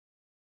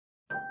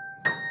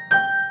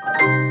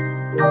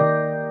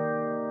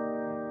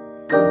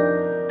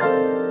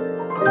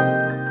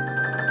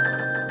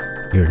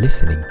You're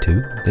listening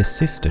to The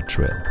Sister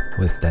Drill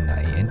with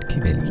Danae and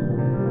Kiveli.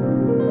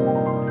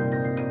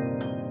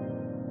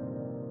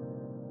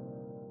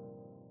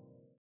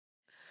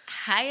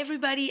 Hi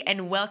everybody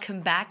and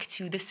welcome back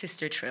to The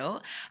Sister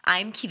Drill.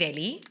 I'm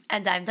Kiveli.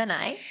 And I'm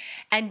Danae.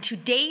 And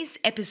today's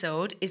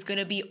episode is going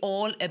to be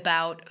all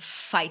about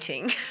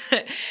fighting.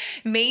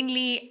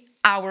 Mainly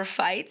our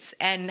fights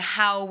and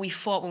how we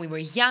fought when we were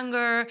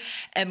younger,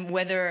 and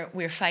whether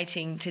we're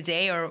fighting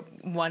today, or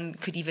one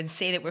could even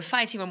say that we're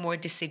fighting or more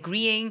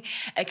disagreeing,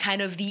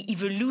 kind of the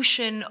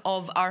evolution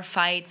of our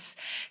fights,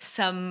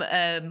 some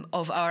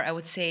of our, I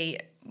would say,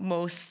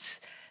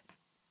 most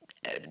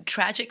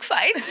tragic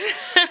fights,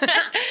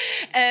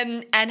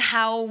 and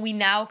how we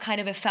now kind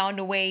of have found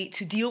a way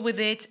to deal with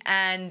it,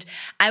 and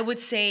I would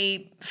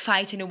say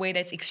fight in a way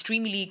that's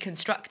extremely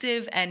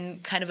constructive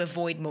and kind of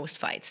avoid most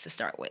fights to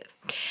start with.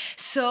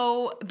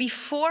 So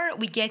before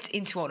we get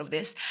into all of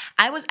this,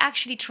 I was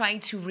actually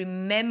trying to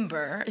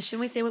remember. Should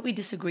we say what we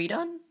disagreed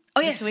on? Oh,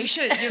 yes, we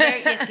should. You're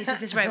very,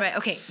 yes, right.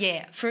 Okay,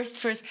 yeah. First,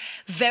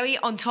 very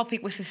on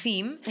topic with the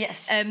theme.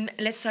 Yes.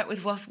 Let's start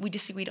with what we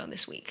disagreed on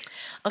this week.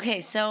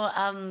 Okay, so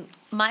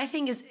my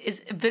thing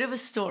is a bit of a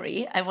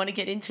story. I want to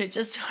get into it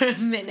just for a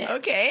minute.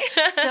 Okay.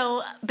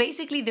 So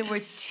basically, there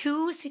were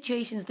two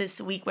situations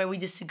this week where we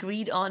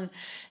disagreed on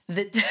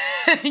the...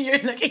 You're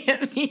looking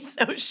at me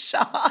so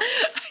shocked.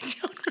 I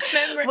don't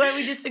remember. Where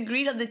we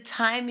disagreed on the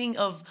timing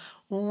of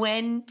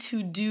when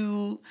to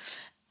do...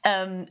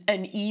 an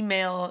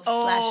email /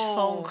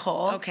 phone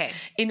call, okay,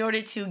 in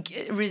order to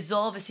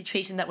resolve a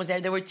situation that was there.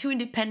 There were two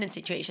independent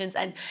situations,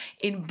 and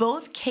in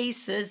both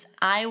cases,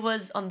 I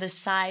was on the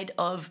side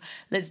of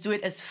let's do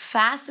it as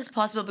fast as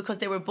possible, because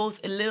they were both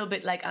a little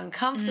bit like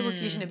uncomfortable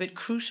situations, a bit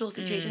crucial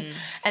situations.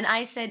 And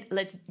I said,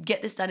 let's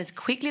get this done as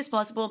quickly as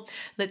possible.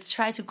 Let's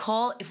try to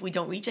call. If we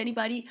don't reach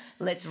anybody,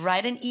 let's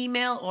write an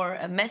email or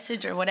a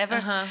message or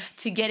whatever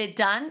to get it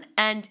done.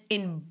 And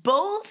in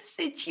both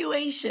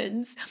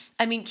situations,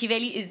 I mean,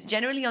 Kiveli is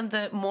generally on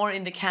the more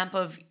in the camp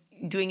of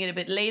doing it a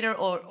bit later,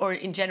 or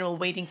in general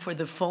waiting for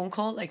the phone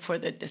call, like for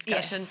the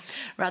discussion,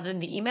 rather than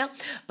the email.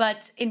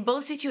 But in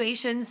both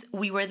situations,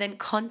 we were then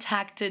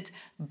contacted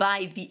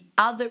by the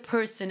other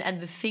person, and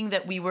the thing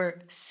that we were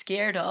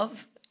scared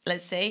of,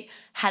 let's say,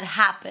 had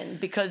happened,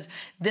 because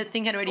the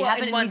thing had already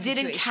happened and we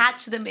didn't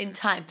catch them in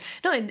time.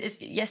 No,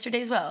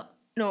 yesterday as well.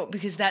 No,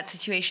 because that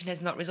situation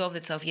has not resolved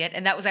itself yet,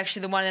 and that was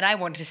actually the one that I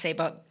wanted to say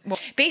about. Well,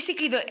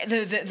 basically,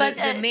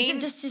 the main.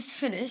 Just to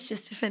finish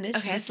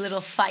this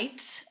little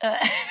fight,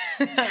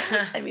 which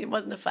I mean, it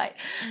wasn't a fight,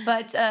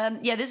 but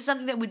this is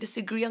something that we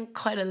disagree on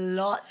quite a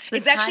lot.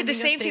 It's actually the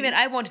same thing that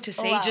I wanted to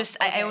say. Oh, wow.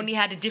 I only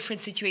had a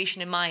different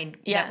situation in mind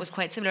that was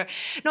quite similar.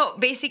 No,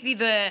 basically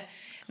the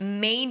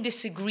main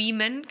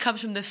disagreement comes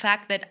from the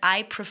fact that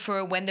I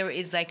prefer when there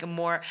is like a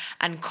more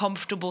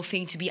uncomfortable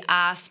thing to be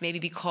asked, maybe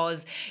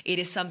because it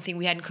is something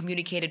we hadn't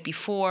communicated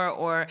before,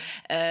 or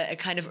a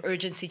kind of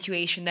urgent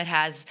situation that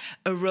has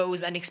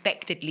risen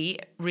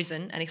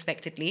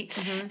unexpectedly.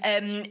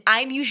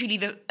 I'm usually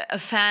a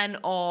fan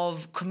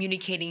of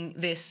communicating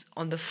this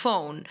on the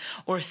phone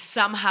or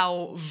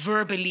somehow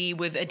verbally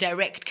with a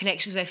direct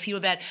connection, because I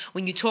feel that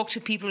when you talk to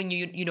people and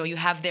you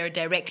have their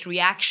direct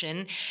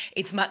reaction,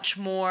 it's much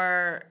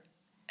more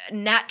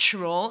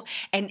natural,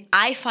 and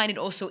I find it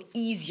also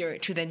easier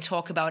to then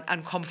talk about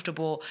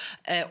uncomfortable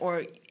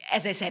or,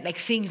 as I said, like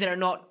things that are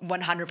not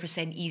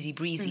 100% easy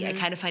breezy. I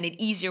kind of find it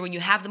easier when you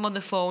have them on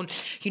the phone.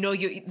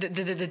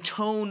 The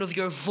tone of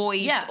your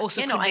voice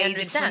also conveys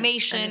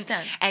information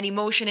and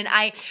emotion, and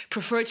I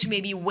prefer to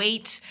maybe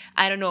wait,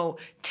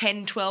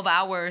 10, 12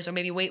 hours, or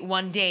maybe wait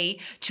one day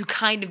to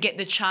kind of get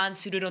the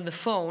chance to do it on the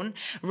phone,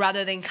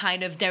 rather than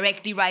kind of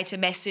directly write a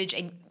message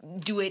and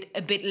do it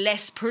a bit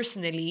less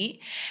personally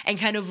and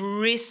kind of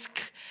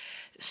risk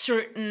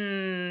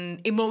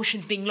certain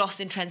emotions being lost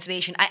in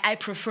translation. I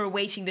prefer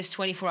waiting this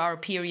 24-hour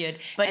period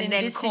and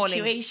then calling. But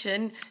in this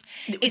situation,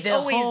 the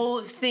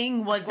whole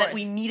thing was that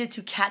we needed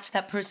to catch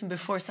that person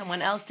before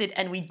someone else did,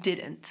 and we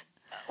didn't.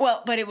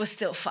 Well, but it was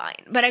still fine.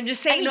 But I'm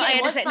just saying, I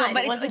understand. No,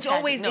 but it's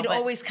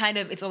always kind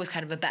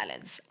of a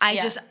balance.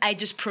 I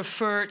just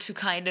prefer to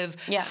kind of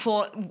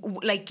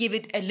give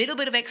it a little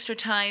bit of extra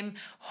time,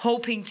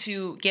 hoping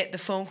to get the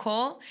phone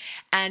call,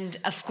 and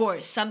of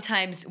course,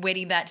 sometimes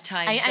waiting that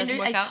time doesn't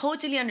work out. I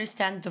totally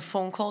understand the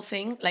phone call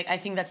thing. Like, I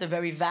think that's a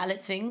very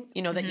valid thing.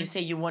 That you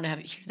say you want to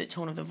hear the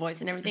tone of the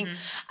voice and everything.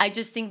 I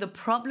just think the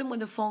problem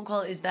with the phone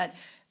call is that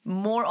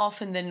more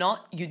often than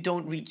not, you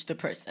don't reach the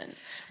person.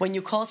 When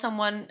you call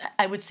someone,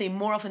 I would say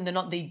more often than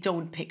not, they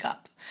don't pick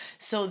up.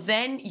 So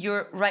then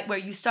you're right where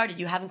you started.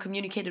 You haven't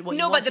communicated what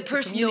you wanted to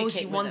communicate. No, but the person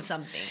knows you want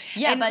something.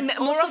 Yeah, and but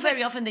more often,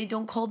 very often they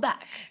don't call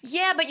back.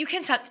 Yeah, but you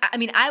can start. I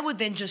mean, I would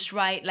then just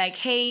write like,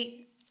 hey,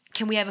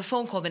 can we have a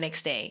phone call the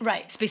next day?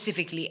 Right.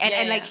 Specifically.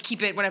 And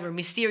keep it, whatever,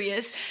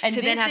 mysterious. And to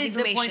then have this is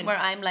the point where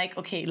I'm like,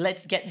 okay,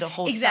 let's get the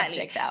whole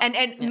subject out.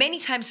 And many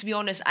times, to be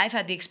honest, I've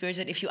had the experience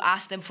that if you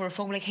ask them for a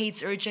phone, like, hey,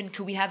 it's urgent,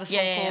 could we have a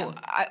phone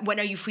call? When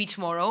are you free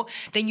tomorrow?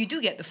 Then you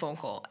do get the phone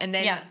call. And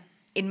then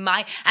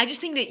I just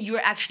think that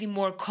you're actually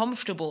more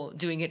comfortable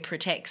doing it per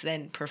text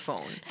than per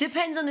phone.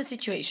 Depends on the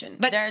situation.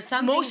 But there are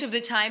some most things...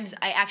 of the times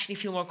I actually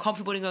feel more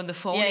comfortable doing it on the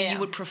phone, and you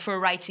would prefer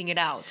writing it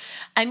out.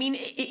 I mean,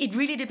 it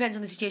really depends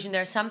on the situation.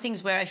 There are some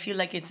things where I feel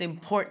like it's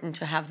important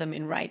to have them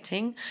in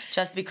writing,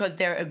 just because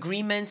they're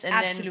agreements, and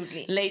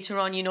Absolutely. then later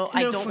on, I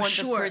don't want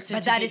the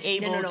person to be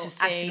able to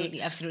say,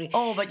 absolutely.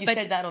 oh, but you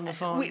said that on the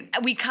phone.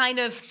 We kind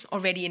of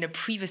already in a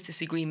previous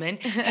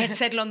disagreement had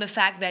settled on the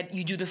fact that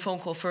you do the phone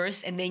call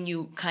first, and then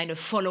you kind of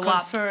follow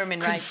up. Confirm in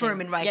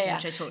writing,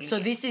 which I totally So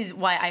get. this is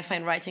why I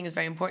find writing is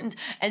very important.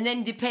 And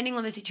then depending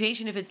on the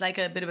situation, if it's like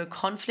a bit of a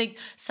conflict,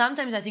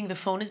 sometimes I think the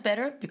phone is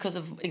better because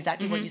of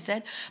exactly what you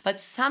said. But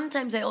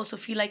sometimes I also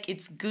feel like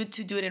it's good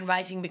to do it in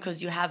writing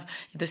because you have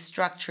the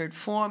structured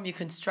form. You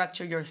can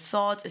structure your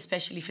thoughts,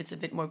 especially if it's a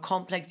bit more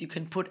complex. You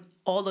can put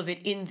all of it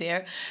in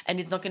there, and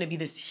it's not going to be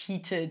this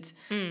heated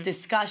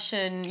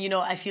discussion.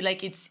 I feel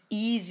like it's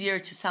easier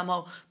to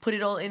somehow put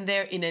it all in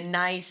there in a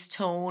nice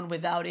tone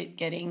without it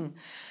getting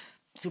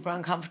super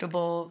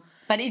uncomfortable.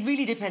 But it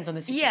really depends on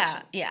the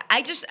situation. Yeah.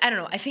 I don't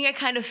know. I think I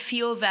kind of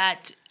feel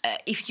that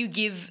if you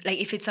give,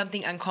 if it's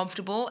something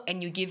uncomfortable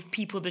and you give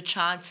people the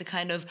chance to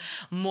kind of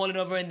mull it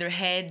over in their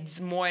heads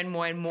more and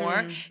more and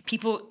more,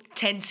 people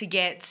tend to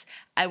get,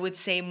 I would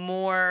say,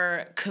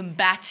 more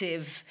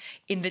combative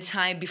in the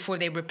time before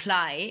they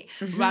reply,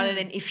 rather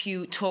than if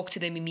you talk to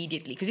them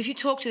immediately. Because if you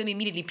talk to them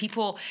immediately,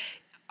 people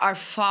are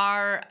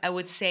far, I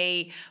would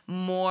say,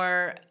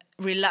 more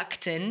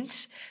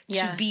reluctant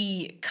to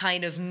be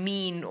kind of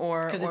mean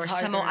or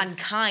somehow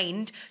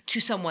unkind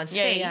to someone's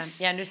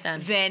face I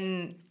understand.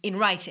 than in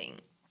writing.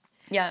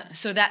 Yeah.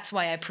 So that's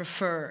why I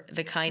prefer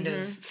the kind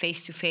of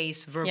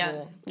face-to-face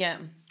verbal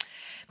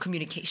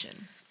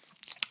communication.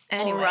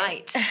 Anyway. All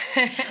right.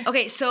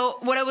 Okay, so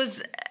what I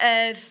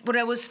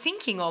was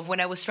thinking of when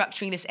I was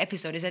structuring this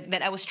episode is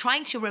that I was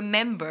trying to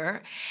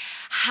remember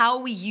how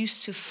we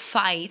used to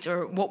fight,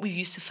 or what we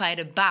used to fight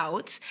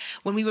about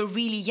when we were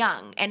really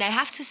young. And I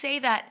have to say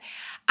that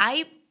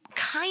I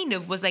kind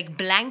of was like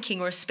blanking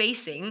or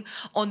spacing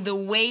on the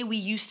way we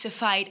used to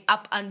fight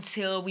up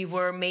until we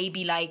were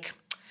maybe like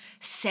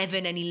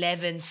 7 and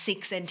 11,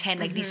 6 and 10,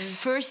 like these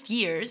first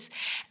years.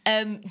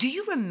 Do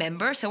you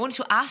remember? So I wanted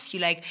to ask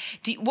you,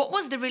 what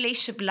was the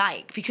relationship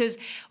like? Because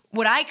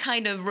what I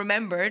kind of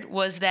remembered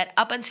was that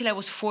up until I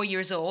was 4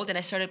 years old and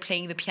I started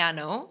playing the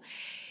piano,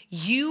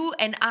 you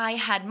and I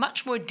had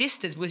much more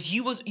distance because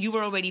you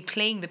were already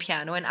playing the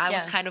piano and I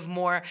was kind of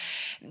more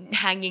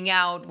hanging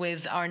out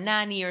with our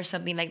nanny or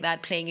something like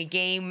that, playing a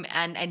game,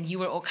 and you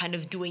were all kind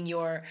of doing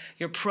your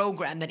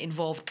program that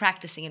involved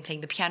practicing and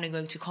playing the piano and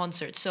going to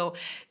concerts. So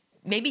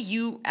maybe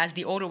you, as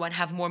the older one,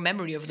 have more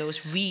memory of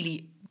those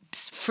really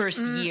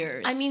first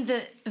years. I mean,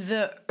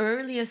 the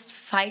earliest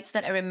fights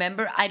that I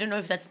remember, I don't know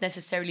if that's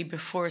necessarily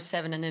before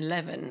 7 and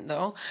 11,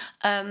 though.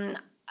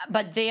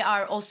 But they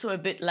are also a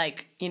bit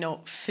like,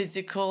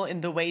 physical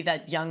in the way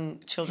that young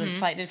children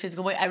fight in a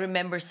physical way. I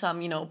remember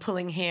some,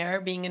 pulling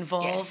hair being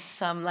involved,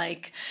 some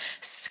like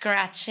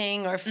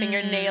scratching or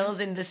fingernails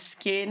in the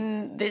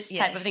skin, this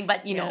type of thing.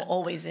 But,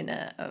 always in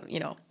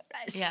a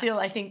still,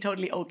 I think,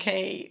 totally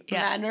okay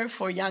manner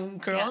for young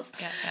girls.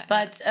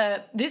 But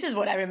this is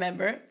what I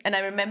remember. And I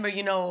remember,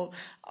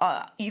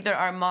 either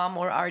our mom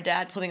or our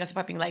dad pulling us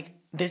apart being like,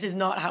 this is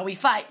not how we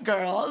fight,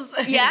 girls.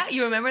 Yeah,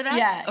 you remember that?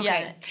 Yeah,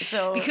 okay.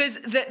 So because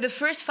the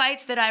first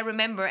fights that I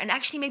remember, and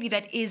actually maybe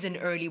that is an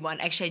early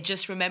one. Actually, I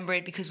just remember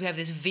it because we have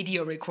this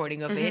video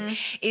recording of it.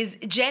 Is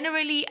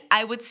generally,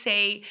 I would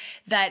say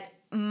that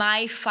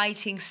my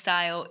fighting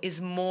style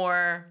is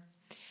more.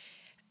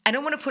 I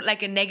don't want to put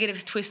like a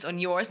negative twist on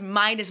yours.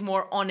 Mine is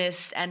more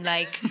honest and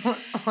like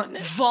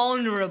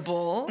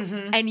vulnerable,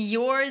 and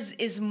yours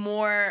is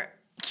more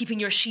keeping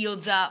your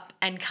shields up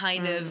and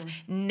kind of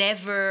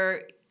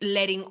never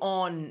letting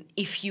on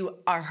if you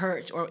are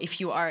hurt or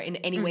if you are in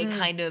any way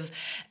kind of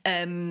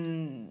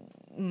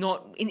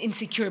not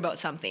insecure about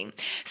something.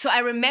 So I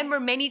remember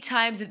many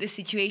times that the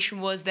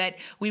situation was that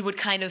we would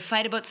kind of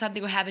fight about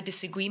something or have a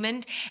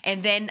disagreement,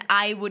 and then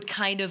I would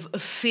kind of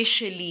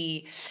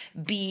officially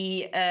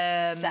be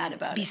sad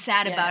about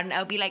it, and I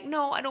would be like,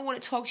 no, I don't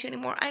want to talk to you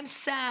anymore, I'm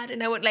sad,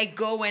 and I would like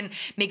go and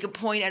make a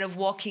point out of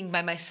walking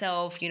by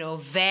myself,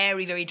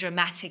 very, very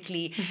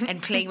dramatically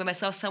and playing by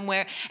myself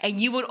somewhere, and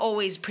you would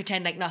always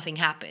pretend like nothing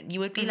happened. You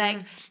would be like,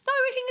 no,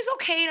 everything is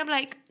okay, and I'm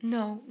like,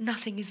 no,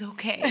 nothing is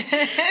okay.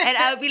 And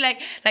I would be like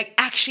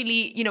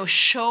actually,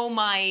 show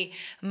my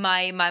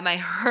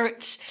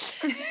hurt,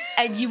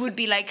 and you would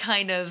be like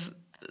kind of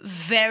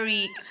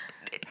very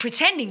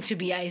pretending to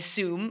be, I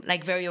assume,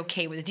 like very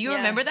okay with it. Do you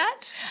remember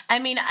that? I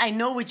mean, I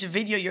know which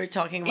video you're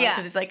talking about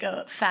because it's like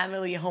a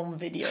family home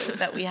video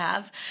that we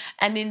have.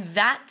 And in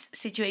that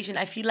situation,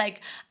 I feel like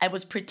I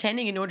was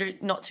pretending in order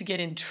not to get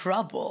in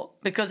trouble,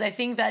 because I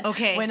think that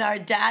when our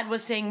dad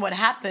was saying what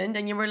happened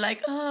and you were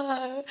like,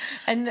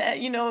 and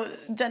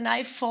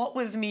Danae fought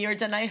with me or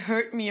Danae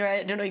hurt me, or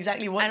I don't know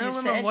exactly what you said. I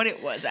don't remember what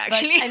it was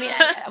actually. But, I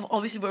mean,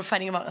 obviously we were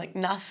fighting about like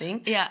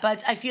nothing. Yeah.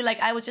 But I feel like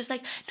I was just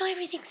like, no,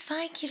 everything's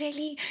fine,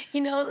 Kiveli.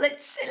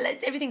 let's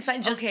everything's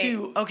fine just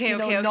to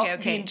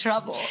not be in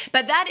trouble.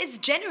 But that is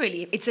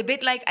generally, it's a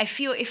bit like, I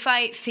feel if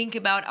I think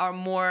about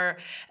our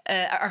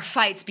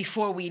fights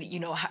before we,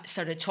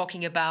 started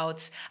talking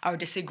about our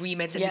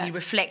disagreements and really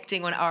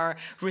reflecting on our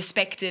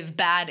respective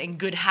bad and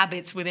good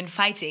habits within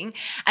fighting,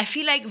 I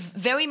feel like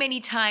very many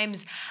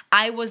times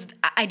I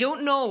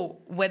don't know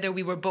whether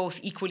we were both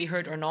equally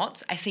hurt or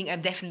not. I think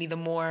I'm definitely the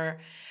more,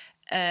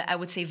 I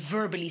would say,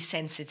 verbally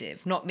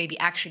sensitive, not maybe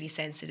actually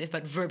sensitive,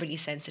 but verbally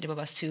sensitive of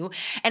us two.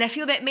 And I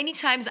feel that many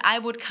times I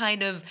would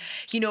kind of,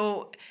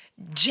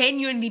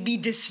 genuinely be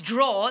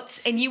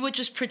distraught, and you would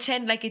just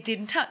pretend like it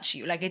didn't touch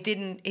you, like it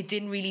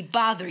didn't really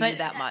bother you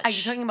that much. Are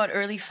you talking about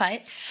early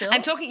fights still?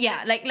 I'm talking,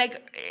 like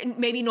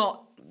maybe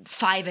not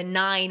 5 and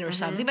 9 or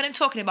something, but I'm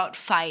talking about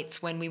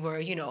fights when we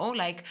were,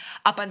 like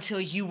up until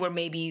you were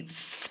maybe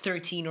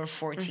 13 or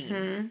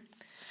 14.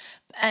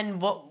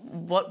 And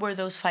what were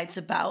those fights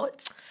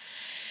about?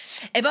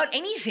 About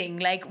anything,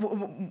 like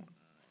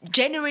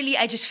generally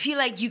I just feel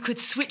like you could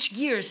switch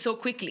gears so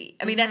quickly.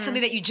 I mean, that's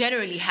something that you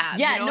generally have.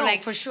 Yeah,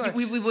 for sure.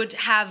 We would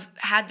have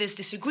had this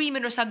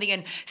disagreement or something,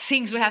 and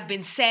things would have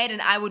been said,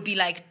 and I would be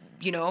like,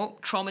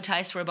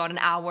 traumatized for about an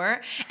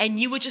hour, and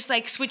you would just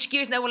like switch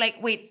gears, and I would like,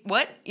 wait,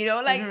 what?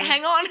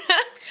 Hang on.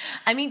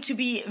 I mean, to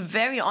be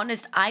very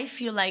honest, I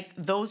feel like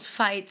those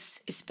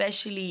fights,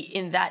 especially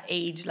in that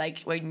age,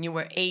 like when you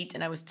were 8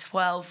 and I was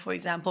 12, for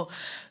example,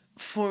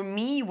 for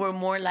me were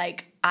more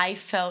like, I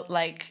felt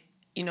like,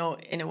 in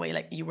a way,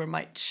 like you were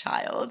my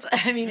child.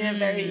 I mean, in a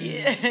very,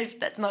 if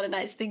that's not a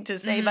nice thing to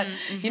say, but,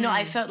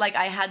 I felt like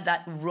I had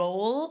that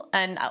role,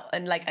 and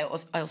like I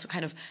also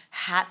kind of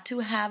had to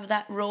have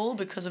that role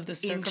because of the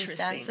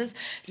circumstances.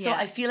 So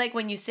I feel like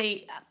when you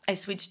say I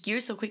switched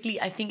gears so quickly,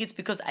 I think it's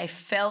because I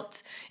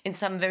felt in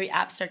some very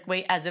abstract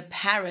way as a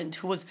parent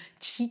who was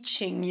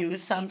teaching you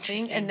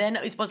something, and then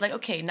it was like,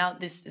 okay, now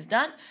this is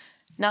done.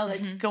 Now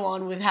let's go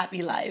on with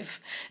happy life.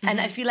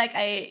 And I feel like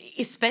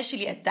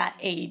especially at that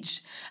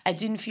age, I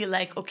didn't feel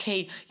like,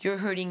 okay, you're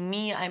hurting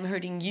me, I'm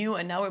hurting you,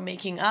 and now we're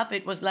making up.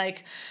 It was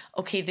like,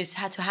 okay, this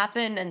had to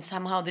happen, and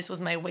somehow this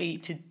was my way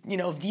to,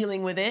 of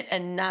dealing with it.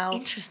 And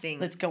now,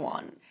 let's go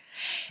on.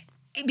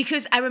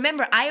 Because I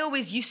remember I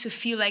always used to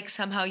feel like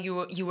somehow you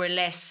were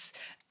less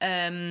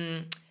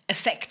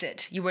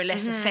affected. You were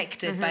less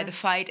affected by the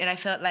fight, and I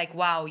felt like,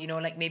 wow,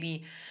 like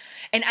maybe.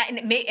 And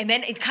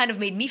then it kind of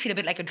made me feel a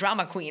bit like a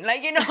drama queen,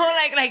 like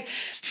like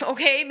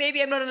okay,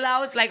 maybe I'm not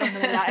allowed, like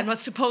I'm not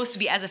supposed to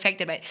be as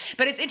affected by it.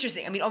 But it's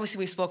interesting. I mean, obviously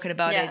we've spoken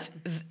about it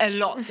a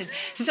lot.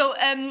 So,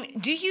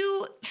 do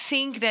you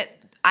think that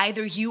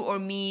either you or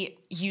me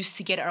used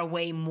to get our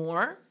way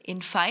more in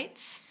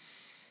fights?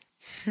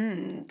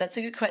 That's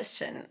a good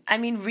question. I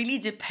mean, really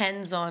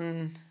depends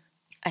on,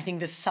 I think,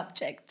 the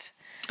subject.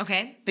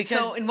 Okay.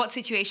 So, in what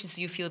situations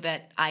do you feel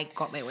that I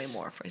got my way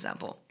more, for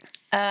example?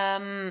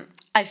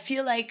 I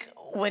feel like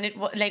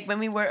when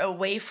we were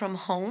away from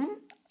home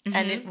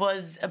and it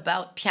was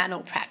about piano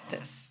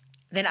practice,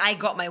 then I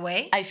got my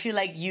way. I feel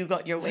like you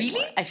got your way. Really?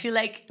 More. I feel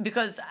like,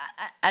 because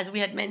as we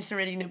had mentioned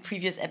already in a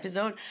previous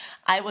episode,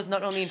 I was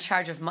not only in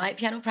charge of my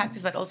piano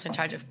practice, but also in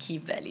charge of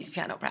Kiveli's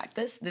piano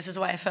practice. This is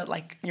why I felt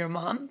like your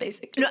mom,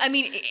 basically. No, I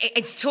mean,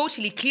 it's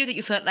totally clear that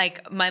you felt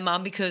like my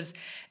mom, because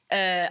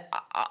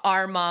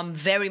our mom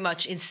very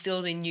much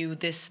instilled in you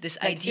this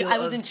idea. I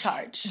was in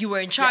charge. You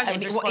were in charge.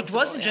 Yeah, it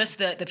wasn't just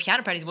the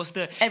piano practice. It was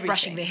the everything.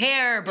 Brushing the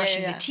hair,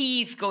 brushing the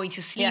teeth, going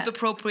to sleep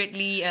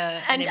appropriately,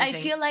 and I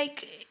feel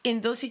like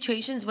in those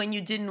situations when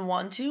you didn't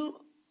want to,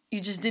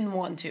 you just didn't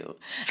want to.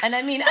 And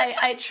I mean,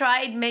 I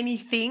tried many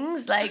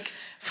things, like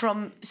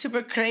from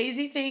super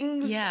crazy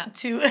things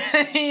to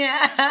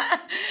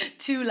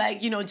to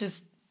like,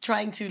 just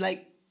trying to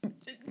like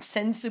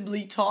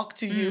sensibly talk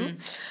to you.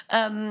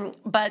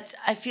 But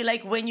I feel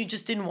like when you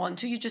just didn't want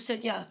to, you just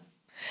said, yeah.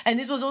 And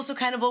this was also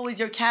kind of always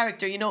your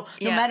character, no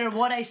matter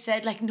what I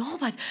said, like, no,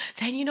 but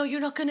then, you're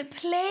not going to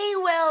play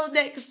well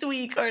next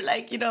week, or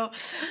like,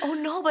 oh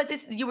no, but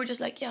this, you were just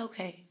like, yeah,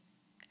 okay.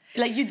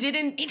 Like you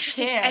didn't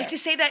care. I have to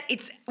say that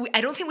I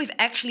don't think we've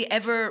actually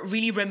ever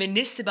really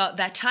reminisced about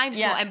that time.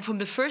 So I'm for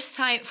the first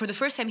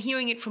time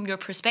hearing it from your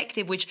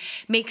perspective,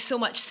 which makes so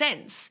much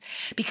sense.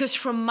 Because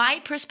from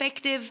my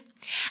perspective,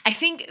 I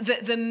think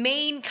the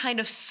main kind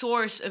of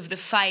source of the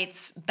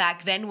fights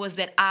back then was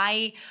that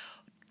I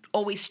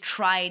always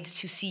tried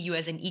to see you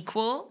as an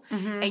equal,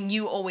 and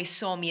you always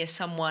saw me as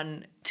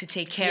someone to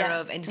take care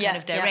of and to kind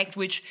of direct,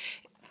 which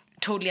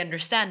totally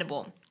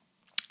understandable.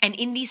 And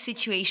in these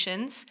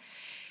situations,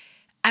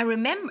 I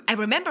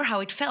remember how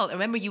it felt. I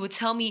remember you would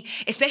tell me,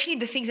 especially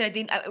the things that I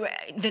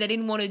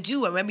didn't want to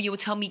do. I remember you would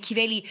tell me,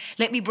 Kiveli,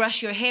 let me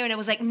brush your hair, and I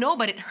was like, no,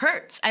 but it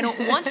hurts. I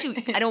don't want to.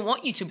 I don't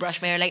want you to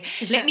brush my hair. Like,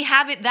 let me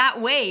have it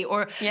that way.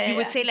 Or you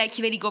would say, like,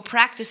 Kiveli, go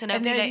practice, and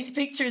I'd be like, there are these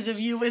pictures of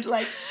you with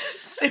like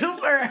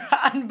super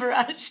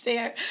unbrushed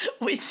hair,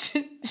 which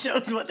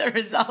shows what the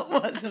result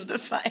was of the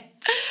fight.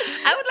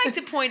 I would like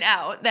to point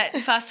out that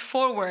fast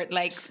forward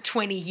like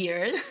 20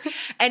 years,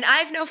 and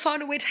I've now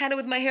found a way to handle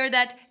with my hair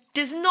that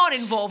does not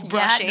involve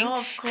brushing. Yeah, no,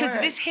 of Because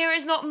course. this hair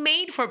is not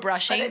made for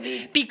brushing, But I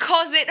mean-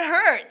 because it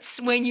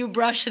hurts when you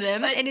brush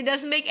them, and it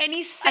doesn't make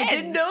any sense. I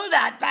didn't know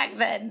that back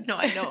then. No,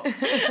 I know.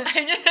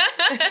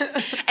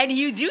 And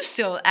you do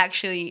still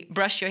actually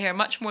brush your hair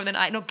much more than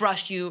I. Not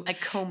brush, you. I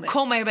comb it.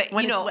 Comb my hair, but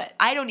When you it's know, wet.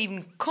 I don't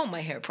even comb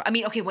my hair. I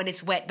mean, okay, when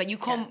it's wet, but you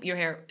comb your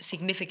hair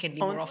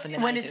significantly more often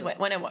than when I it's do. wet,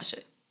 when I wash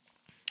it.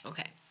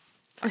 Okay.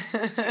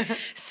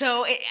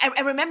 So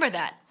I remember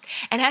that.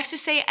 And I have to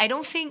say, I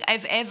don't think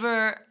I've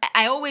ever,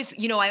 I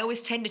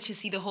always tended to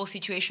see the whole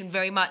situation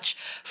very much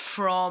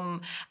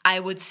from, I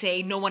would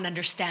say, no one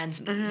understands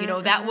me.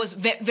 That was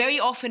very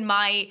often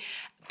my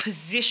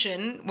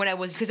position when I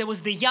was, because I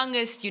was the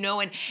youngest,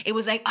 and it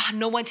was like,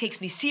 no one takes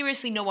me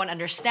seriously, no one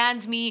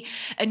understands me,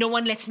 and no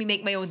one lets me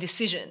make my own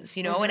decisions,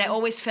 and I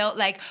always felt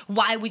like,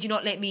 why would you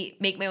not let me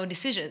make my own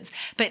decisions?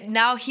 But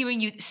now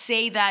hearing you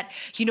say that,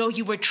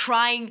 you were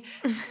trying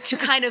to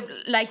kind of,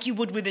 like you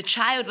would with a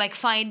child, like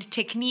find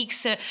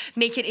techniques to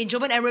make it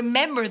enjoyable. I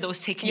remember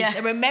those techniques.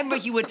 Yeah. I remember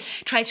you would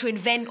try to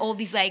invent all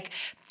these like,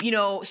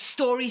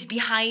 stories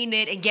behind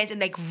it and get in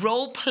like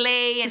role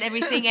play and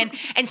everything.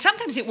 And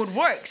sometimes it would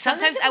work.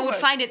 Sometimes I would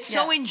find it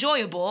so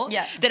enjoyable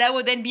that I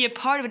would then be a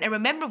part of it. I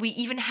remember we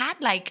even had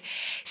like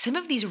some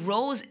of these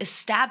roles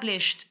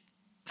established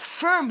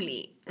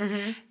firmly.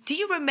 Do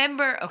you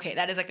remember, okay,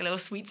 that is like a little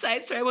sweet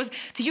side story.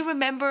 Do you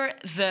remember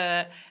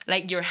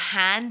your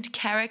hand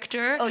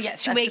character? Oh,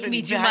 yes. To make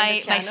me do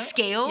my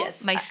scale?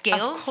 Yes. My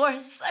scales? Of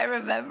course, I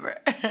remember.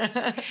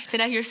 So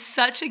now you're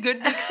such a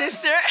good big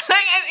sister.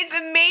 It's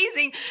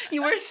amazing.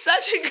 You were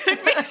such a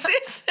good big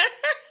sister.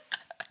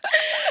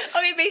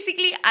 Okay,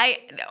 basically,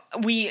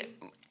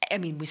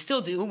 we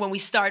still do. When we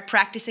start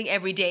practicing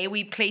every day,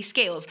 we play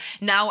scales.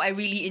 Now I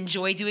really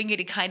enjoy doing it.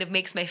 It kind of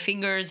makes my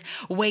fingers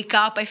wake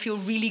up. I feel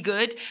really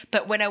good.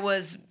 But when I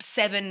was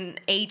 7,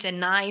 8, and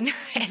 9,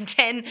 and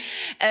 10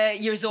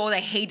 years old,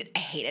 I hated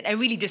it. I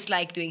really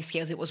disliked doing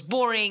scales. It was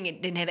boring.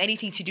 It didn't have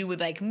anything to do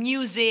with like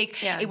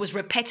music. Yeah. It was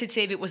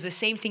repetitive. It was the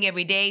same thing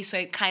every day.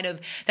 So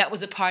that was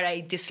the part I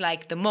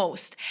disliked the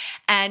most.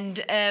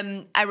 And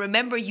I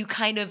remember you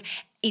kind of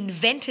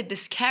invented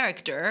this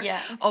character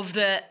of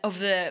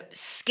the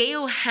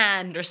scale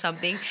hand or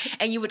something,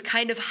 and you would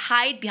kind of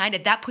hide behind.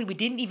 At that point, we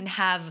didn't even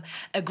have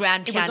a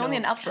grand piano. It was only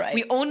an upright.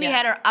 We only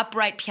had our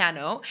upright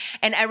piano,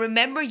 and I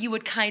remember you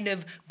would kind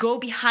of go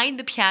behind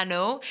the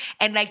piano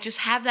and like just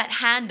have that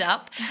hand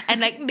up and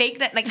like make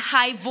that like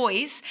high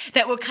voice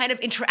that would kind of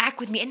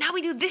interact with me. And now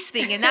we do this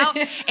thing, and now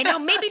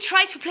maybe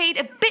try to play it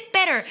a bit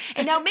better,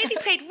 and now maybe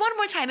play it one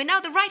more time, and now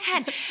the right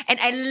hand. And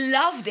I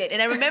loved it,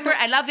 and I remember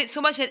I loved it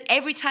so much that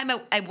every time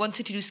I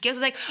wanted to do scales, I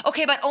was like,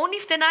 okay, but only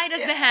if Danae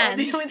does the hand.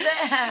 Only with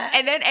the hand.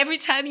 And then every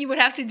time you would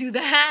have to do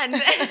the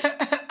hand.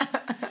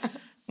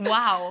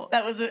 Wow.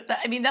 That was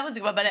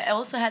the one, but I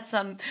also had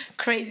some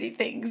crazy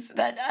things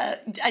that,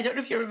 I don't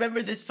know if you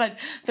remember this, but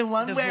the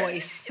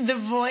voice,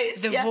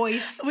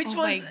 which Oh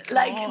was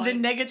like the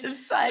negative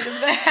side of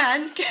the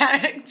hand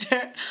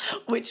character,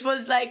 which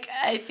was like,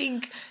 I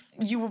think,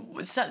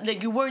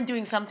 you weren't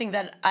doing something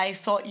that I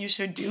thought you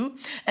should do,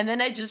 and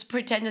then I just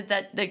pretended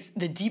that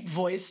the deep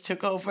voice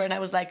took over, and I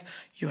was like,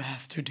 "You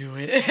have to do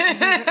it."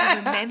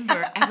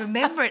 I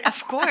remember it.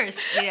 Of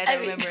course, yeah, I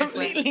remember as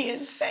well. Completely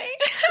insane.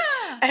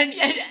 and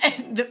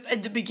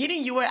at the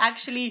beginning, you were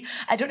actually,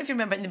 I don't know if you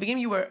remember. In the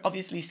beginning, you were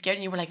obviously scared,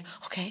 and you were like,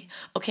 "Okay."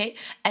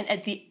 And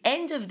at the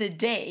end of the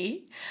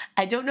day,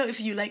 I don't know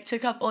if you like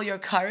took up all your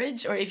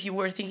courage or if you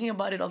were thinking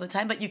about it all the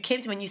time, but you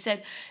came to me and you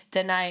said,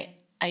 "Danae,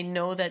 I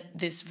know that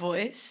this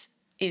voice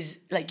is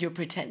like you're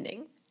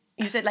pretending."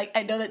 You said like,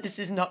 "I know that this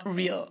is not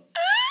real."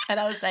 And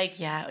I was like,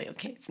 yeah,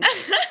 okay, it's not.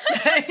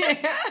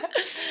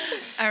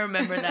 I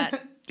remember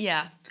that.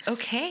 Yeah.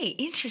 Okay.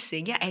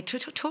 Interesting. Yeah. I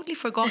totally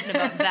forgotten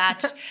about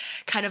that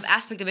kind of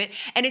aspect of it.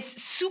 And it's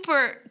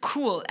super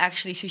cool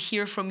actually to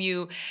hear from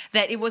you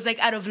that it was like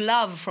out of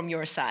love from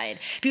your side.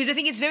 Because I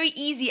think it's very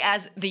easy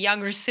as the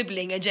younger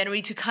sibling and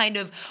generally to kind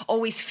of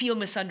always feel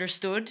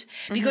misunderstood.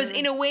 Because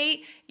in a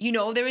way,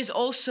 there is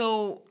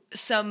also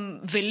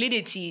some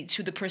validity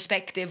to the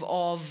perspective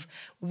of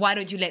why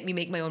don't you let me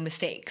make my own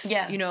mistakes?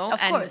 Yeah,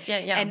 of course,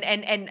 yeah.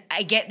 And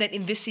I get that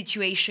in this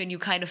situation you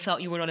kind of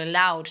felt you were not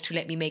allowed to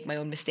let me make my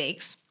own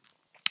mistakes.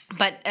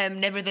 But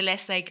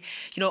nevertheless, like,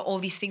 all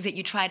these things that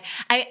you tried,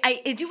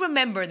 I do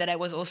remember that I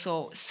was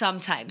also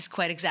sometimes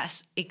quite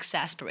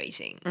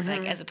exasperating,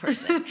 like as a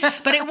person.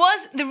 But it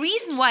was, the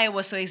reason why I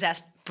was so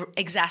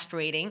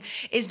exasperating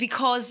is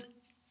because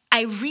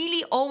I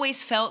really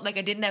always felt like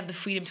I didn't have the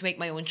freedom to make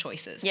my own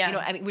choices.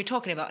 Yeah. We're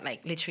talking about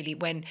like literally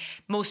when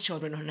most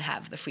children don't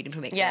have the freedom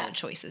to make their own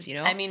choices,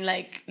 I mean,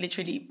 like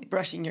literally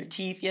brushing your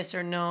teeth, yes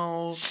or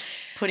no,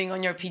 putting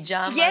on your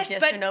pajamas, yes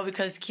or no,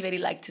 because Kiveli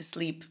liked to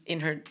sleep in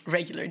her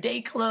regular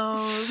day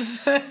clothes.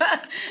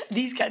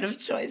 These kind of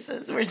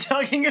choices we're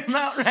talking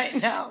about right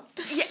now.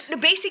 Yeah, no,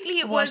 basically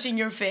it was washing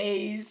your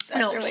face.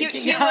 No,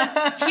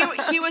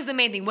 here was the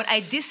main thing. What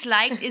I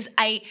disliked is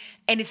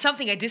and it's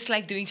something I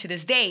dislike doing to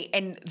this day.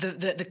 And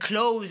the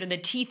clothes and the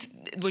teeth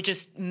were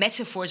just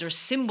metaphors or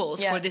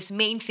symbols for this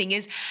main thing.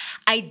 Is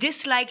I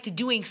disliked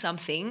doing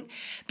something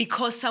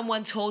because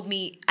someone told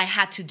me I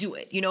had to do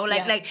it. You know,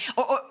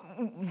 or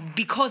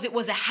because it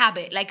was a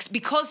habit. Like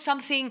because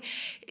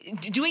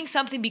doing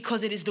something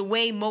because it is the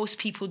way most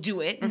people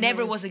do it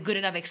never was a good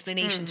enough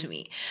explanation to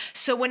me.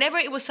 So whenever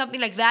it was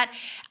something like that,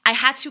 I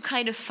had to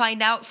kind of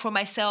find out for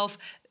myself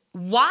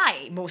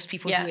why most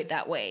people do it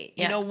that way.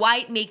 You know, why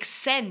it makes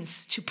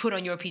sense to put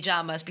on your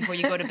pajamas before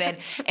you go to bed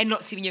and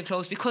not sleep in your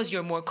clothes, because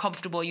you're more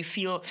comfortable, you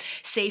feel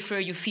safer,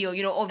 you feel,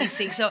 all these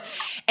things. So,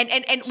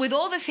 and with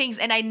all the things,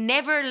 and I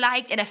never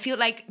liked, and I feel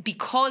like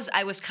because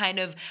I was kind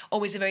of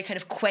always a very kind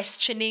of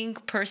questioning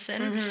person,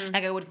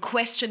 like I would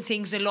question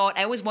things a lot.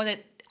 I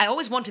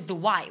always wanted the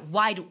why.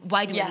 Why do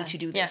I need to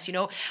do this?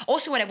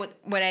 Also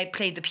when I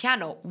played the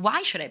piano,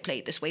 why should I play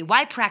it this way?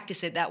 Why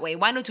practice it that way?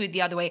 Why not do it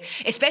the other way?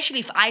 Especially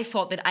if I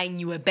thought that I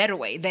knew a better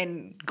way,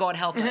 then God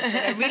help us,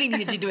 then I really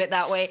needed to do it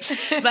that way.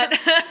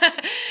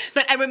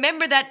 But I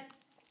remember that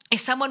if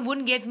someone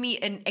wouldn't give me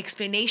an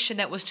explanation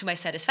that was to my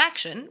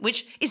satisfaction, which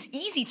is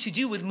easy to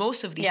do with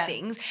most of these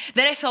things,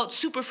 then I felt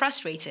super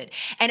frustrated.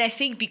 And I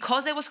think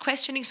because I was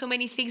questioning so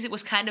many things, it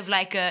was kind of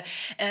like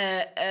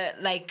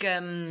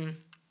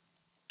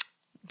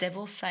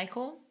devil's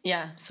cycle.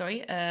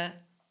 Sorry.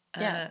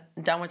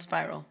 Downward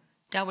spiral.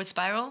 Downward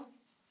spiral.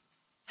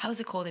 How is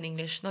it called in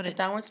English? Not a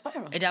downward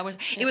spiral.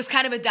 It was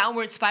kind of a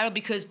downward spiral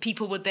because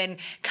people would then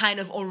kind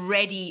of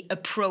already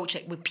approach,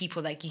 like with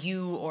people like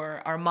you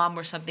or our mom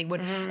or something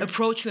would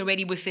approach me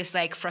already with this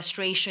like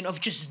frustration of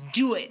just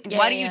do it.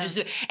 Why don't you just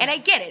do it? And I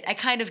get it. I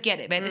kind of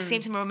get it. But at the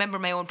same time, I remember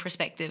my own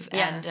perspective.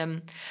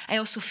 And I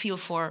also feel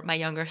for my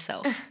younger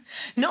self.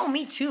 No,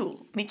 me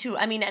too.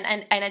 I mean,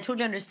 and I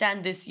totally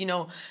understand this,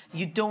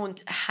 you don't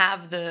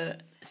have the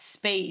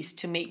space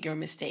to make your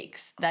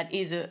mistakes. That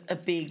is a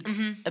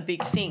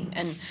big thing,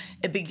 and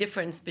a big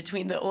difference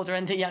between the older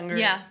and the younger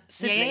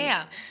sibling.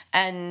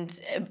 And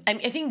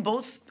I think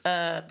both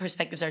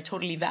perspectives are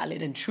totally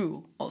valid and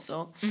true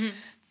also.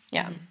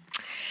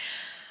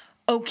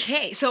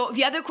 Okay, so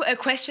the other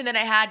question that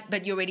I had,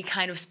 but you already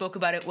kind of spoke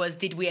about it, was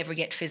did we ever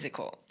get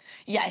physical?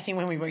 Yeah, I think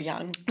when we were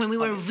young. When we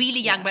were really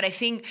young, but I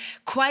think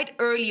quite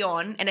early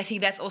on, and I think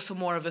that's also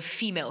more of a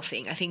female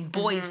thing. I think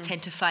boys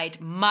tend to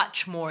fight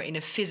much more in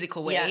a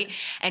physical way,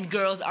 and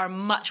girls are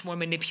much more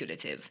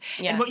manipulative.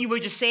 And what you were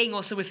just saying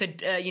also with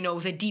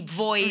the deep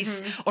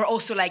voice, or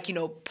also like,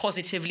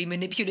 positively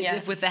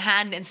manipulative with the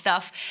hand and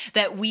stuff,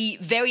 that we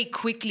very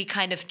quickly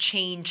kind of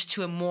changed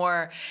to a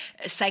more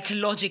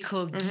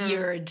psychological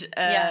geared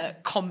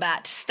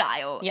combat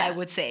style, I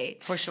would say.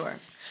 For sure.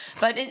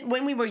 But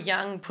when we were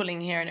young,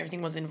 pulling hair and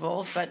everything was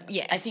involved. But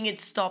I think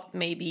it stopped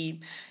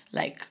maybe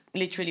like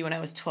literally when I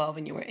was 12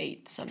 and you were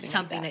 8,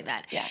 something like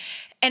that. Yeah.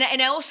 And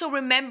I also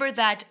remember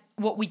that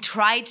what we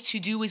tried to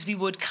do is we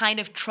would kind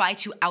of try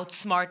to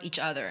outsmart each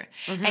other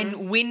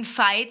and win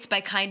fights by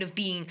kind of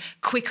being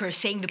quicker,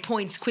 saying the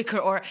points quicker.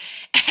 Or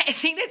I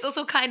think that's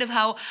also kind of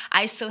how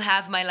I still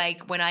have my,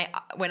 like, when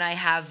I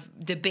have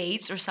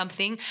debates or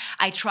something,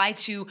 I try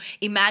to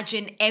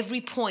imagine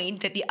every point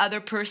that the other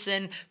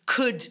person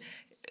could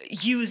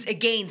use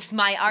against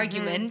my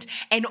argument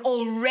and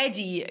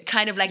already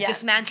kind of like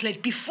dismantle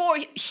it before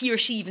he or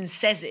she even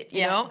says it,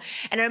 you know?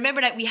 And I remember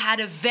that we had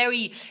a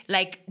very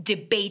like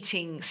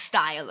debating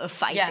style of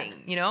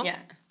fighting, you know? Yeah.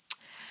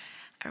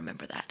 I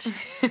remember that.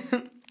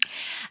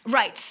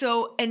 Right,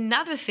 so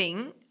another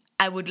thing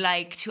I would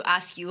like to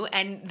ask you,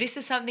 and this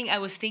is something I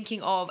was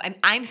thinking of, and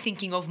I'm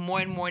thinking of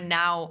more and more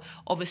now,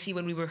 obviously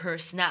when we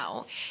rehearse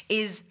now,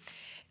 is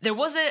there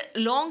was a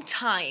long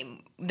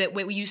time that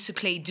when we used to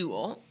play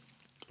duo,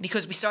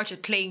 because we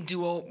started playing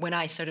duo when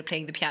I started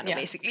playing the piano,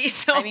 basically.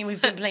 So I mean,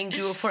 we've been playing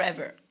duo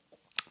forever.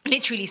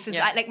 Literally since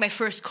my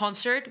first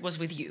concert was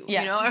with you.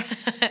 You know,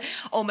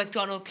 Old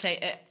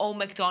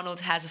MacDonald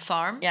has a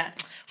farm.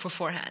 For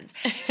 4 hands.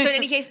 So in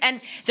any case,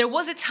 and there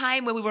was a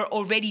time where we were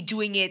already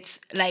doing it,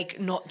 like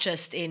not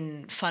just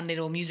in fun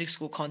little music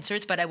school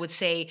concerts, but I would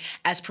say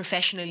as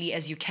professionally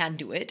as you can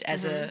do it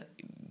as a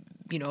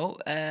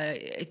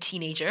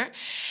teenager,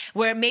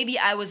 where maybe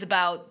I was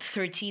about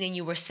 13 and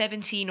you were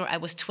 17, or I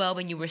was 12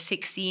 and you were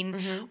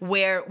 16,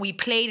 where we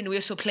played, and we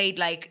also played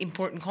like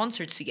important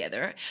concerts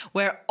together,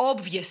 where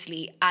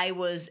obviously I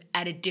was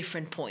at a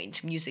different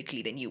point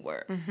musically than you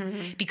were.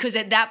 Because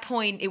at that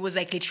point, it was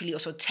like literally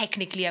also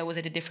technically I was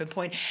at a different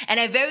point. And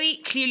I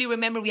very clearly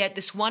remember we had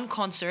this one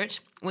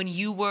concert when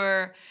you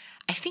were,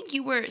 I think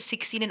you were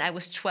 16 and I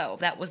was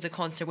 12. That was the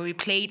concert where we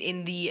played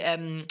in the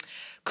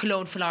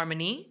Cologne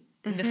Philharmonie.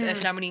 In the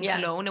Philharmonie in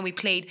Cologne, and we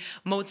played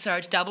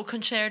Mozart double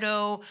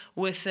concerto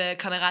with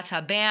Camerata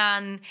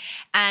Bern,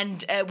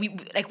 and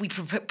we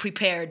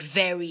prepared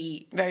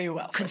very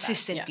well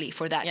consistently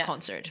for that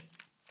concert.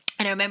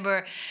 And I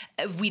remember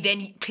we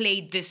then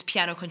played this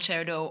piano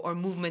concerto or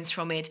movements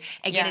from it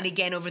again and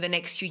again over the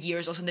next few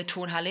years, also in the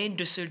Tonhalle in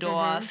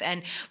Düsseldorf.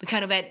 And we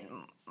kind of had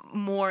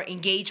more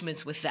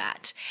engagements with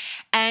that.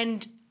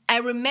 And I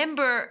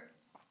remember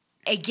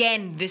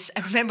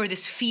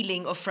this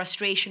feeling of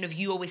frustration of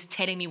you always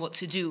telling me what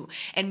to do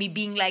and me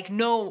being like,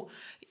 no,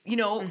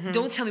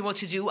 don't tell me what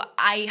to do.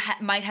 I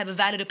might have a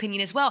valid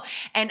opinion as well.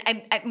 And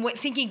I'm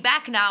thinking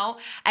back now,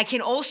 I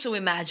can also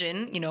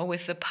imagine,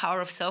 with the power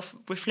of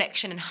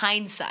self-reflection and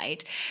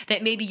hindsight,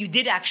 that maybe you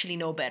did actually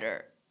know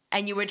better.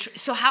 And you were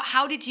so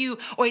how did you,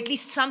 or at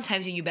least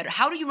sometimes you knew better.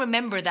 How do you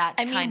remember that?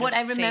 What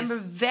I remember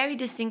very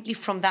distinctly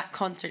from that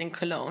concert in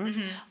Cologne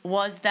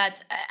was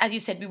that, as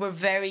you said, we were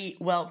very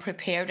well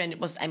prepared, and it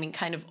was,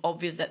 kind of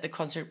obvious that the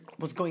concert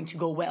was going to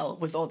go well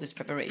with all this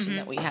preparation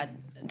that we had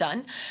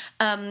done.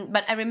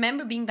 But I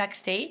remember being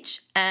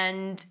backstage,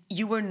 and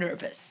you were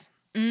nervous.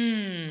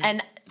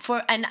 And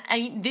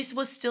this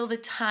was still the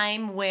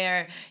time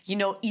where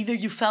either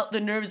you felt the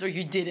nerves or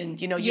you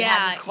didn't. You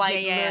hadn't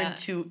quite learned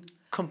to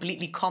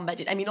completely combat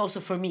it. Also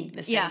for me,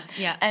 the same.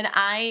 And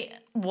I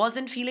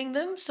wasn't feeling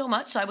them so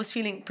much, so I was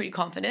feeling pretty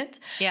confident.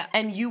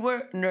 And you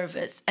were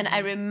nervous. And I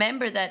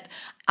remember that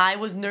I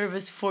was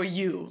nervous for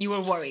you. You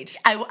were worried.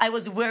 I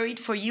was worried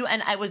for you,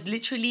 and I was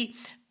literally...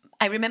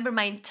 I remember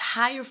my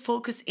entire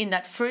focus in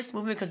that first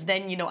movement, because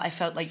then, I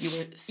felt like you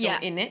were so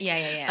in it.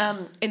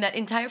 In that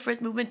entire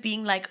first movement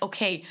being like,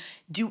 okay,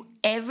 do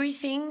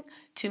everything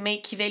to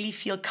make Kiveli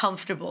feel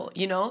comfortable,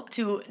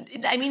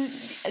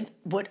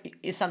 what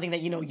is something that,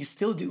 you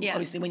still do,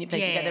 obviously, when you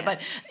play together. But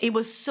it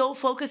was so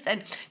focused,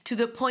 and to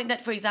the point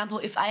that, for example,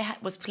 if I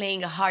was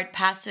playing a hard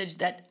passage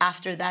that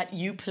after that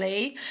you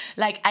play,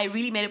 like, I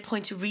really made a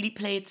point to really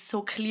play it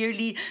so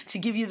clearly to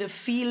give you the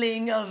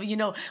feeling of,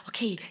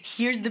 okay,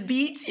 here's the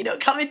beats,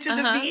 come into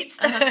the beats.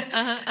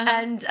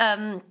 And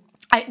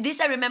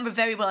I remember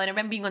very well, and I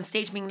remember being on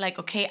stage being like,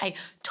 okay, I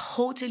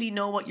totally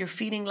know what you're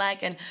feeling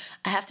like, and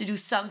I have to do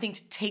something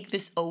to take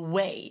this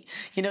away,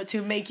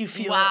 to make you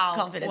feel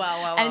confident.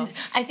 Wow. And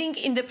I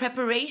think in the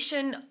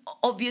preparation,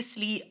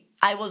 obviously,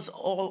 I was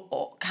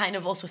all kind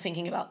of also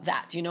thinking about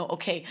that,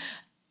 okay,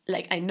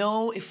 like, I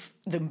know if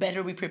the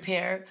better we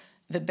prepare,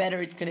 the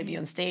better it's going to be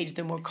on stage,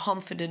 the more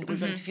confident we're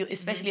going to feel,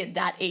 especially at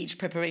that age.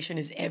 Preparation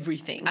is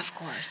everything. Of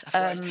course.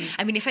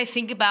 If I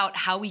think about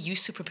how we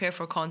used to prepare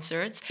for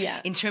concerts,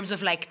 in terms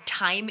of like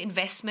time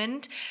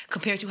investment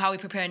compared to how we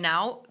prepare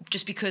now,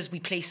 just because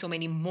we play so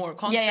many more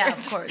concerts.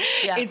 Of course.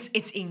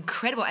 It's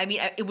incredible.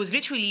 It was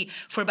literally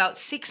for about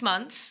 6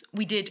 months,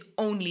 we did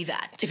only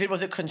that. If it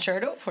was a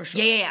concerto, for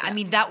sure.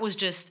 That was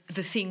just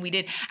the thing we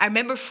did. I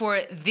remember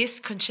for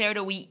this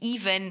concerto, we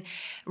even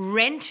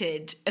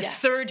rented a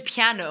third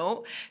piano.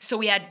 So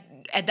we had,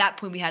 at that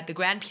point, we had the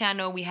grand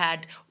piano, we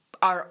had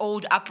our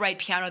old upright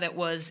piano that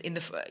was in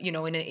the,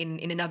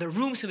 in another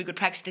room, so we could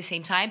practice at the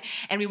same time.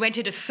 And we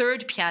rented a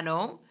third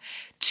piano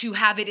to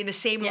have it in the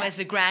same room as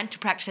the grand to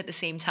practice at the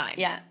same time.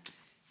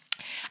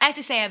 I have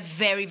to say I have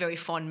very, very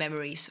fond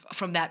memories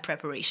from that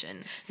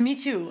preparation. Me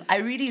too. I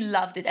really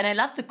loved it. And I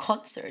loved the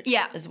concert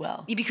as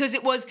well. Because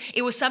it was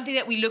something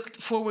that we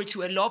looked forward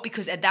to a lot,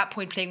 because at that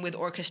point playing with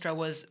orchestra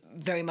was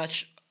very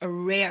much a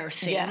rare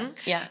thing.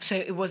 So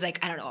it was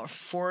like, I don't know, our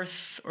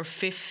fourth or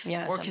fifth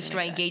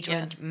orchestra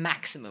engagement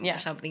maximum or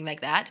something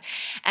like that.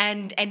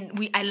 And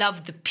I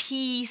loved the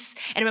piece.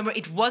 And remember,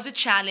 it was a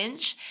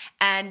challenge,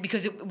 and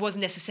because it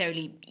wasn't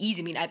necessarily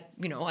easy.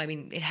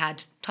 It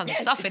had tons of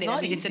stuff in it.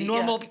 It's a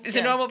normal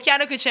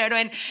piano concerto,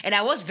 and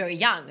I was very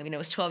young. I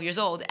was 12 years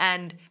old.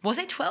 And was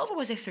I 12 or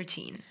was I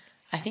 13?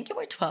 I think you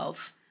were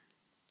 12.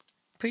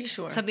 Pretty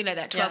sure. Something like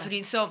that, 12,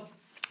 13. So,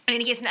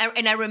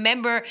 and I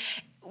remember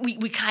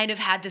we kind of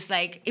had this,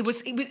 like, it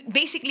was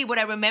basically what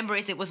I remember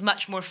is it was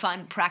much more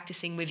fun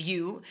practicing with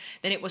you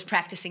than it was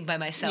practicing by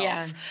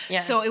myself.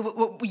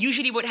 So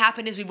usually what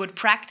happened is we would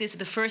practice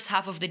the first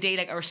half of the day,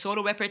 like our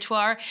solo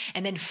repertoire,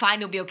 and then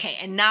finally be okay,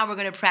 and now we're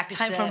going to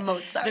practice for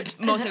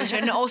Mozart.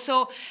 And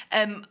also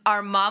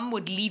our mom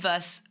would leave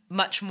us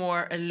much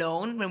more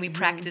alone when we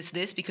practiced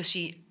this, because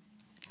she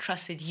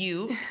trusted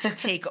you to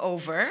take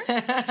over.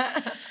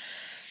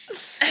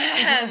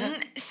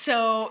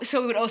 So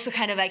we would also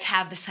kind of like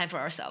have this time for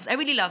ourselves. I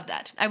really love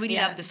that. I really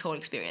love this whole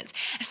experience.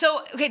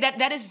 So, okay,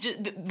 that is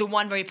just the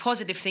one very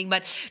positive thing.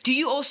 But do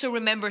you also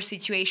remember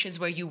situations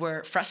where you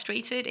were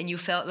frustrated and you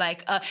felt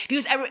like,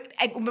 because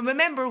I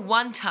remember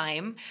one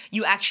time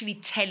you actually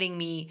telling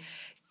me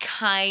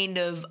kind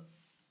of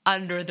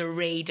under the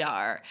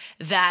radar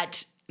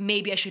that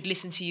maybe I should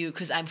listen to you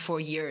because I'm 4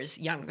 years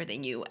younger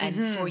than you and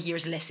 4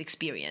 years less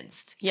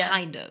experienced.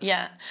 Kind of.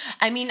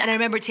 And I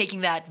remember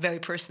taking that very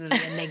personally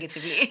and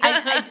negatively.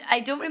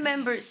 I don't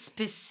remember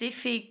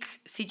specific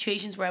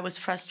situations where I was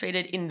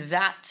frustrated in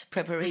that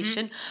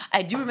preparation.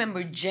 I do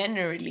remember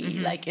generally,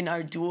 like in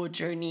our duo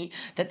journey,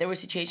 that there were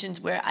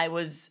situations where I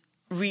was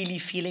really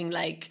feeling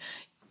like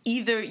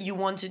either you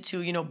wanted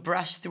to,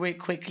 brush through it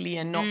quickly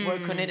and not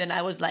work on it. And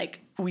I was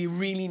like, we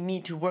really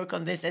need to work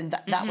on this. And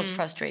that was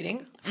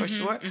frustrating, for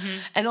sure.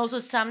 And also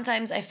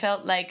sometimes I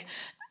felt like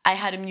I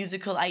had a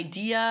musical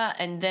idea,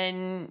 and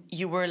then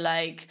you were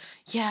like,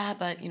 yeah,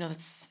 but,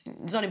 it's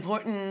not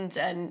important.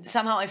 And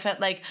somehow I felt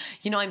like,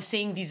 I'm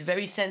saying these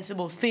very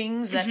sensible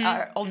things that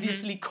are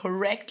obviously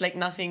correct, like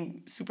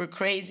nothing super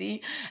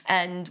crazy.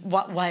 And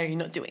why are you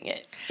not doing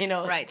it?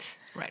 Right.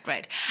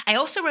 I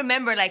also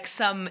remember like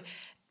some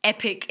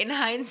epic, in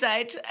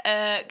hindsight,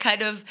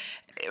 kind of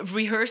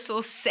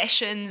rehearsal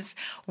sessions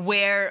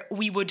where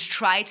we would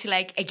try to,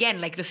 like,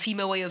 again, like the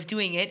female way of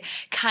doing it,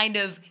 kind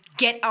of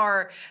get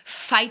our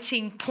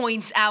fighting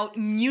points out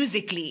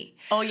musically.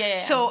 Oh, yeah.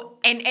 So,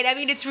 and I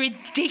mean, it's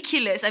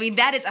ridiculous. I mean,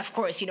 that is, of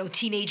course,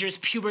 teenagers,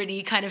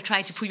 puberty, kind of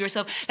trying to prove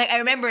yourself. Like, I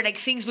remember, like,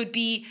 things would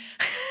be,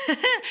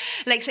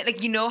 like,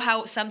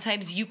 how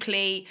sometimes you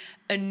play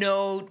a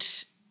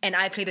note and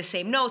I play the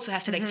same note, so I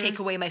have to, like, take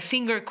away my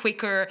finger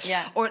quicker.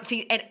 Yeah. Or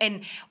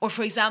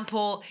for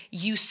example,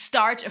 you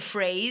start a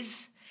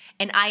phrase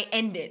and I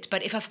end it.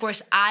 But if, of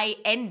course, I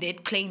end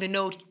it playing the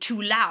note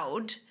too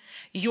loud,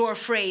 your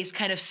phrase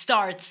kind of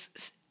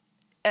starts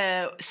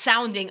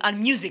sounding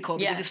unmusical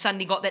because you've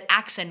suddenly got that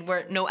accent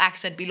where no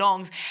accent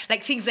belongs,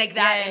 like things like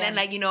that. And then,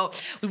 like,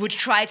 we would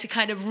try to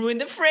kind of ruin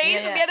the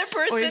phrase of the other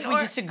person. Or if we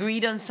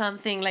disagreed on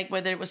something, like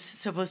whether it was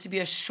supposed to be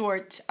a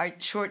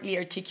shortly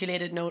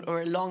articulated note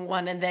or a long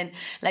one, and then,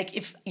 like,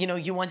 if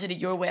you wanted it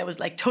your way, I was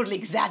like totally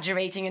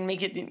exaggerating and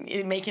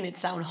making it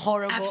sound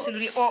horrible.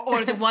 Absolutely.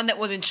 Or the one that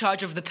was in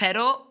charge of the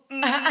pedal.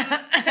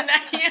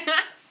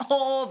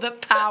 All the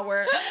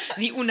power,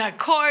 the una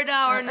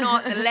corda or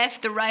not, the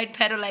left, the right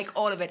pedal, like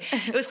all of it.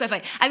 It was quite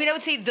fun. I mean, I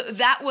would say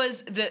that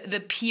was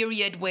the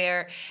period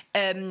where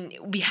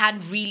we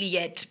hadn't really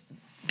yet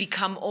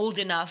become old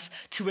enough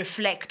to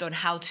reflect on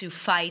how to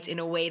fight in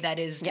a way that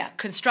is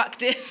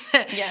constructive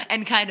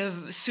and kind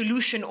of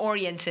solution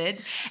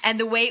oriented. And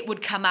the way it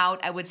would come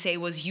out, I would say,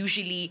 was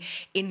usually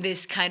in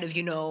this kind of,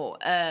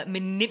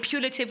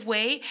 manipulative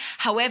way.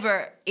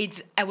 However,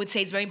 I would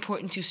say it's very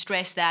important to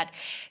stress that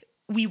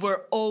we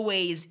were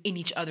always in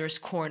each other's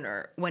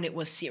corner when it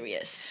was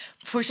serious.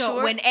 For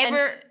sure.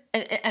 Whenever...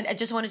 And I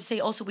just wanted to say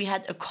also we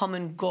had a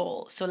common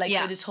goal. So, like,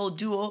 for this whole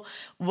duo,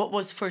 what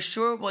was for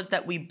sure was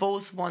that we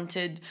both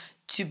wanted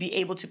to be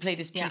able to play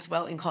this piece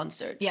well in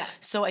concert. Yeah.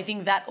 So I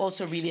think that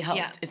also really helped.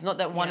 Yeah. It's not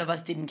that one of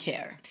us didn't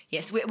care.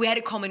 Yes, we had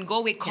a common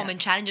goal, we had common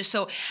challenges.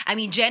 So, I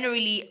mean,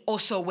 generally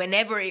also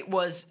whenever it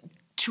was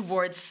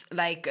towards,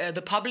 like,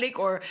 the public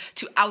or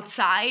to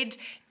outside,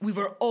 we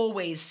were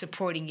always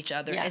supporting each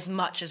other as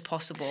much as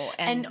possible.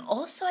 And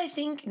also, I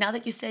think, now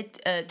that you said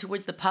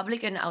towards the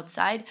public and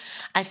outside,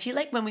 I feel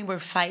like when we were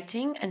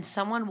fighting and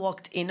someone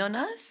walked in on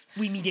us,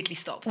 we immediately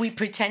stopped. We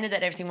pretended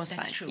that everything was fine.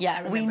 That's true.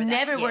 Yeah, we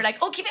never were like,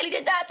 oh, Kiveli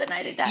did that and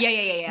I did that.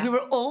 Yeah. We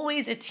were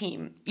always a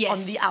team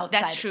on the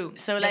outside. That's true.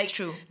 So, like,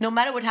 no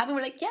matter what happened,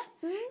 we're like,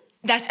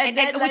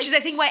 which is, I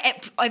think, why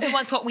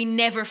everyone thought we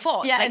never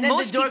fought. Yeah, like, and then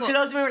most the door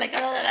closed, we were like...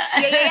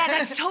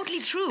 That's totally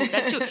true.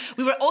 That's true.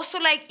 We were also,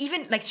 like,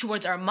 even, like,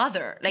 towards our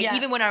mother. Like,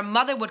 even when our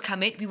mother would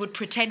come in, we would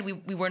pretend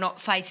we were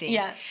not fighting.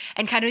 Yeah.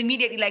 And kind of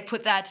immediately, like,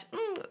 put that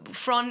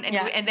front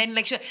and then,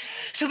 like...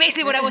 So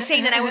basically what I was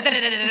saying, then I was...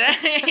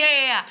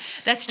 Yeah.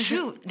 That's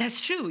true. That's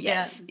true,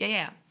 yes.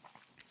 Yeah.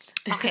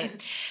 Okay.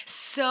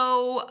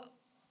 So,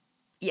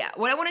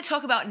 what I want to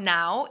talk about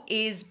now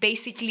is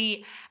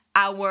basically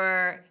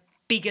our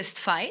biggest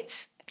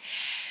fight,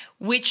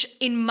 which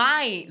in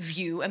my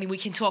view, I mean, we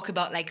can talk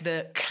about, like,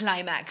 the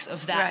climax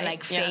of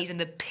that phase and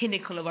the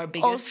pinnacle of our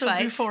biggest fight.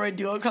 Also before a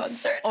duo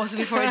concert. Well,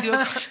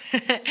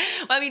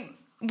 I mean,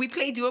 we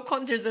play duo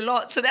concerts a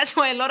lot, so that's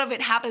why a lot of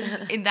it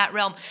happens in that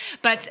realm.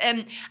 But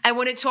I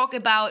want to talk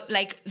about,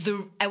 like,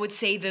 I would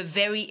say the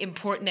very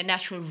important and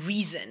natural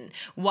reason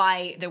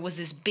why there was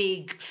this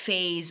big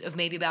phase of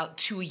maybe about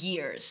 2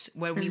 years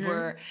where we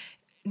were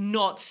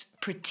not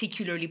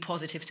particularly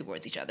positive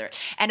towards each other.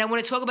 And I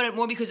want to talk about it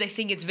more because I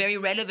think it's very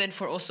relevant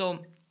for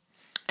also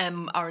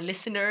our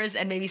listeners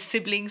and maybe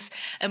siblings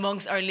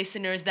amongst our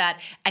listeners,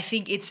 that I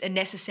think it's a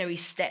necessary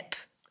step.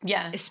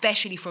 Yeah.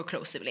 Especially for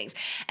close siblings.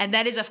 And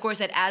that is, of course,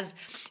 that as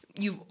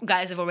you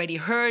guys have already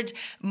heard,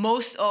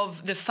 most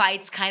of the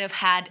fights kind of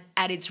had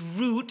at its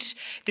root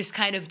this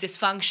kind of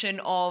dysfunction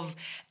of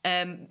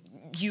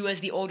you as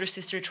the older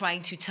sister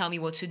trying to tell me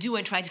what to do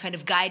and trying to kind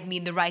of guide me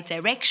in the right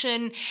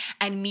direction,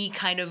 and me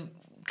kind of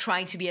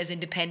trying to be as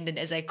independent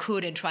as I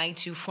could and trying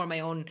to form my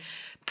own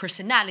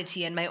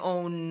personality and my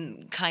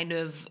own kind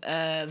of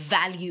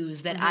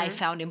values that I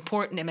found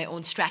important and my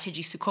own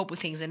strategies to cope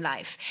with things in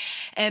life.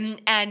 And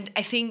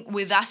I think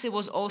with us, it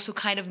was also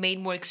kind of made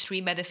more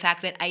extreme by the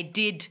fact that I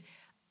did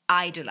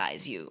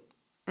idolize you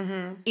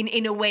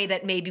in a way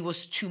that maybe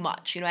was too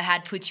much. I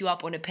had put you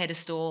up on a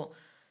pedestal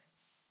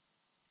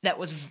that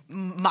was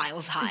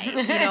miles high,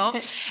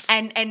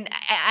 and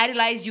I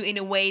idolized you in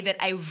a way that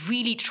I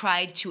really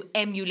tried to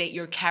emulate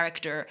your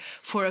character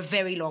for a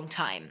very long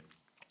time.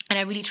 And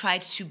I really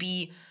tried to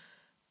be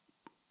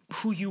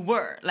who you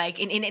were, like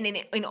in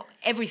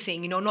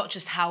everything, not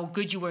just how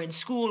good you were in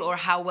school or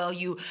how well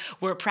you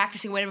were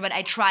practicing, whatever, but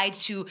I tried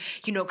to,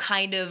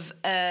 kind of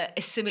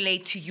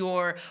assimilate to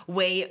your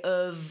way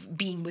of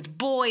being with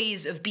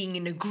boys, of being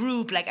in a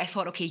group. Like I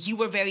thought, okay, you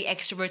were very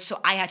extrovert, so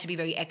I had to be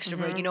very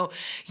extrovert,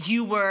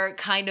 you were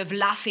kind of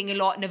laughing a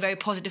lot and a very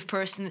positive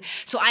person,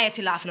 so I had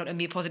to laugh a lot and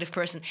be a positive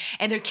person.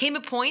 And there came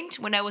a point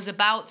when I was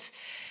about,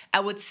 I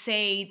would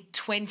say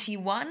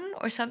 21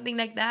 or something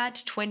like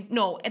that.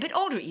 A bit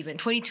older even,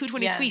 22,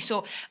 23. Yeah.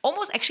 So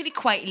almost actually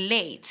quite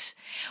late,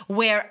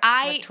 where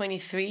But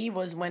 23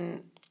 was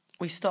when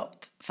we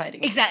stopped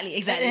fighting. Exactly.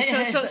 So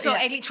yeah.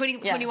 actually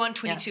 21,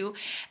 22.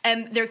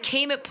 There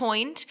came a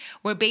point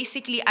where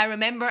basically I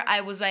remember I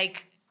was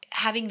like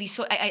having these,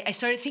 I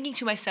started thinking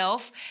to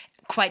myself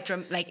quite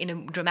in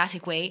a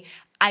dramatic way,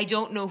 I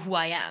don't know who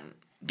I am.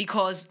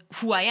 Because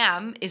who I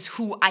am is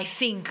who I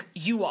think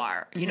you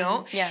are,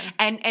 Yeah.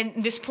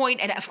 And this point,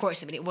 and of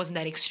course, I mean, it wasn't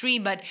that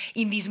extreme, but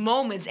in these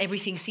moments,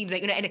 everything seems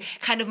like, and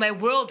kind of my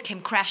world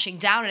came crashing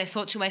down, and I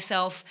thought to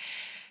myself,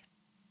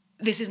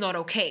 this is not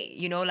okay,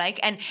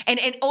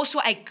 and also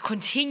I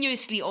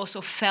continuously also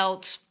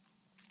felt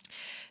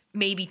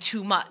maybe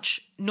too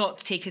much, not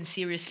taken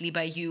seriously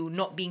by you,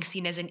 not being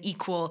seen as an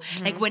equal.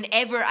 Like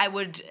whenever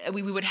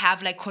we would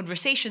have like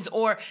conversations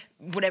or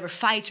whatever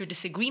fights or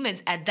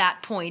disagreements at that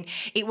point,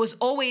 it would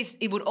always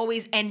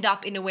end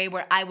up in a way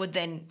where I would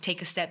then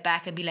take a step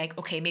back and be like,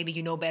 okay, maybe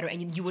you know better,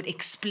 and you would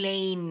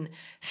explain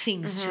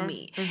things to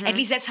me. At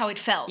least that's how it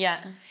felt. Yeah.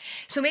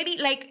 So maybe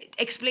like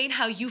explain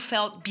how you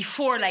felt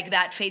before like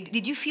that phase.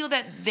 Did you feel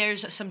that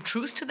there's some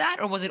truth to that,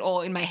 or was it all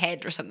in my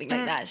head or something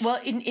like that? Well,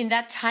 in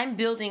that time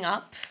building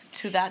up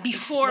to that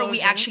before explosion.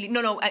 we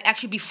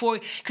actually before,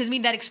 because I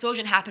mean that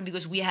explosion happened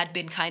because we had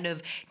been kind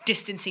of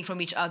distancing from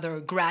each other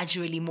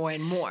gradually more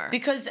and more.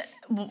 Because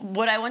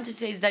what I want to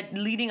say is that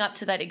leading up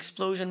to that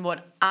explosion,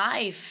 what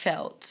I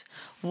felt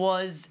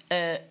was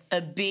a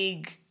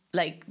big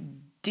like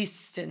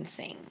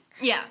distancing.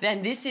 Yeah.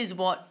 And this is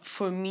what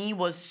for me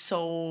was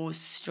so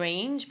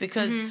strange,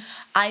 because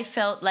I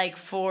felt like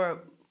for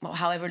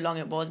however long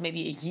it was,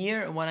 maybe a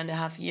year or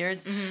 1.5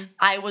 years,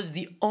 I was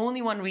the only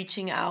one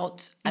reaching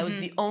out. I was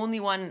the only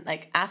one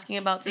like asking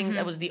about things.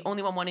 I was the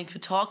only one wanting to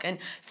talk. And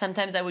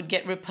sometimes I would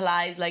get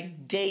replies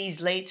like days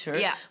later,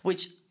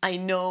 which I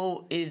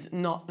know is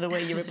not the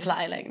way you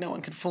reply. Like no one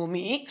could fool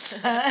me.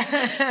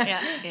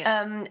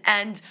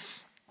 And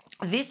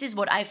this is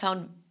what I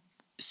found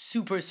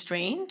super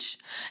strange.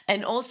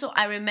 And also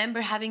I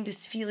remember having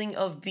this feeling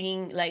of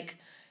being like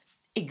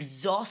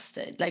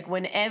exhausted, like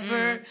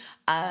whenever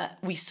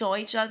we saw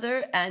each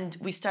other and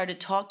we started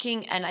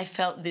talking and I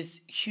felt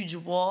this huge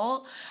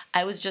wall,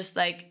 I was just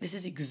like, this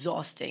is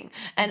exhausting.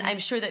 And I'm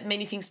sure that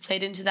many things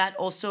played into that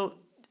also.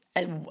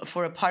 And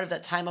for a part of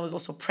that time I was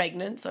also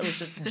pregnant, so I was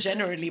just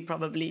generally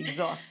probably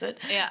exhausted.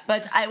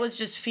 But I was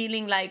just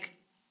feeling like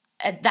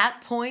at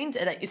that point,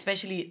 and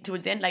especially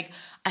towards the end, like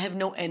I have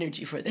no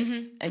energy for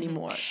this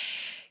anymore.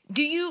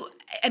 Do you,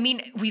 I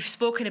mean, we've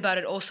spoken about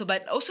it also,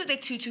 but also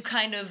that to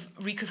kind of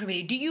reconfirm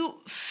it, do you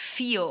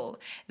feel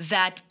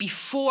that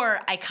before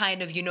I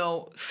kind of,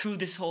 through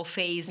this whole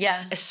phase,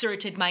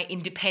 asserted my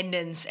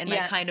independence and my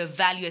kind of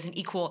value as an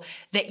equal,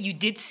 that you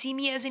did see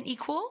me as an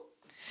equal?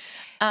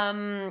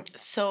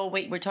 So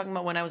wait, we're talking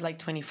about when I was like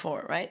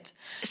 24, right?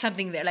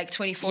 Something there, like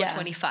 24,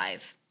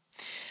 25.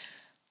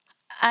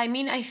 I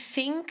mean, I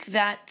think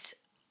that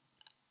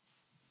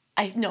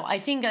I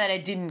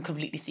didn't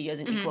completely see you as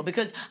an equal,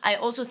 because I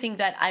also think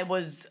that I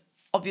was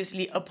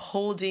obviously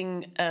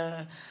upholding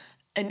an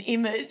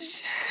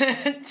image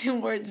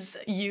towards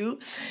you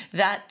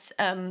that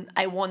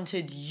I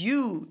wanted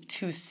you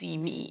to see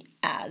me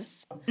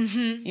as,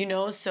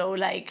 so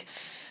like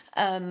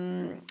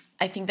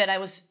I think that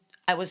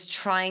I was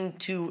trying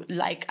to,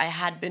 like I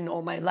had been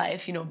all my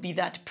life, be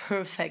that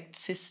perfect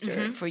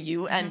sister for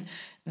you, and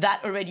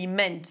that already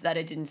meant that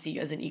I didn't see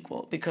you as an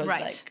equal, because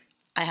like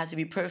I had to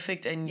be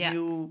perfect and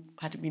you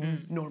had to be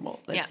normal,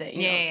 let's say.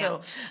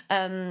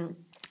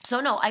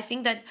 So no, I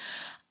think that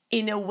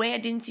in a way I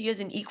didn't see you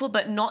as an equal,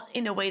 but not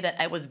in a way that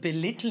I was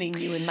belittling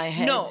you in my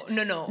head.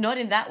 No. Not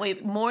in that way,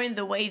 more in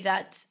the way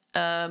that,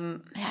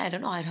 I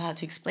don't know how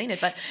to explain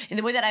it, but in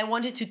the way that I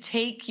wanted to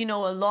take, a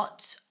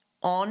lot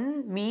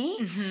on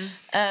me.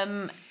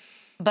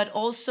 But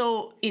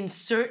also in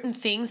certain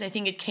things, I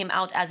think it came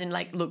out as in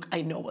like, look,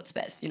 I know what's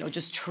best,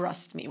 just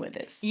trust me with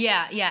this.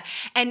 Yeah.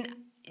 And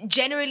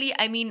generally,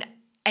 I mean,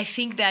 I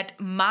think that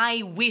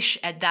my wish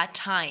at that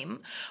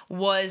time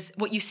was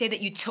what you say,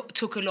 that you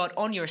took a lot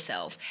on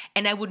yourself.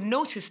 And I would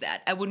notice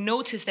that. I would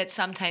notice that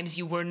sometimes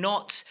you were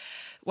not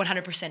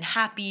 100%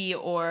 happy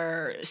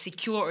or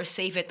secure or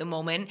safe at the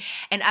moment.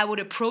 And I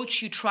would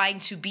approach you trying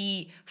to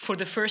be, for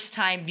the first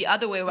time, the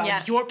other way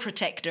around, your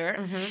protector.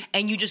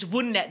 And you just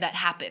wouldn't let that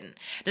happen.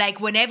 Like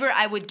whenever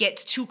I would get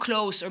too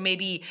close or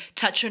maybe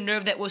touch a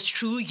nerve that was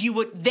true, you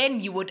would,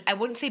 I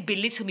wouldn't say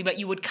belittle me, but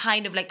you would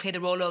kind of like play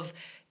the role of,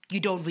 you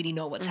don't really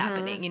know what's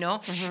happening,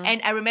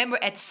 And I remember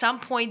at some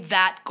point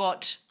that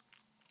got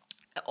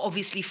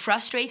obviously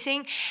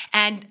frustrating,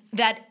 and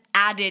that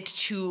added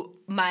to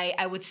my,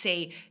 I would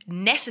say,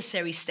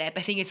 necessary step.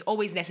 I think it's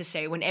always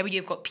necessary whenever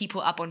you've got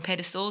people up on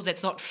pedestals.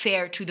 That's not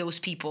fair to those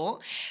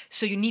people.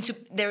 So you need to,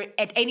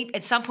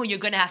 at some point you're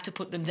going to have to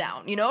put them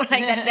down, you know,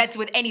 like that's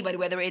with anybody,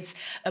 whether it's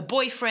a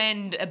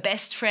boyfriend, a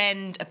best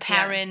friend, a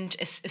parent,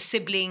 a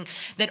sibling,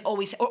 that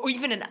always, or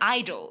even an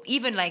idol,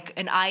 even like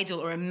an idol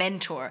or a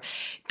mentor.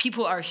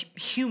 People are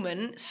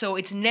human, so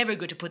it's never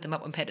good to put them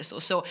up on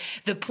pedestals. So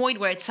the point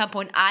where at some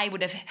point I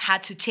would have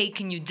had to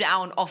taken you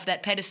down off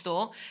that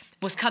pedestal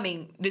was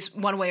coming this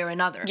one way or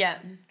another. Yeah.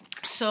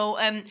 So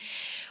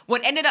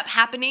what ended up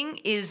happening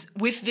is,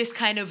 with this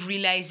kind of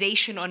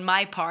realization on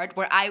my part,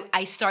 where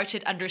I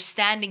started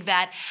understanding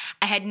that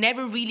I had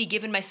never really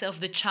given myself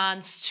the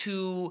chance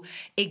to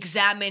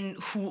examine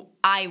who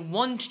I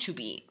want to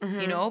be,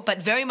 you know, but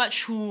very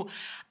much who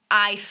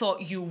I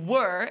thought you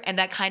were, and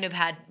that kind of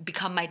had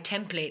become my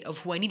template of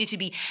who I needed to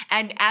be.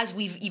 And as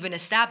we've even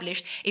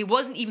established, it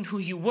wasn't even who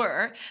you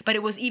were, but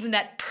it was even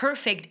that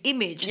perfect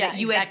image that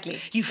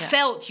you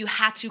felt you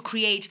had to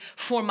create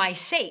for my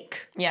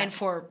sake and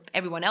for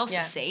everyone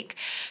else's sake.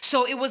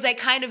 So it was like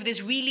kind of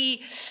this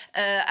really,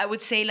 I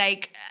would say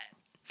like,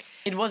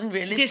 it wasn't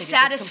realistic.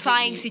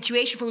 Dissatisfying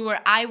situation for me, where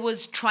I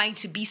was trying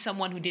to be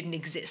someone who didn't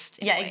exist.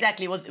 Yeah,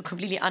 exactly. It was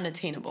completely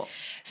unattainable.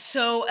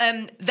 So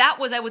that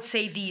was, I would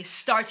say, the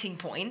starting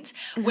point,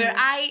 where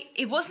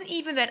it wasn't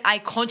even that I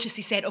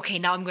consciously said, okay,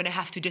 now I'm going to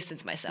have to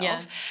distance myself.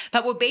 Yeah.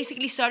 But what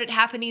basically started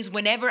happening is,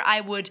 whenever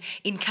I would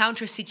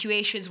encounter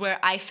situations where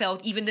I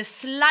felt even the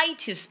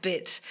slightest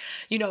bit,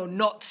 you know,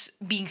 not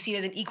being seen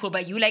as an equal by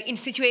you, like in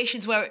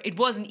situations where it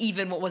wasn't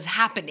even what was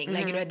happening.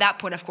 Like, you know, at that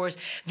point, of course,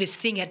 this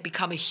thing had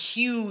become a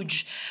huge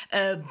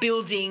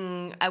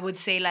building, I would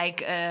say,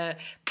 like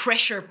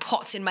pressure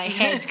pot in my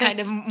head,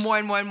 kind of more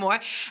and more and more.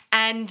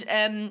 And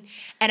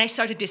I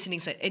started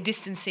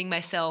distancing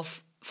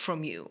myself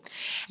from you.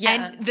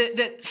 Yeah. And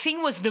the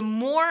thing was, the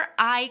more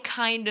I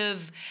kind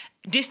of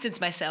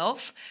distanced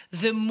myself,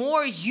 the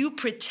more you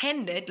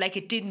pretended like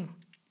it didn't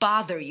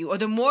bother you, or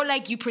the more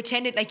like you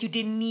pretended like you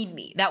didn't need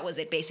me. That was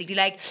it, basically.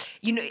 Like,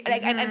 you know,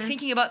 like I'm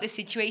thinking about the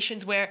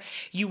situations where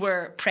you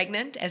were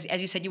pregnant, as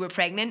you said, you were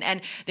pregnant,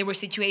 and there were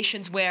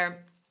situations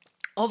where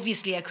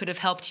obviously I could have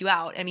helped you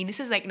out. I mean, this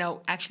is like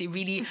now actually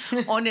really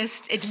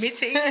honest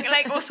admitting,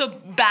 like also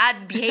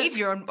bad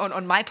behavior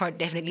on my part,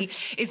 definitely,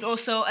 is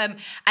also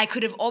I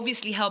could have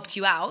obviously helped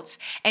you out,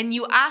 and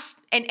you asked,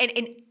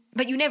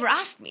 but you never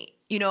asked me.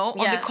 You know,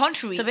 on the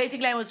contrary. So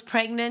basically, I was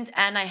pregnant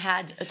and I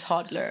had a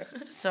toddler.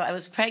 So I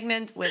was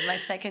pregnant with my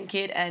second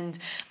kid, and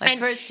my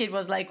first kid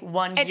was like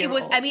 1 year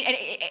old. I mean,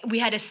 we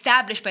had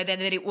established by then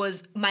that it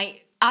was my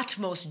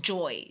utmost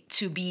joy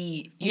to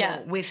be, you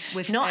know,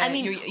 with no, I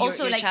mean,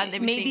 also your like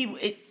child,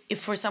 maybe if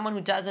for someone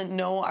who doesn't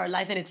know our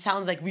life, and it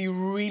sounds like we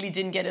really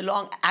didn't get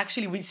along.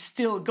 Actually, we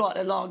still got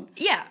along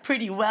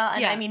pretty well.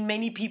 And I mean,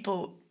 many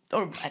people,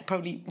 or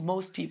probably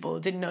most people,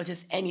 didn't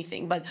notice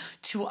anything. But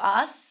to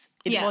us,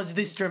 it was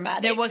this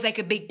dramatic. There was like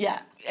a big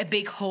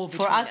hole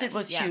between for us. It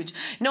was huge.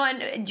 No,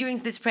 and during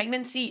this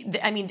pregnancy,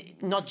 I mean,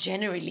 not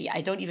generally.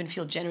 I don't even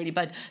feel generally,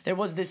 but there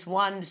was this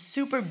one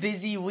super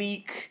busy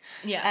week.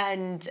 Yeah,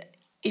 and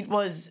it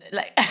was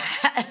like,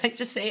 I like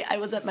to say, I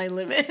was at my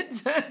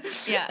limits.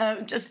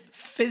 Just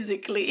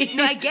physically.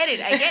 No, I get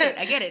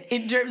it.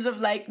 In terms of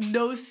like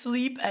no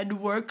sleep and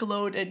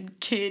workload and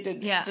kid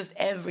and just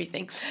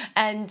everything.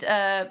 And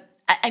I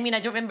mean, I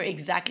don't remember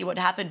exactly what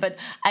happened, but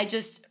I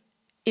just,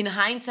 in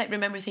hindsight,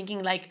 remember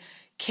thinking like,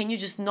 can you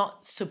just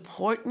not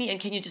support me, and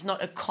can you just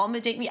not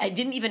accommodate me? I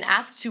didn't even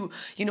ask to,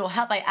 you know,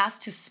 help. I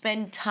asked to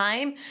spend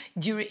time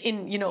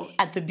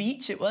at the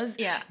beach. It was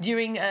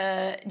during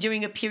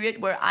a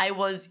period where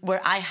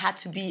I had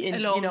to be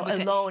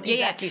alone.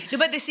 Exactly. Yeah. No,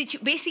 but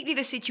basically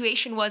the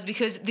situation was,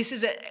 because this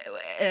is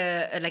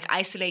a like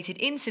isolated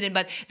incident,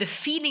 but the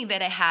feeling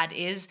that I had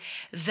is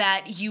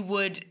that you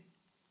would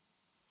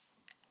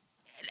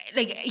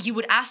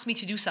ask me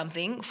to do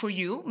something for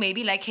you,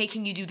 maybe like, hey,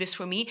 can you do this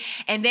for me?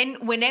 And then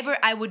whenever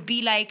I would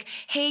be like,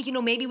 hey, you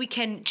know, maybe we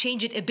can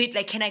change it a bit.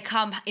 Like, can I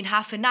come in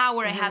half an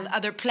hour? I have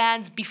other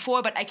plans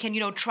before, but I can, you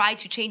know, try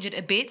to change it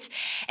a bit.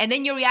 And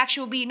then your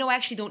reaction will be, no, I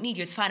actually don't need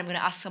you. It's fine. I'm going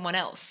to ask someone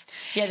else.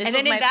 Yeah, this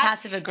was my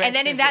passive aggressive. And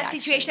then in that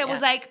situation, I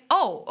was like,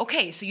 oh,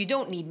 okay, so you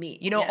don't need me.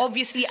 You know,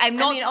 obviously I'm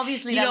not. I mean,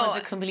 obviously that was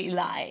a complete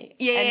lie.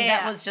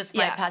 That was just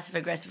my passive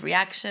aggressive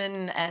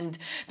reaction. And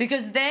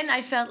because then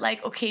I felt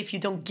like, okay, if you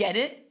don't get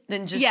it,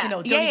 then just,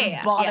 don't even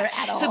bother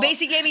at all. So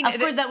basically, I mean... Of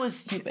course, that was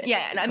stupid.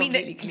 Yeah, I mean,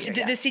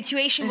 the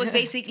situation was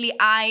basically,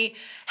 I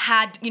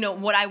had, you know,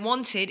 what I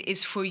wanted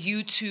is for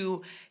you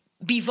to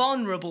be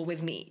vulnerable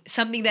with me.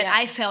 Something that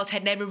I felt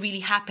had never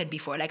really happened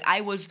before. Like, I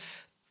was...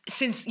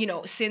 Since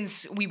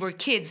we were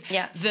kids,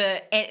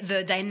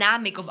 the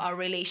dynamic of our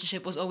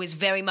relationship was always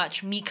very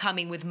much me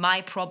coming with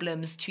my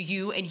problems to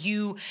you, and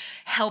you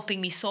helping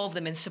me solve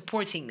them and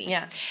supporting me.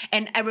 Yeah.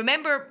 And I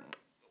remember...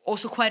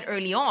 also quite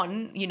early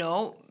on, you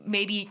know,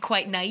 maybe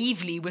quite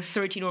naively with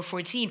 13 or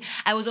 14,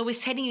 I was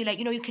always telling you, like,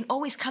 you know, you can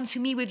always come to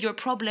me with your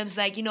problems.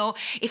 Like, you know,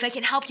 if I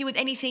can help you with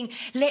anything,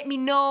 let me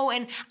know.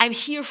 And I'm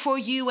here for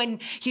you.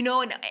 And, you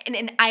know,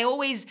 and I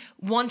always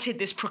wanted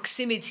this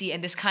proximity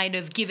and this kind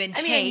of give and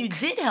take. I mean, and you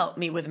did help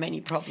me with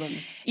many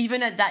problems,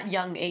 even at that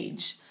young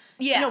age.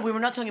 Yeah. You know, we were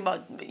not talking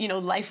about, you know,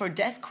 life or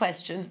death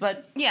questions,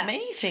 but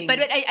many things. But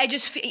I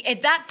just,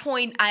 at that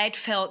point, I had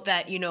felt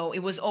that, you know,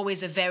 it was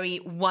always a very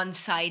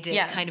one-sided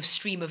kind of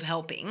stream of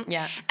helping.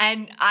 Yeah.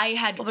 And I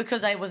had... Well,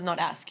 because I was not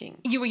asking.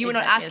 You were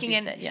not asking.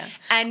 As you said,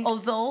 and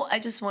although I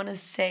just want to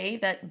say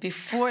that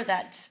before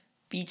that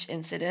beach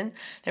incident,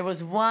 there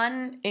was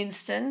one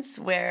instance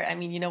where, I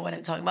mean, you know what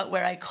I'm talking about,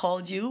 where I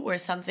called you, where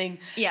something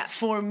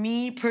for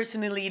me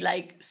personally,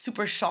 like,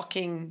 super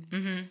shocking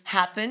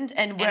happened,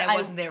 and where I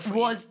wasn't there for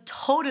was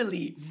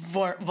totally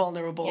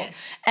vulnerable.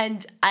 Yes.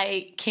 And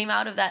I came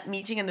out of that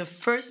meeting, and the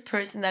first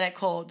person that I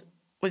called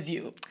was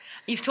you.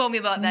 You've told me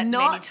about that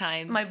many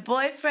times. Not my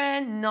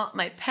boyfriend, not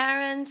my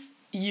parents,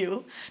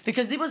 you,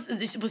 because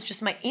this was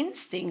just my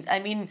instinct. I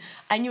mean,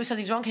 I knew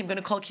something's wrong. I'm going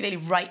to call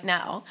Kiveli right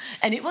now,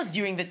 and it was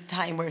during the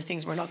time where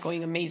things were not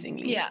going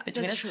amazingly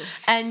between us. True.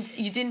 And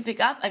you didn't pick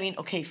up. I mean,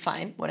 okay,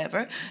 fine,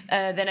 whatever.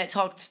 Then I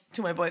talked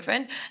to my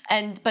boyfriend,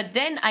 but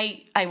then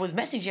I was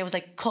messaging. I was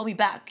like, call me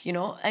back, you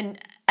know. And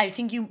I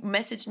think you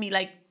messaged me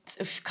like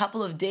a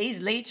couple of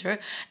days later,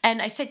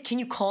 and I said, can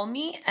you call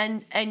me?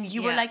 And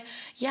you were like,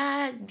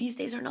 yeah, these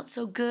days are not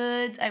so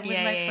good. I'm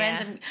with my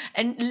friends.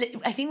 And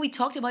I think we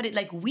talked about it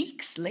like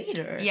weeks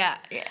later. Yeah.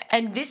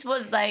 And this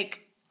was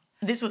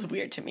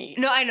weird to me.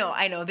 No, I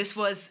know. This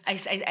was,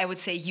 I would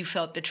say you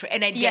felt betrayed.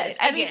 And I get it.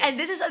 I mean, and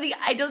this is something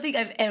I don't think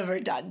I've ever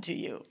done to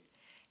you.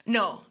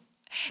 No,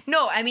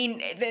 I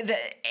mean,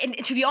 and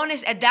to be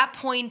honest, at that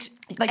point,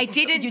 like, I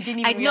didn't. You didn't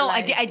even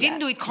realize. I didn't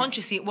do it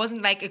consciously. It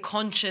wasn't like a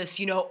conscious,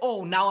 you know,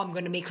 oh, now I'm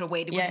going to make her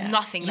wait. It was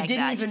nothing like that. You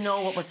didn't even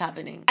know what was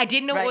happening. I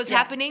didn't know what was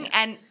happening,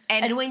 and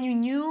when you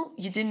knew,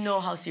 you didn't know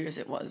how serious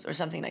it was, or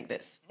something like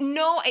this.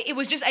 No, it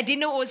was just I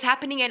didn't know what was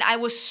happening, and I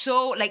was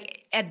so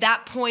like at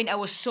that point I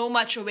was so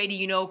much already,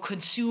 you know,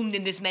 consumed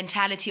in this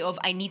mentality of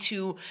I need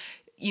to,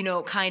 you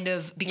know, kind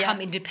of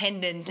become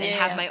independent and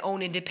have my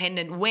own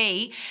independent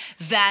way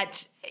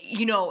that,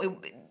 you know,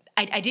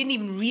 I didn't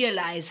even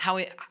realize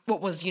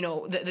what was, you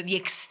know, the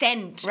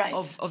extent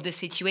of the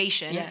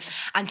situation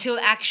until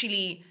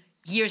actually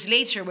years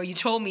later where you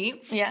told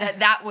me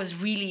that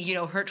was really, you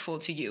know, hurtful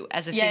to you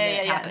as a thing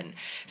that happened.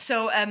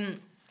 So,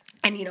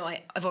 and, you know,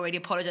 I've already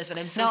apologized, but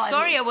I'm so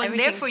sorry I wasn't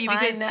there for you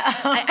because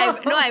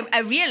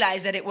I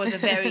realized that it was a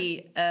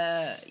very,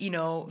 you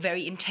know,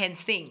 very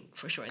intense thing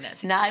for sure in that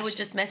situation. Now I would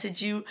just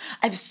message you,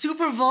 I'm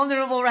super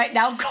vulnerable right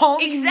now, call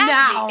me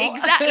now.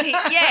 Exactly,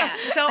 yeah.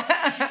 So,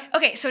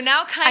 okay, so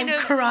now I'm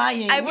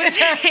crying. I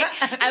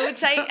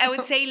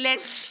would say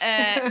let's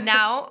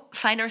now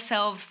find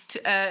ourselves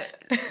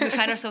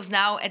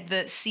now at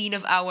the scene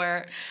of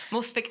our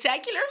most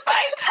spectacular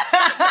fight.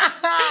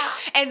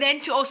 And then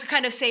to also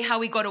kind of say how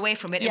we got away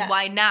from it and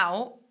why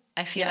now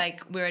I feel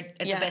like we're at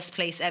the best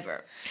place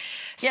ever.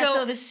 Yeah,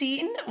 so the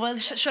scene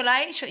was...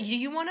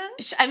 You want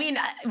to? I mean,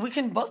 we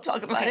can both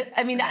talk about it.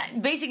 I mean,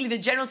 basically the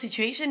general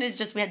situation is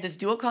just we had this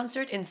duo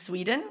concert in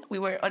Sweden. We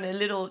were on a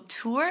little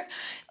tour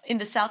in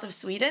the south of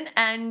Sweden,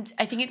 and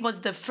I think it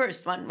was the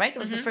first one, right? It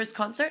was the first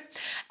concert.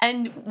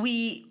 And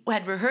we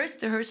had rehearsed.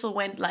 The rehearsal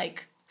went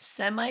like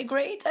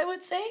semi-great, I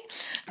would say.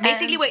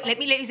 Basically, wait, let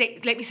me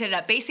set it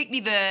up.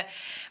 Basically,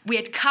 we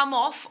had come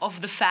off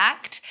of the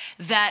fact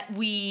that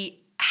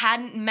we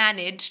hadn't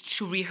managed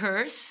to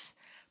rehearse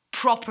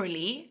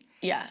properly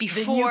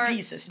before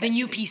the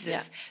new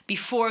pieces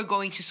before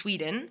going to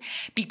Sweden,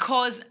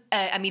 because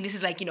I mean, this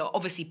is like, you know,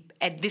 obviously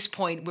at this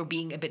point we're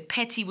being a bit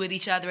petty with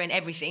each other and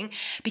everything,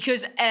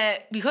 because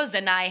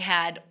Danae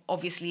had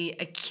obviously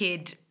a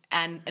kid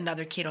and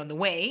another kid on the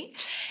way.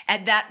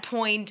 At that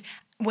point,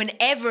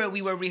 whenever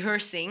we were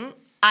rehearsing,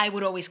 I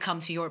would always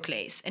come to your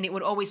place, and it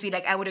would always be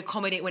like I would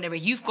accommodate whenever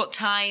you've got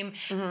time,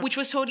 which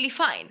was totally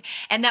fine.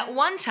 And that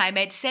one time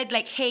I'd said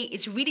like, hey,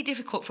 it's really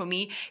difficult for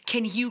me.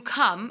 Can you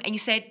come? And you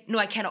said, no,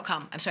 I cannot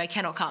come. I'm sorry, I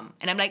cannot come.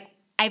 And I'm like,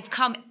 I've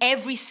come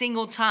every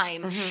single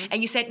time.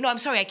 And you said, no, I'm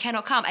sorry, I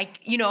cannot come.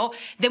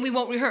 Then we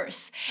won't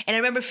rehearse. And I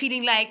remember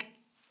feeling like,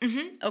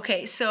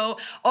 okay, so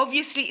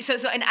obviously,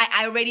 and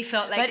I already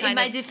felt like. But in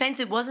my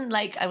defense, it wasn't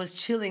like I was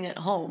chilling at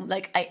home.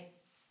 Like I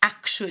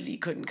actually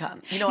couldn't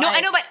come. You know, I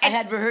know, but I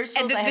had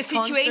rehearsals. And the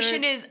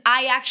situation is,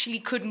 I actually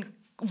couldn't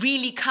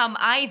really come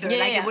either.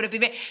 It would have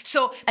been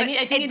so. I mean,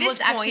 I think it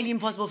was actually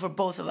impossible for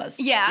both of us.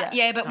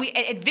 But we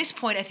at this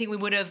point, I think we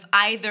would have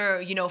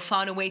either, you know,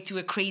 found a way to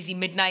a crazy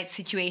midnight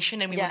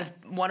situation, and we would have,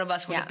 one of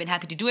us would have been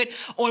happy to do it,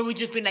 or we'd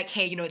just been like,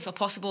 hey, you know, it's not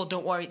possible.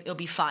 Don't worry, it'll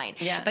be fine.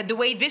 But the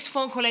way this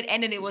phone call had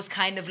ended, it was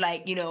kind of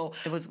like, you know,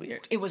 it was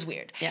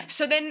weird. Yeah.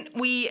 So then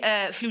we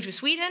flew to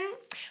Sweden.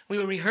 We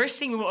were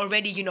rehearsing. We were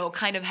already, you know,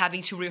 kind of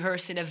having to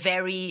rehearse in a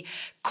very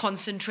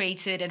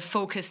concentrated and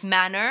focused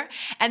manner,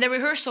 and the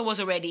rehearsal was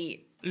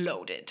already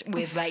loaded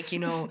with like,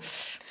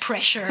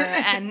 pressure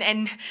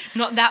and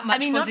not that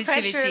much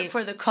positivity. Not pressure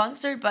for the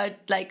concert, but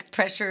like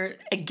pressure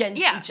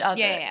against each other.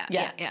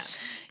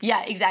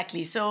 Yeah,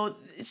 exactly. So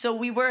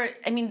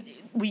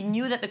we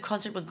knew that the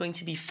concert was going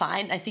to be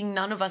fine. I think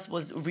none of us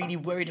was really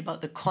worried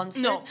about the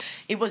concert. No.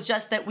 It was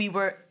just that we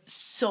were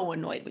so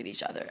annoyed with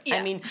each other. Yeah.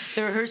 I mean,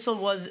 the rehearsal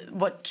was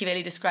what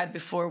Kiveli described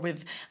before,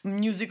 with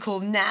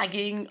musical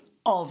nagging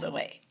all the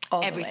way.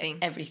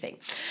 Everything.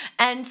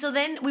 And so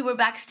then we were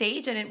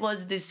backstage, and it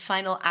was this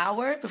final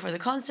hour before the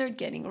concert,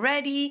 getting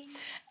ready,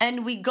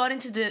 and we got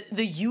into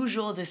the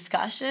usual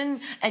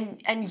discussion,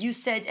 and you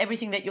said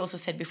everything that you also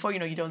said before,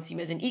 you don't see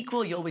me as an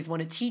equal, you always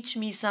want to teach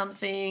me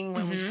something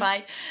when we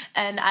fight,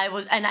 and I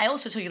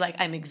also told you, like,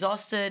 I'm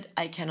exhausted,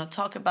 I cannot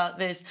talk about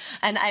this,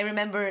 and I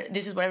remember,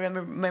 this is what I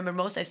remember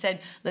most, I said,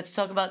 let's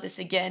talk about this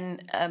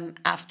again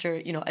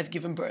after, I've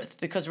given birth,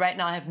 because right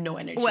now I have no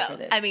energy for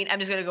this. I mean, I'm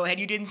just going to go ahead,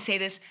 you didn't say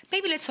this,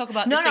 maybe let's talk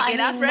about this again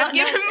after I've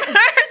given birth.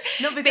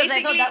 No, because basically,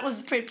 I thought that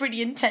was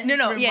pretty intense.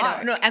 No,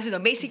 absolutely. No.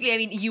 Basically, I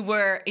mean,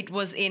 it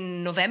was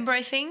in November,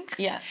 I think.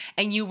 Yeah.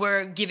 And you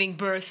were giving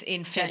birth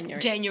in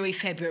January,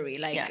 February,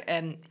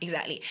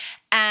 exactly.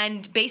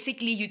 And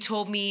basically, you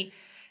told me,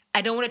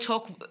 I don't want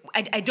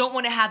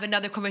to have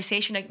another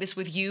conversation like this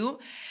with you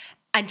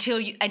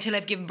until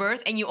I've given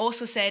birth, and you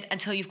also said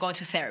until you've gone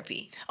to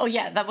therapy. Oh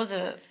yeah, that was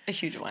a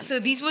huge one. So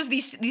these were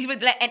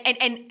like,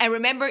 and I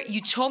remember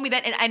you told me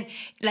that, and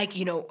like,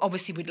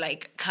 obviously we'd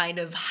like kind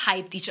of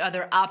hyped each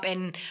other up,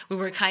 and we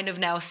were kind of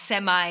now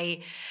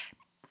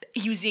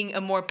using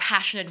a more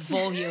passionate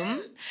volume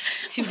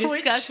to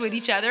discuss with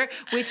each other,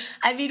 which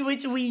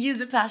we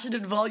use a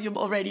passionate volume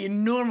already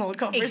in normal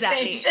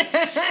conversation.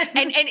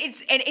 Exactly. and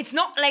it's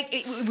not like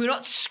we're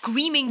not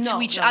screaming to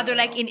each other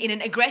like in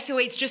an aggressive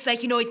way. It's just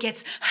like, it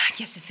gets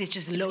it's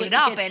just loaded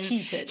up and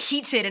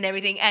heated and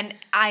everything. And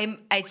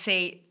I'd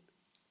say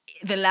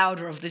the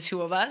louder of the two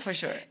of us, for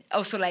sure.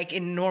 Also, like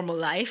in normal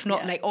life,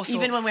 not like also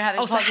even when we're having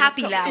also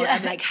happy loud. Yeah.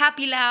 I'm like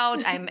happy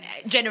loud. I'm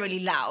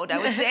generally loud, I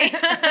would say.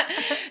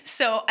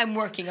 So I'm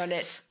working on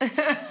it,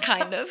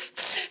 kind of.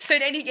 So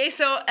in any case,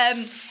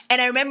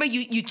 and I remember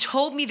you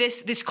told me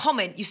this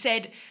comment. You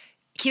said,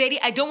 Kiveli,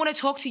 I don't want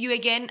to talk to you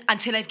again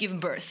until I've given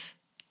birth.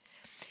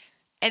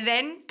 And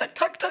then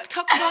talk.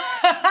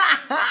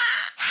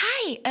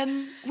 Hi,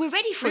 we're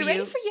ready for you. We're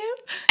ready for you.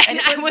 And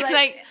I was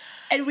like,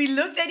 and we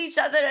looked at each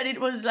other, and it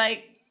was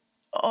like,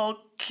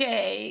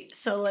 okay,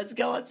 so let's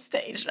go on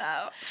stage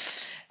now.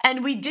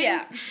 And we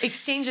didn't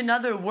exchange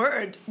another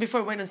word before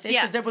we went on stage,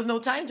 because there was no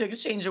time to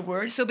exchange a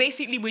word. So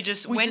basically, we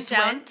just went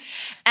down.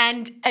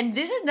 And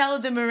this is now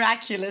the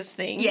miraculous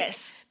thing.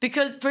 Yes.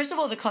 Because first of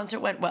all, the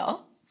concert went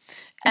well.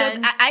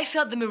 And I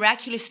felt the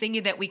miraculous thing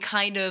is that we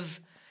kind of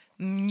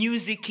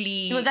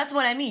musically that's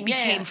what I mean.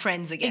 Became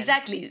friends again.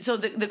 Exactly. So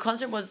the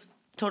concert was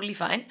totally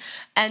fine.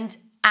 And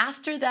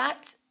after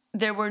that,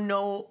 there were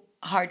no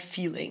hard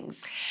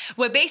feelings.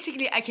 Well,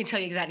 basically, I can tell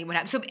you exactly what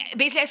happened. So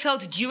basically, I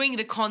felt during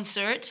the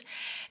concert,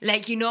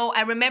 like,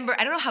 I remember,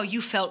 I don't know how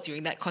you felt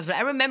during that concert, but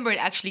I remember it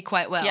actually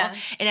quite well. Yeah.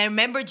 And I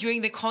remember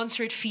during the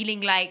concert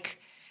feeling like,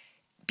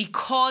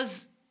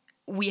 because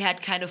we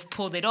had kind of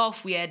pulled it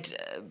off, we had...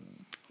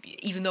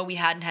 even though we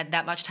hadn't had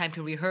that much time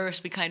to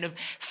rehearse, we kind of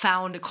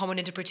found a common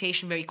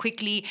interpretation very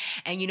quickly.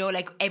 And,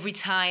 like every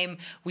time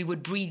we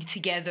would breathe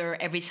together,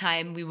 every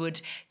time we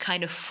would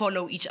kind of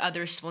follow each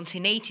other's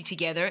spontaneity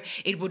together,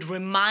 it would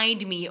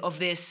remind me of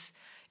this,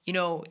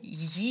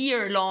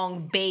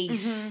 year-long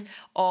base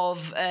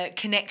of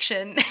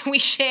connection we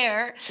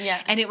share.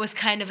 Yeah. And it was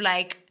kind of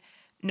like,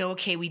 no,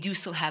 okay, we do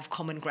still have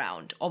common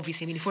ground.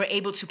 Obviously, I mean, if we're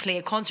able to play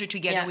a concert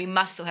together, we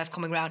must still have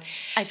common ground.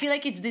 I feel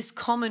like it's this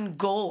common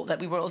goal that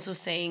we were also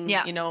saying,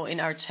 in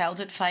our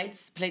childhood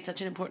fights played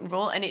such an important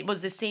role. And it was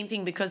the same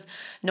thing, because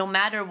no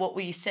matter what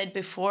we said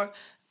before,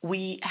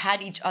 we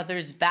had each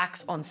other's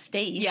backs on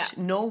stage. Yeah.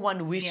 No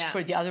one wished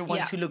for the other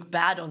one to look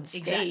bad on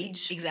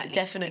stage. Exactly.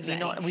 Definitely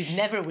not. We've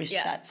never wished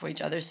that for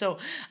each other. So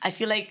I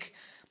feel like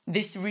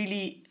this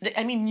really,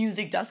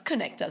 music does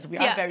connect us. We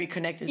are very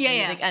connected to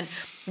music. And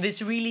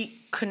this really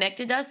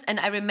connected us. And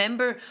I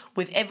remember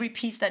with every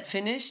piece that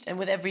finished and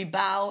with every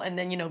bow and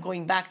then,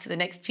 going back to the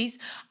next piece,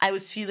 I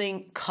was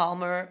feeling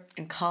calmer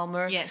and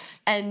calmer.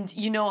 Yes. And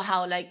you know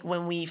how, like,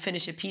 when we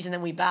finish a piece and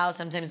then we bow,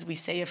 sometimes we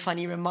say a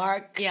funny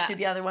remark to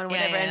the other one,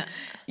 whatever. And,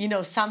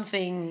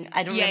 something,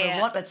 I don't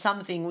remember what, but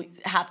something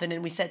happened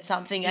and we said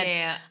something.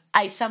 And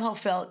I somehow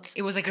felt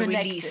it was like a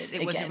release.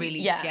 It was a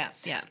release.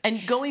 Yeah.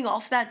 And going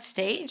off that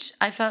stage,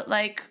 I felt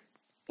like,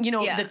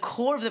 the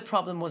core of the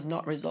problem was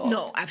not resolved.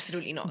 No,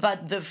 absolutely not.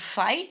 But the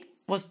fight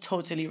was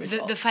totally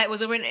resolved. The fight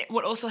was over. And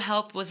what also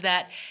helped was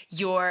that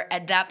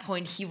at that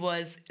point, he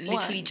was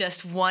literally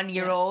just 1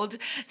 year old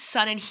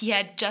son, and he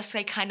had just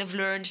like kind of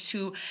learned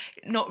to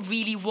not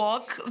really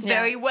walk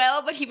very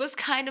well, but he was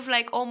kind of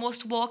like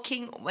almost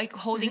walking, like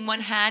holding one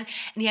hand,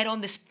 and he had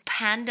on this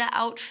panda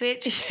outfit.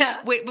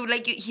 Yeah. With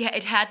like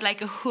it had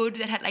like a hood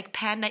that had like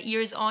panda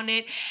ears on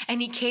it,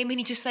 and he came and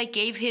he just like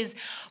gave his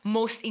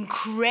most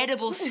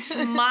incredible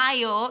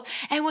smile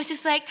and was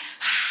just like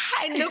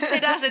and looked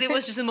at us, and it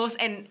was just the most,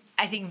 and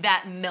I think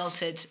that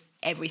melted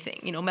everything,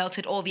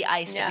 melted all the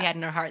ice that we had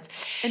in our hearts.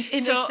 An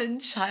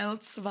innocent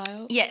child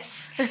smile.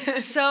 Yes.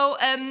 So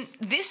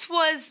this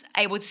was,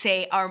 I would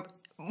say, our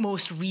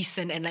most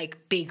recent and like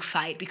big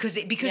fight because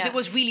it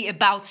was really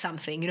about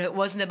something. It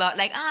wasn't about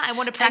like, I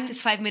want to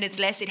practice 5 minutes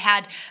less. It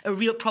had a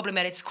real problem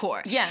at its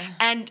core. Yeah.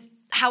 And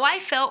how I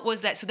felt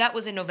was that, so that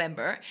was in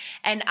November.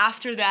 And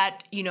after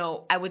that,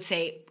 I would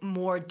say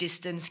more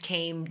distance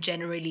came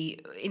generally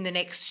in the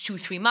next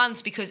 2-3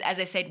 months because as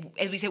we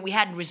said, we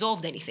hadn't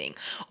resolved anything.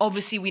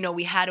 Obviously,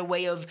 we had a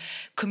way of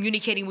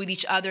communicating with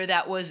each other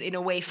that was in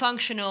a way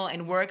functional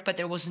and worked, but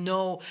there was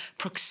no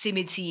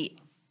proximity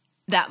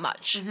that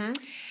much. Mm-hmm.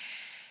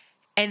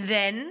 And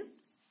then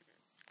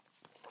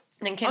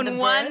on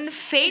one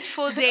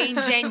fateful day in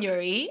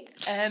January,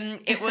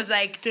 it was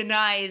like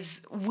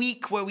Danae's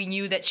week where we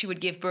knew that she would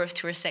give birth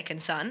to her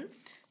second son.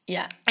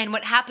 Yeah. And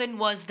what happened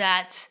was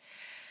that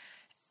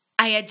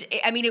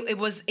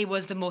it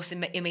was the most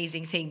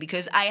amazing thing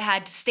because I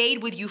had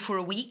stayed with you for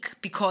a week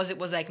because it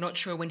was like not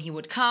sure when he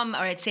would come,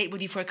 or I'd stayed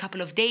with you for a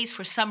couple of days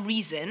for some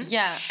reason.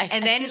 Yeah, I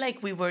feel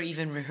like we were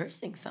even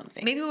rehearsing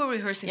something. Maybe we were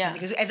rehearsing something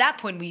because at that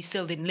point we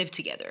still didn't live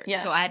together.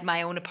 Yeah. So I had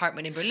my own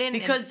apartment in Berlin.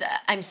 Because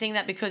I'm saying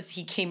that because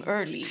he came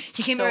early.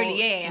 He came early,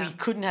 yeah. We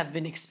couldn't have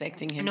been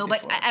expecting him. No,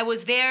 before. but I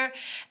was there,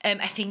 I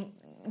think,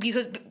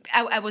 because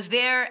I was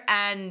there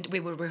and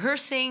we were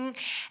rehearsing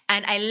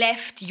and I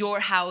left your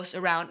house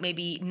around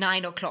maybe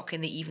 9 o'clock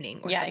in the evening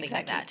or something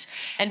like that.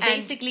 And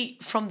basically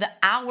from the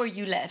hour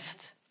you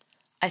left,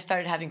 I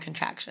started having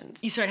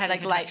contractions. You started having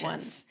contractions. Light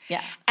ones.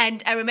 Yeah.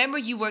 And I remember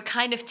you were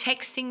kind of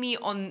texting me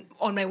on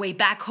my way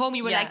back home.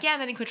 You were like, I'm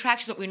having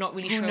contractions, but we're not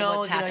really sure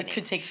what's happening. It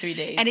could take 3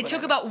 days. And it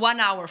took about 1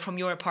 hour from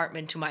your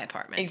apartment to my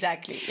apartment.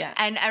 Exactly, yeah.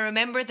 And I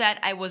remember that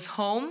I was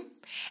home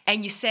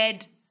and you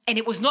said... And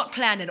it was not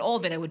planned at all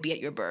that I would be at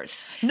your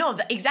birth. No,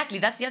 exactly.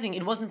 That's the other thing.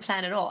 It wasn't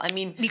planned at all. I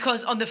mean...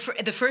 Because on the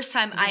first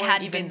time I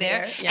hadn't been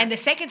there. Yeah. And the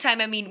second time,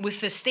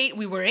 with the state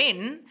we were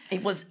in...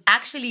 It was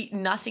actually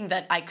nothing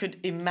that I could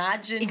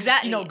imagine.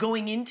 Exactly.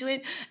 Going into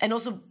it. And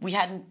also, we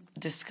hadn't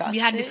discussed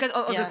it.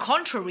 On the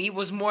contrary, it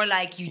was more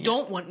like, you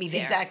don't want me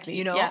there.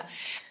 Exactly. Yeah.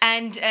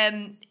 And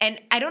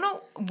I don't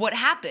know what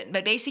happened.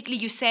 But basically,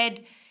 you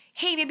said,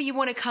 hey, maybe you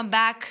want to come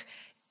back...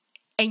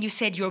 And you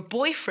said your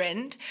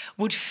boyfriend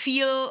would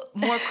feel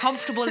more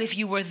comfortable if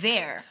you were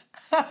there.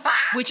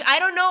 Which I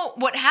don't know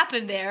what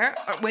happened there,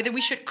 or whether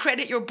we should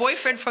credit your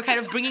boyfriend for kind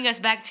of bringing us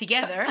back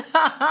together.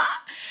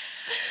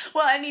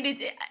 Well, I mean,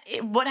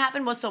 what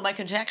happened was, so my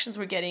contractions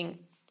were getting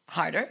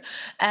harder.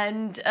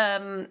 And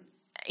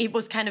it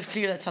was kind of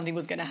clear that something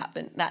was going to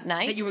happen that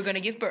night. That you were going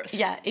to give birth.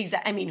 Yeah,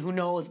 exactly. I mean, who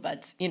knows?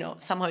 But,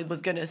 somehow it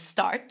was going to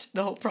start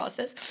the whole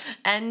process.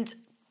 And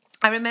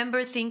I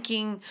remember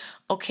thinking,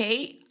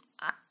 okay...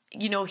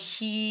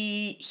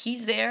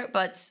 he's there,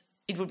 but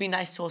it would be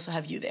nice to also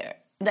have you there.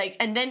 Like,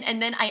 and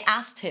then I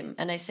asked him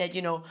and I said,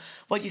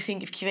 what do you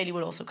think if Kiveli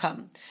would also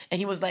come? And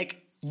he was like,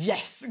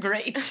 yes,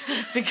 great.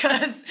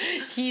 Because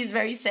he's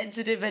very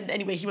sensitive. And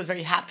anyway, he was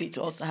very happy to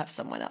also have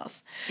someone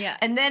else. Yeah.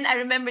 And then I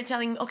remember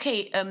telling him,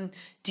 okay,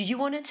 do you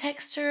want to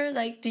text her?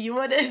 Like, do you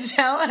want to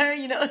tell her,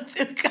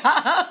 to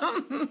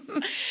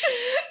come?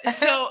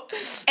 So,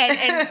 and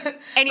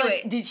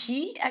anyway. But did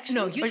he actually?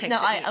 No, you texted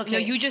me. Okay. No,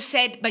 you just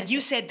said, but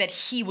you said that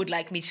he would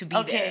like me to be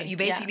there. You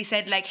basically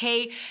said like,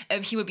 hey,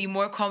 he would be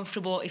more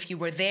comfortable if you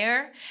were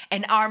there.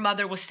 And our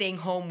mother was staying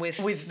home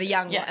with the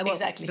young one. Well,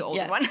 exactly. The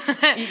older one.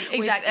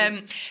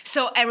 Exactly. So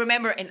I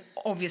remember, and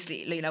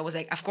obviously, Lena was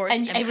like, of course,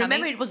 and I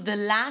remember it was the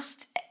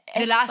last...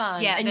 and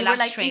you were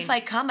like, train. If I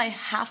come, I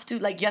have to,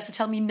 like, you have to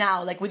tell me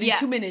now, like within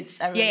 2 minutes.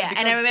 I remember,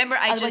 and I remember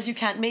otherwise you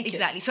can't make it.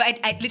 Exactly. So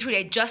I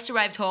literally just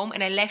arrived home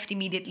and I left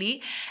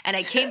immediately and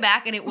I came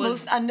back and it was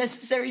most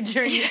unnecessary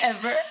journey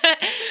ever.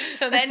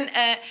 So then,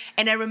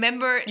 and I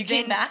remember you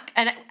came back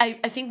and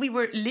I think we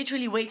were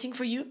literally waiting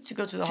for you to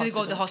go to the hospital. To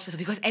go to the hospital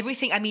because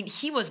everything. I mean,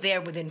 he was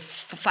there within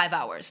 5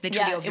 hours,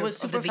 literally of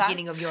the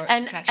beginning of your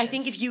and contractions. I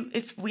think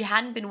if we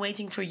hadn't been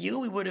waiting for you,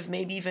 we would have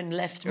maybe even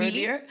left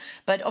earlier.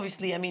 But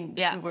obviously, I mean,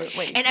 we were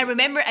waiting. And I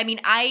remember,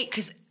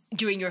 because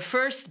during your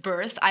first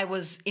birth, I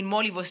was in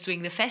Molivos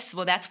doing the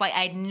festival. That's why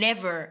I'd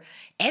never,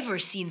 ever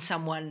seen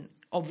someone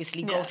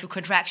obviously go through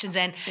contractions.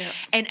 And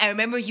I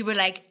remember you were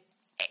like,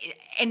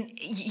 and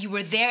you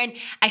were there. And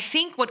I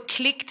think what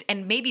clicked,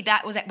 and maybe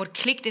that was what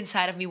clicked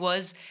inside of me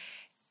was,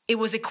 it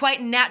was a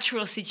quite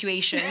natural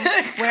situation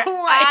where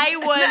I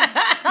was,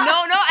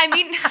 I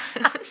mean,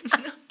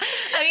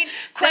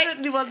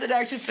 definitely wasn't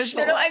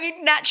artificial. No, I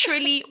mean,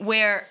 naturally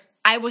where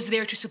I was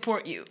there to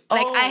support you.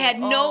 Like I had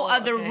no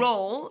other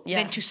role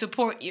than to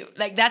support you.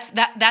 Like that's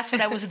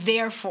what I was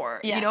there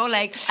for.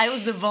 Like I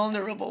was the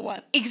vulnerable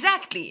one.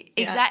 Exactly.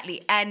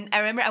 And I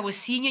remember I was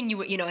seeing you and you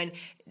were, and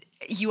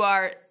you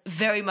are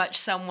very much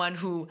someone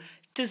who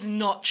does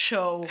not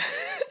show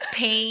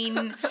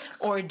pain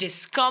or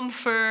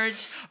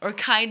discomfort or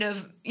kind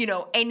of,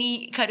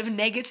 any kind of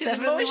negative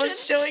Definitely emotion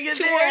was showing it towards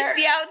there.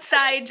 the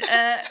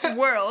outside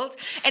world.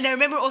 And I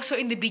remember also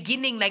in the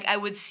beginning, like I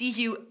would see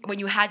you when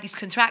you had these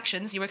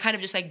contractions, you were kind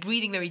of just like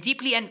breathing very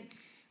deeply, and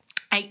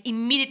I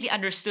immediately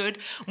understood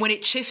when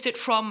it shifted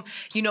from,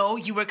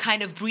 you were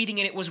kind of breathing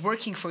and it was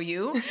working for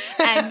you,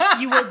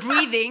 and you were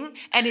breathing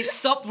and it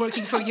stopped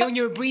working for you and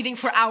you were breathing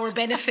for our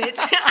benefit.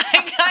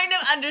 I kind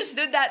of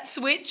understood that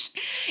switch.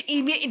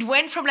 It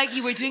went from like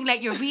you were doing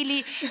like your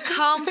really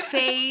calm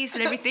face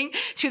and everything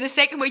to the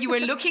second where you were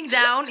looking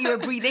down, you were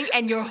breathing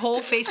and your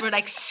whole face were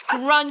like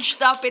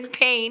scrunched up in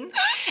pain.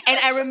 And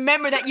I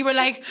remember that you were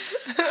like,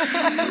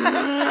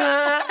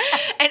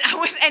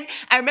 and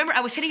I remember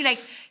I was sitting like,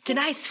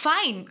 Danae, it's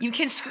fine. You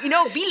can,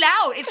 be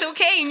loud. It's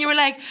okay. And you were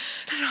like,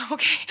 no, I'm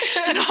okay.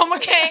 I'm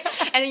okay.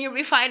 And then you'll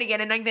be fine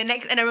again. And like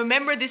and I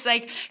remember this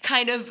like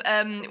kind of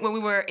when we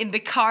were in the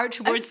car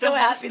towards the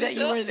hospital. I'm so happy that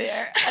you were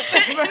there.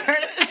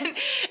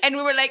 And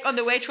we were like on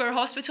the way to our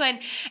hospital, and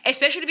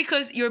especially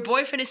because your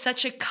boyfriend is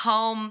such a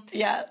calm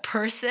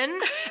person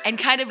and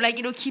kind of like,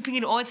 keeping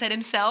it all inside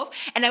himself.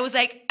 And I was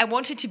like, I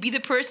wanted to be the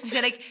person who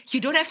said like,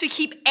 you don't have to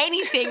keep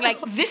anything. Like,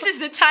 this is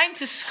the time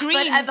to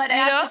scream. But I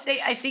have to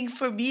say, I think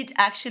for me, it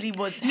actually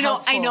was helpful.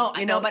 I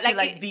know, but to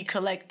like be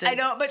collected. I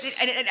know, but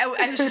I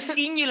was just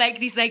seeing you like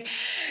these like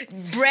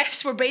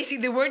breaths were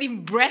basically, they weren't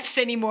even breaths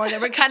anymore. They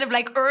were kind of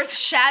like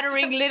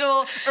earth-shattering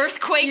little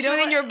earthquakes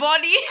within your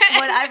body.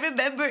 What I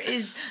remember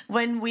is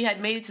when we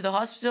had made it to the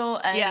hospital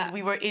and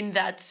we were in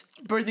that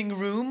birthing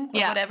room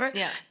or whatever,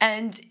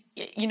 and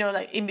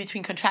like in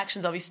between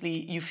contractions, obviously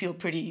you feel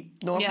pretty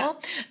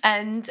normal,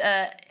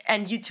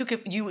 and you took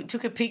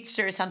a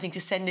picture or something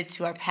to send it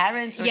to our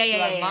parents or to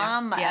our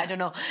mom. I don't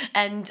know.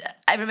 And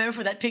I remember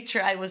for that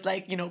picture, I was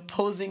like,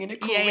 posing in a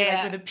cool way,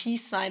 like with a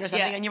peace sign or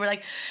something. And you were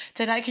like,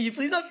 Danae, can you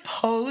please not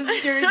pose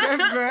during your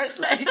birth?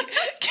 Like,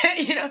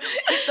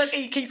 it's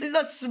okay. Can you please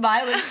not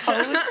smile and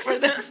pose for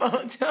the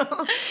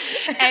photo?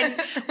 And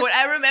what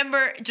I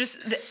remember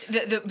just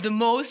the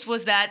most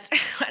was that,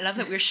 I love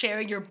that we're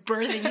sharing your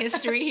birthing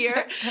history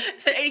here.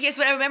 So I guess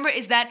what I remember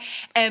is that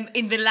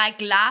in the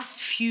like last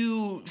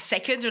few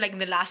seconds or like in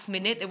the last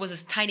minute, there was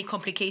this tiny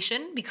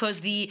complication because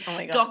the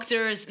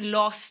doctors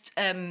lost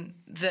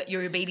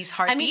your baby's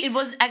heartbeat. I mean, it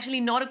was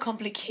actually not a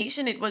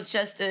complication. It was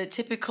just a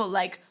typical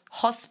like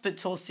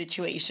hospital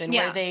situation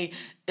where they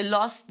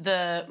lost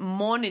the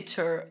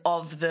monitor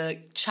of the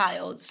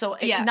child. So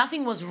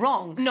nothing was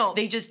wrong. No.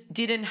 They just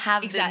didn't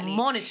have the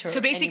monitor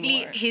So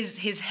basically anymore.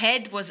 his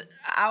head was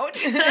out.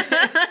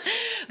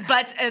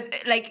 But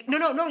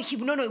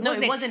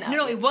it wasn't out.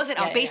 No, it wasn't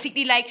out.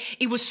 Basically like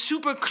it was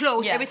super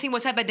close. Everything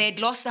was out, but they had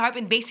lost the heart,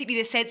 and basically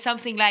they said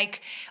something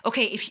like,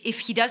 okay, if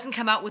he doesn't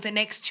come out with the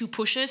next 2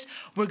 pushes,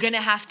 we're going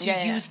to have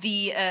to use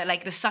the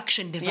like the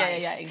suction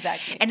device. Yeah,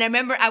 exactly. And I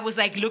remember I was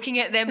like looking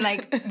at them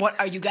like, what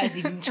are you guys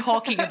even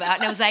talking about?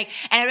 And I was like,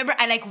 and I remember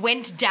I like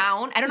went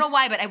down. I don't know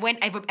why, but I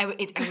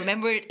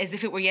remember it as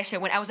if it were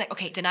yesterday. When I was like,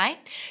 okay, Danae,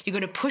 you're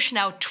gonna push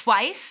now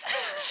twice,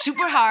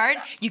 super hard.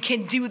 You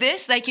can do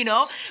this, like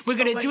we're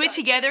gonna do it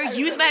together.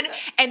 Use my hand,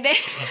 and then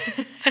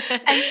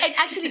and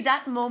actually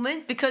that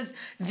moment, because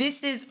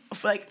this is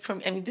like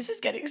this is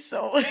getting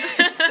so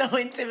so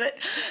intimate,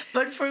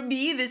 but for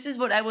me, this is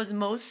what I was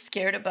most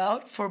scared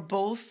about for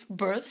both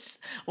births,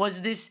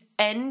 was this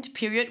end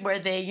period where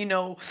they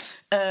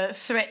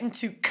threaten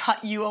to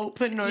cut you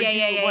open or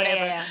do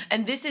whatever.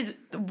 And this is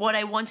what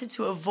I wanted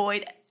to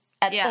avoid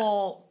at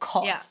all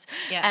costs.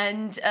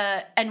 And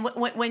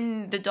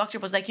when the doctor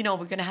was like,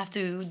 we're gonna have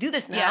to do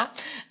this now,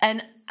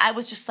 and I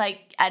was just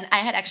like, and I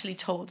had actually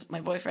told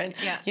my boyfriend,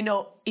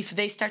 if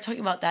they start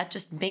talking about that,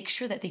 just make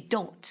sure that they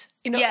don't.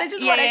 This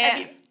is what I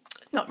mean.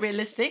 Not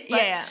realistic,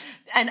 but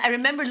and I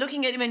remember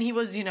looking at him and he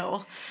was,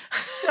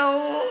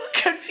 so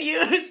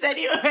confused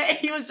anyway.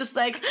 He was just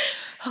like,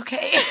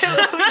 okay, we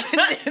can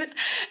do this.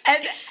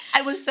 And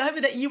I was so happy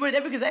that you were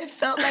there because I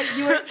felt like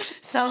you were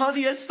somehow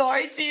the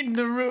authority in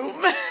the room.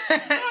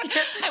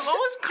 I'm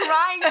almost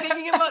crying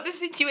thinking about the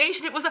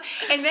situation. It was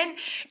and then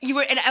you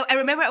were, and I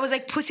remember I was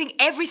like pushing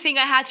everything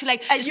I had to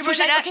like, and you were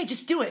like, okay,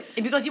 just do it.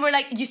 Because you were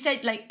like, you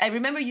said like, I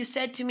remember you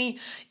said to me,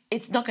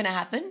 it's not gonna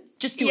happen.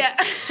 Just do it.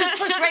 Just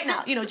push right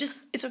now.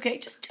 It's okay.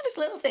 Just do this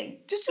little thing.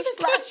 Just do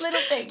this last little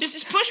thing.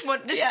 Just push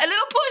one. Just a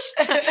little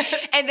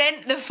push. And then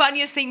the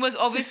funniest thing was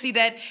obviously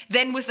that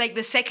then with like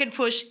the second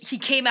push, he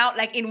came out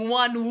like in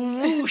one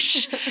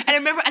whoosh. And I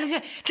remember, I was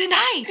like,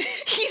 Danae,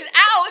 he's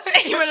out.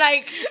 And you were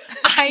like,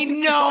 I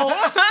know.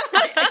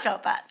 I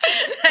felt that.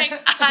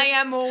 Like, I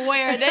am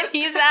aware that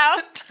he's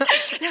out.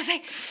 And I was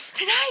like,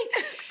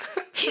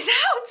 Danae, he's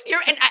out.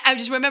 And I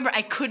just remember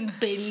I couldn't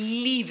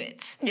believe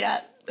it.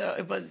 Yeah. No,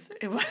 it was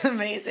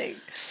amazing.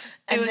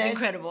 It was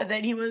incredible. And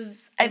then he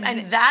was,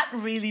 and that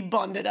really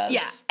bonded us.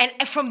 Yeah,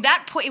 and from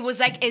that point, it was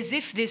like as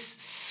if this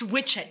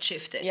switch had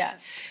shifted. Yeah.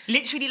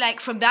 Literally,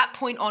 like from that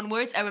point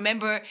onwards, I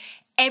remember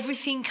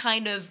everything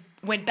kind of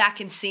went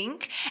back in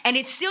sync. And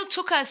it still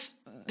took us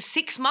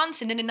 6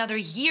 months and then another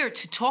year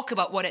to talk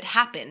about what had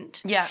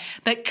happened. Yeah.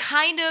 But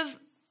kind of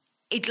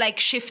it like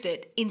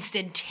shifted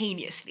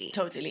instantaneously.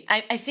 Totally.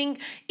 I think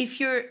if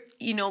you're,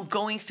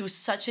 going through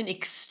such an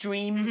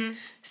extreme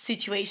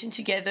situation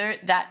together,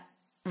 that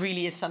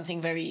really is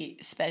something very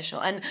special.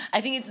 And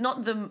I think it's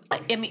not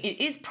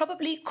it is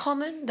probably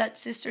common that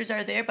sisters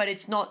are there, but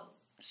it's not,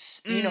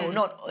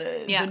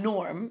 the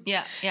norm.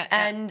 Yeah.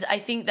 And I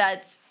think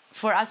that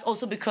for us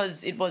also,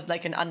 because it was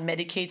like an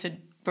unmedicated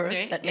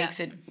birth, that makes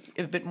it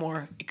a bit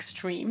more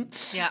extreme.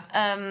 Yeah.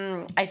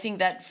 I think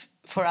that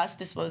for us,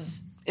 this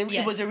was...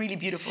 It was a really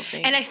beautiful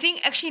thing. And I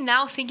think actually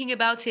now thinking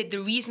about it,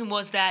 the reason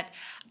was that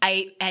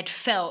I had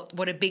felt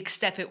what a big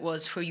step it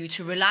was for you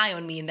to rely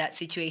on me in that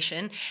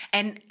situation.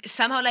 And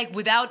somehow, like,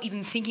 without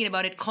even thinking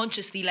about it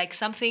consciously, like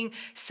something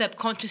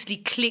subconsciously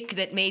clicked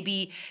that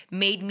maybe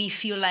made me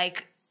feel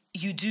like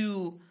you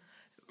do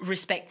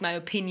respect my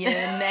opinion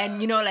and,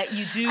 like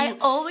you do. I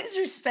always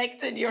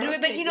respected your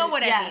opinion. But you know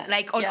what I mean?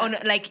 Like, on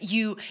like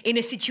you, in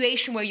a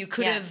situation where you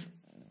could have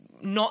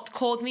not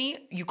called me,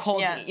 you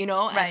called me,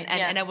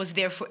 and I was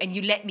there and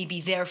you let me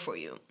be there for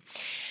you.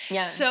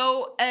 Yeah.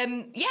 So,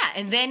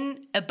 and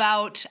then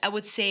about, I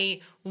would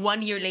say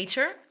 1 year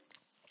later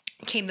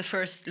came the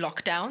first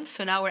lockdown.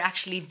 So now we're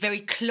actually very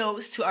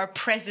close to our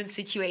present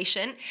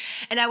situation.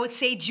 And I would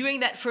say during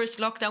that first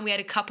lockdown, we had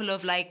a couple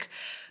of like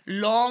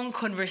long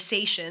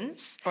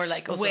conversations. Or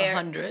like also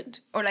 100.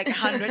 Or like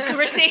 100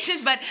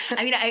 conversations. But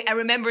I mean, I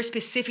remember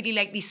specifically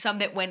like some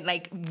that went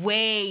like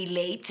way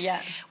late.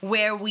 Yeah.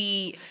 Where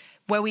we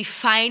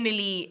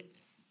finally,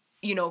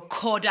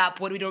 caught up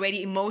what we'd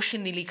already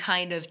emotionally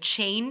kind of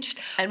changed.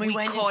 And we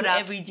went into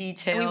every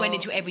detail. We went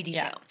into every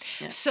detail.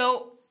 Yeah.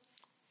 So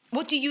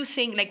what do you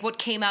think, like what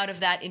came out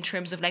of that in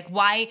terms of like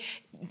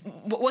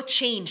what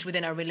changed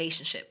within our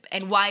relationship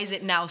and why is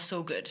it now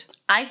so good?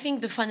 I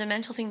think the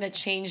fundamental thing that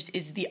changed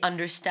is the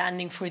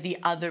understanding for the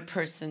other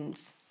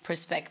person's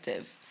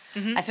perspective.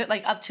 I felt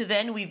like up to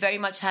then we very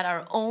much had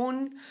our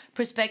own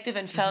perspective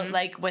and felt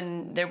like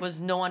when there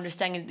was no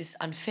understanding, this is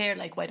unfair,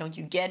 like why don't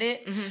you get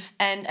it?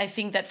 And I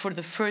think that for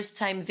the first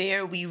time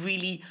there, we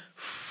really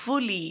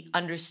fully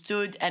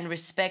understood and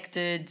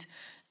respected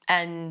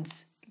and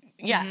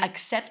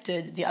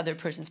accepted the other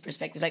person's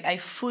perspective. Like I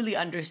fully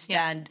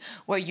understand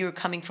where you're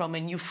coming from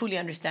and you fully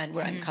understand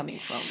where I'm coming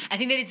from. I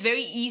think that it's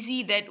very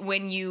easy that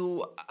when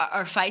you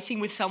are fighting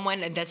with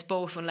someone, and that's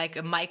both on like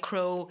a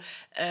micro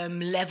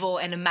level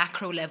and a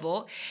macro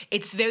level,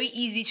 it's very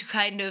easy to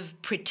kind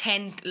of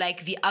pretend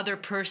like the other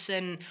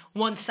person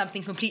wants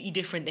something completely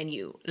different than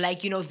you.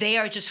 Like, they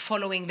are just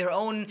following their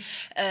own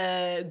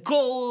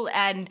goal,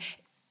 and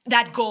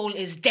that goal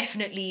is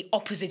definitely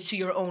opposite to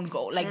your own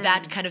goal. Like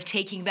that kind of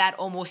taking that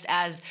almost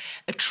as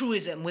a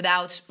truism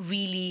without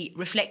really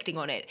reflecting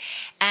on it.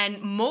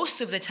 And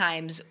most of the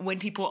times when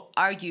people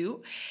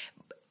argue,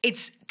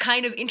 it's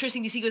kind of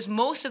interesting to see because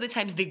most of the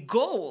times the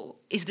goal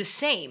is the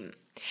same.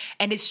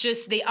 And it's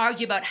just they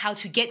argue about how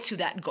to get to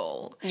that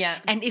goal. Yeah.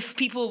 And if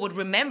people would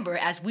remember,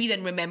 as we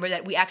then remember,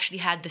 that we actually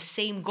had the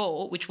same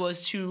goal, which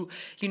was to,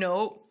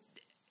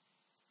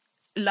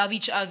 love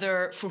each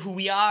other for who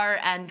we are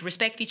and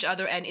respect each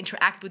other and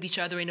interact with each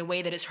other in a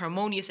way that is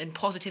harmonious and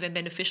positive and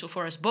beneficial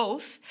for us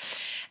both,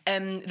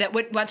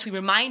 once we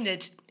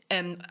reminded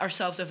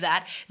ourselves of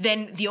that,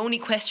 then the only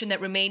question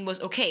that remained was,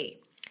 okay,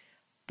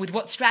 with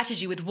what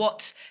strategy, with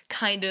what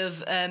kind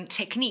of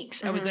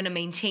techniques are we going to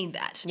maintain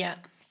that? Yeah.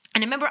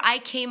 And I remember I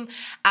came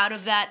out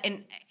of that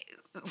and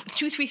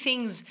 2-3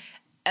 things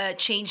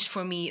changed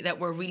for me that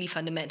were really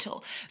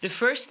fundamental. The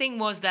first thing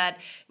was that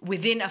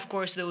within, of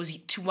course, those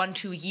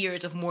 2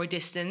 years of more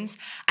distance,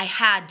 I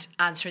had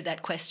answered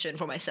that question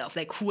for myself.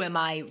 Like, who am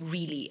I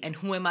really? And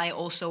who am I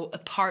also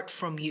apart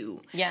from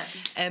you? Yeah.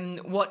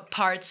 What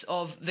parts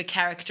of the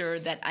character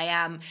that I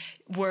am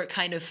were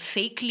kind of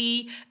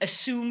fakely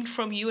assumed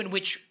from you, and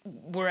which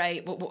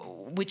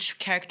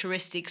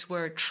characteristics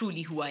were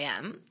truly who I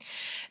am.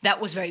 That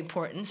was very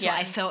important. So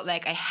I felt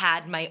like I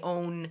had my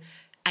own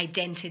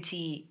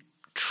identity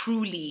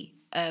truly.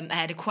 I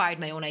had acquired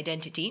my own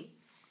identity.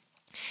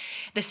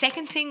 The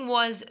second thing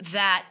was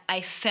that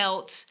I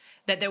felt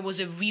that there was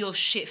a real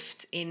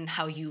shift in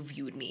how you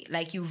viewed me.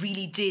 Like you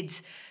really did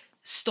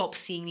stop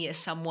seeing me as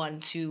someone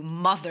to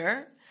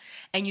mother,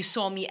 and you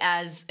saw me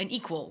as an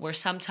equal, where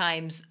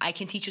sometimes I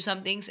can teach you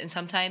some things and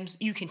sometimes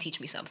you can teach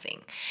me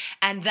something.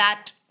 And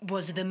that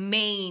was the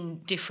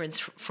main difference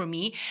for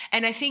me.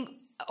 And I think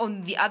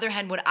on the other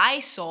hand, what I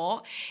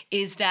saw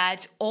is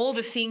that all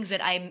the things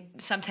that I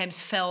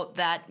sometimes felt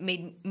that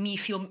made me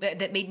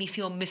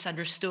feel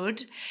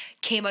misunderstood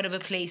came out of a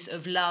place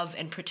of love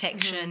and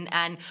protection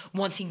and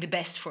wanting the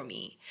best for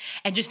me.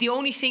 And just the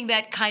only thing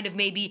that kind of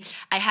maybe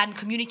I hadn't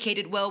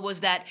communicated well was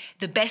that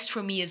the best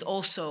for me is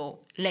also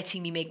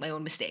letting me make my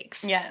own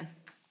mistakes. Yeah.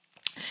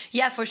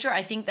 Yeah, for sure.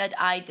 I think that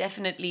I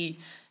definitely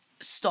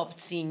stopped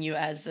seeing you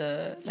as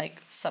a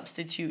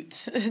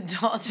substitute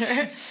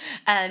daughter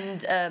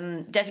and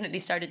definitely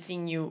started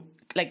seeing you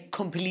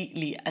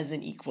completely as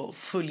an equal,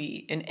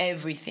 fully in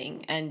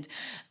everything. And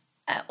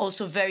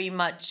also very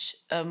much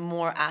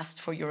more asked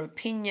for your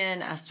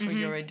opinion, asked for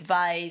your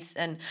advice,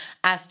 and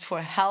asked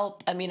for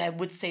help. I mean, I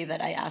would say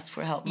that I ask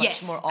for help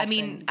much more often. I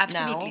mean,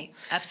 absolutely,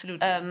 now.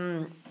 absolutely.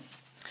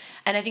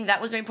 And I think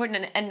that was very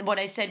important. And what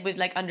I said with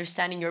like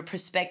understanding your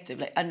perspective,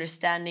 like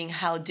understanding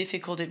how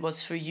difficult it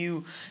was for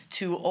you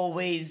to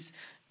always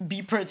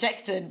be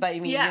protected by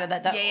me. Yeah. You know,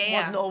 that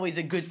wasn't always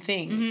a good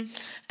thing.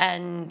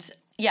 And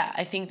yeah,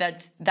 I think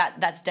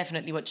that's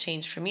definitely what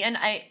changed for me. And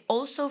I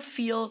also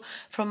feel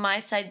from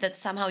my side that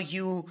somehow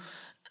you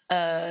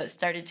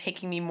started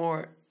taking me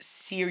more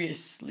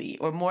seriously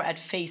or more at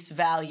face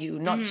value,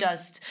 not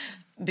just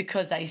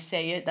because I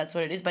say it, that's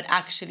what it is, but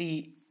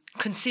actually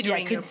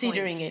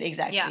considering it,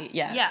 exactly.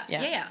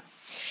 Yeah.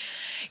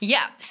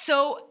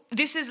 So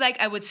this is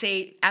like, I would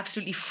say,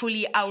 absolutely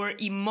fully our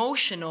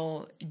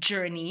emotional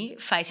journey,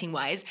 fighting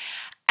wise.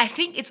 I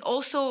think it's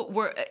also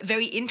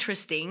very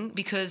interesting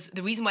because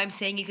the reason why I'm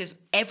saying it is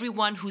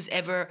everyone who's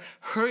ever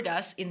heard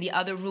us in the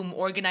other room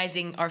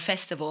organizing our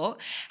festival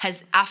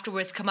has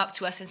afterwards come up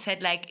to us and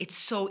said, like, it's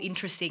so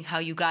interesting how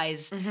you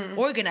guys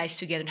organize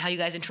together and how you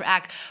guys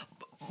interact.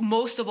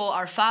 Most of all,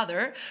 our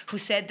father, who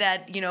said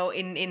that, you know,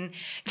 in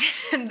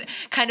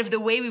kind of the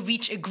way we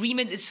reach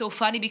agreements, it's so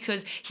funny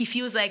because he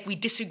feels like we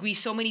disagree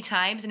so many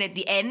times, and at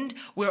the end,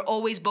 we're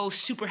always both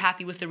super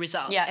happy with the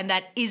result. Yeah. And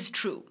that is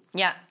true.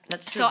 Yeah,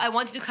 that's true. So I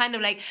wanted to kind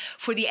of like,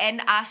 for the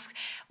end, ask,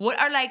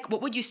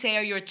 what would you say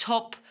are your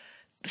top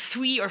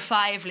 3 or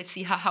 5, let's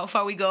see how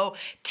far we go,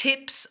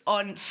 tips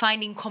on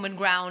finding common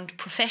ground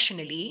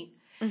professionally?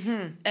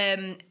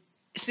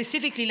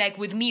 Specifically like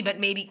with me, but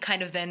maybe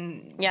kind of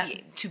then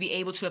to be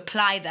able to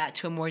apply that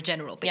to a more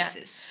general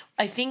basis.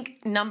 I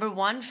think number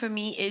 1 for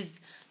me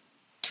is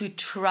to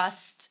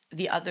trust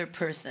the other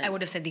person. I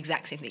would have said the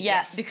exact same thing. Yeah,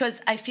 yes.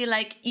 Because I feel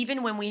like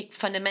even when we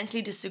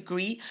fundamentally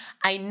disagree,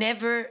 I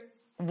never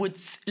would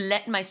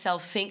let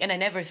myself think, and I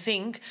never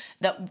think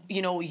that,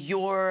 you know,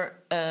 your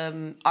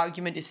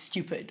argument is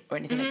stupid or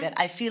anything like that.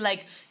 I feel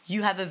like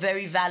you have a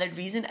very valid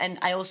reason, and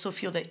I also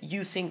feel that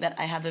you think that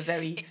I have a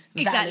very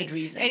valid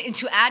reason. And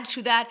to add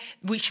to that,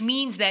 which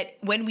means that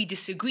when we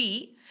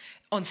disagree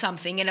on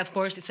something, and of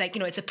course it's like, you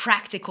know, it's a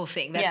practical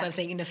thing. That's what I'm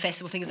saying in a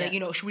festival thing. It's like, you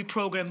know, should we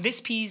program this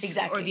piece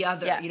or the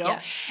other, you know?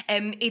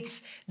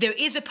 There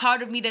is a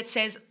part of me that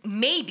says,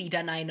 maybe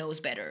Danae knows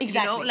better.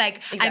 Exactly. You know,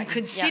 like I'm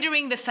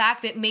considering the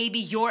fact that maybe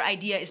your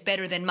idea is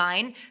better than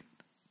mine,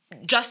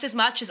 just as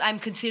much as I'm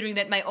considering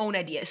that my own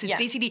idea. So it's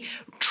basically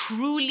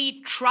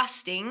truly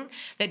trusting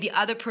that the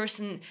other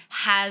person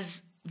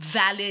has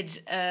valid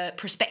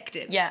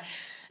perspectives. Yeah.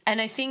 And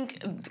I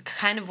think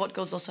kind of what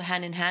goes also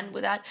hand in hand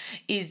with that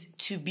is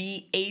to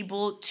be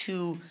able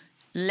to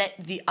let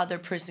the other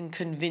person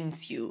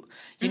convince you.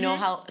 You know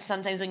how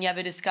sometimes when you have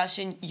a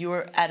discussion,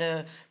 you're at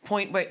a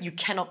point where you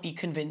cannot be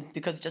convinced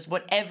because just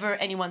whatever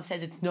anyone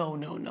says, it's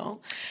no.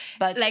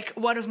 But like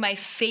one of my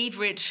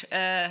favorite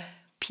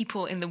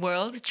people in the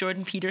world,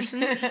 Jordan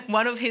Peterson,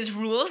 one of his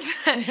rules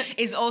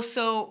is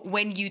also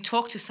when you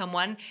talk to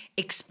someone,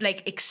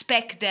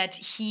 expect that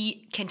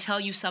he can tell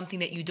you something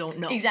that you don't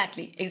know.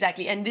 Exactly.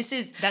 And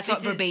that's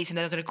not verbatim,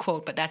 that's not a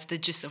quote, but that's the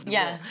gist of the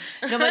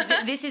rule. No,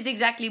 but this is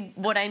exactly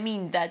what I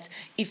mean, that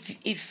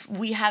if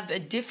we have a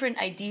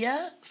different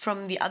idea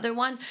from the other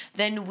one,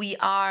 then we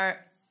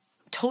are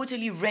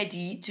totally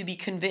ready to be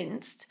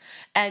convinced,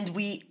 and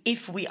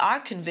if we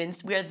are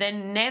convinced, we are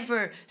then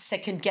never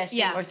second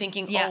guessing or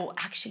thinking, oh,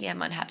 actually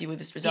I'm unhappy with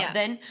this result.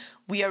 Then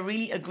we are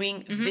really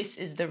agreeing this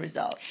is the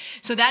result.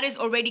 So that is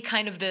already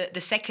kind of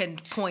the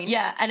second point.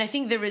 Yeah, and I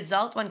think the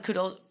result one could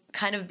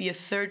kind of be a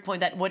third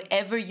point, that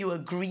whatever you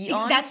agree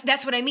on.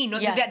 That's what I mean.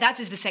 That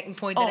is the second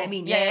point that I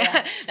mean.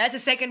 Yeah. That's the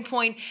second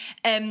point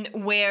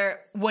where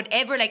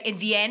whatever, like in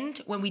the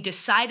end, when we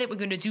decide that we're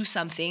going to do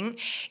something,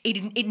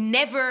 it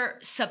never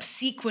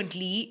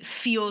subsequently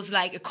feels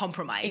like a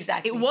compromise.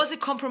 Exactly. It was a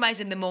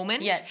compromise in the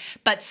moment. Yes.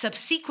 But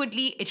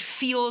subsequently, it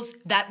feels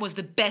that was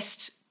the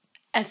best.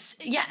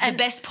 The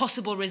best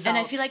possible result.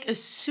 And I feel like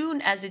as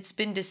soon as it's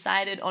been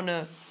decided on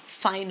a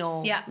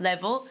final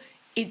level,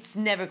 it's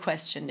never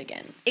questioned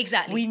again.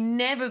 Exactly. We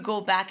never go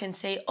back and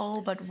say,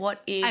 oh, but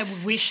what if...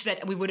 I wish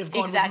that we would have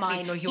gone with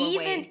mine or your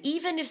way.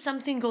 Even if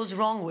something goes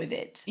wrong with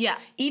it. Yeah.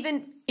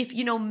 Even if,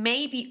 you know,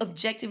 maybe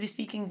objectively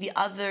speaking, the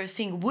other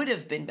thing would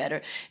have been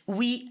better.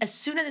 As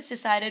soon as it's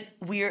decided,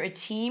 we're a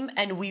team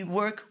and we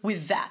work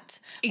with that.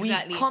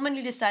 Exactly. We've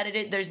commonly decided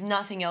it. There's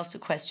nothing else to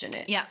question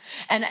it. Yeah.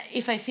 And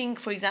if I think,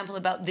 for example,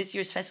 about this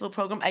year's festival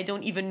program, I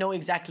don't even know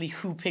exactly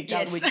who picked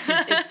out which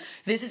piece.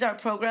 This is our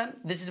program.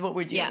 This is what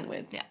we're dealing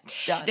with. Yeah.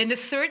 Done. Then the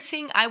third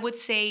thing I would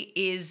say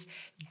is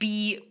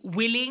be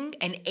willing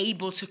and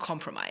able to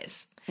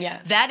compromise. Yeah.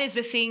 That is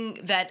the thing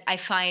that I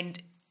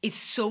find is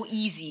so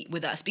easy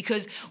with us,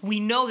 because we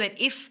know that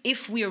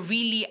if we are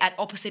really at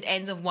opposite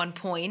ends of one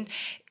point,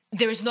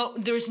 there's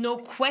no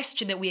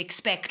question that we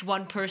expect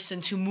one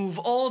person to move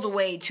all the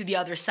way to the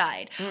other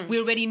side. We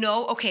already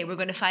know, okay, we're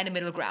going to find a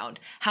middle ground.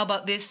 How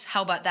about this?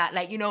 How about that?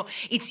 Like,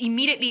 it's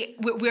immediately,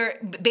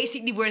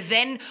 we're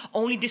then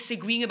only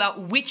disagreeing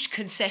about which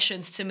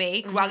concessions to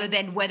make rather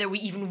than whether we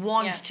even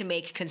want to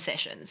make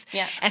concessions.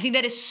 Yeah. And I think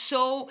that is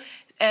so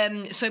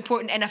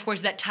important, and of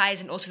course that ties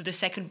in also to the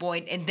second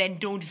point, and then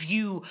don't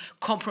view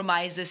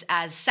compromises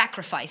as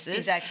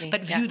sacrifices,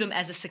 but view them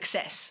as a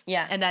success.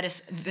 Yeah. And that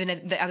is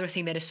the other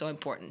thing that is so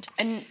important.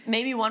 And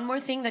maybe one more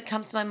thing that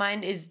comes to my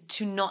mind is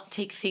to not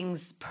take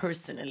things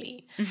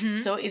personally.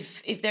 So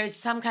if there's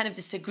some kind of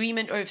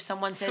disagreement, or if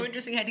someone says... So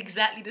interesting, I had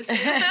exactly the same.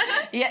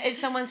 If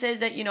someone says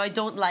that, I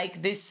don't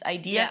like this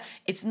idea,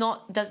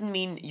 doesn't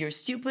mean you're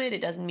stupid, it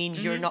doesn't mean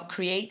you're not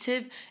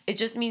creative, it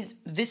just means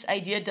this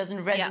idea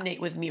doesn't resonate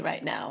with me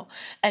right now.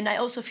 And I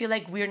also feel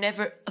like we're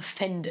never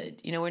offended.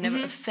 We're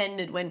never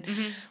offended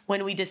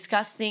when we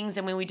discuss things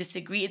and when we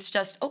disagree. It's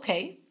just,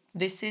 okay,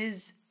 this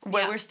is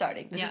where we're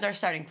starting. This is our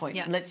starting point.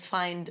 Yeah. Let's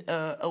find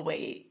a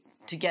way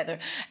together.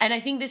 And I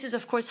think this is,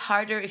 of course,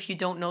 harder if you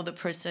don't know the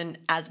person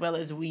as well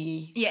as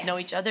we know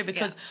each other,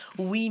 because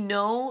we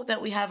know that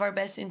we have our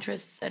best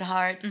interests at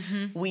heart.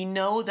 We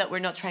know that we're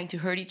not trying to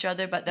hurt each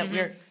other, but that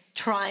we're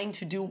trying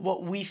to do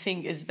what we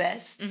think is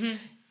best.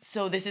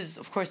 So this is,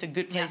 of course, a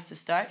good place to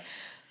start.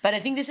 But I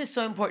think this is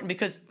so important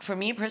because for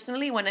me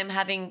personally, when I'm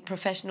having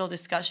professional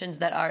discussions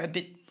that are a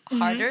bit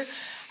harder,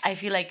 I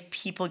feel like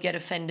people get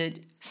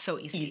offended so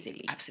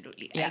easily.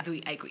 Absolutely. Yeah.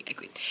 I agree.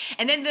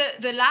 And then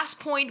the last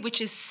point,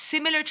 which is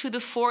similar to the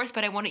fourth,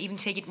 but I want to even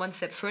take it one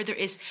step further,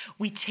 is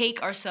we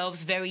take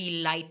ourselves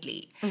very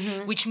lightly,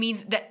 which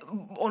means that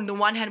on the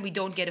one hand, we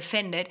don't get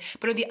offended,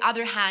 but on the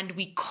other hand,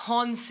 we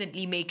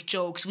constantly make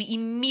jokes. We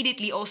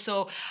immediately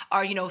also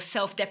are,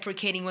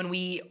 self-deprecating when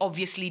we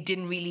obviously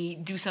didn't really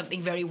do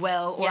something very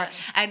well. Or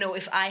I know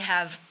if I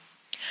have...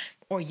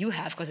 or you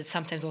have, because it's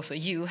sometimes also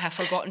you, have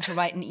forgotten to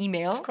write an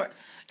email. Of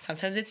course.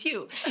 Sometimes it's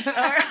you.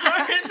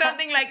 or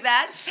something like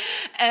that.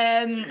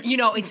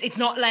 It's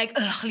not like,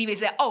 leave it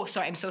there. Oh,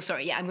 sorry, I'm so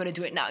sorry. Yeah, I'm going to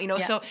do it now.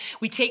 So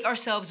we take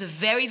ourselves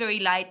very, very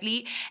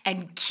lightly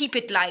and keep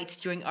it light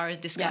during our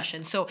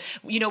discussion. So,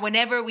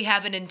 whenever we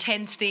have an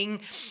intense thing,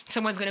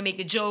 someone's going to make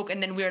a joke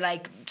and then we're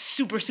like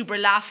super, super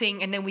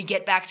laughing. And then we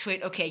get back to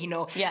it. Okay,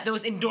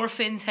 those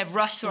endorphins have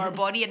rushed through our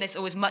body, and it's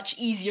always much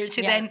easier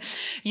to then,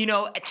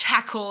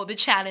 tackle the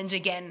challenge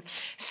again.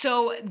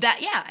 So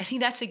I think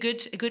that's a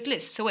good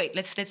list. So wait,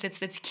 let's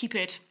keep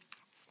it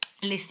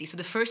listy. So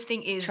the first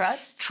thing is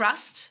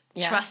trust.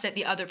 Yeah. Trust that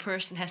the other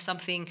person has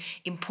something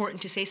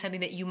important to say,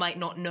 something that you might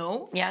not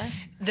know. Yeah.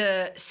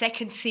 The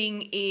second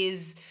thing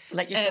is...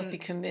 let yourself be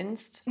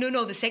convinced.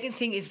 No. The second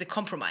thing is the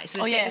compromise.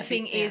 So the second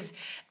thing is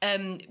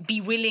be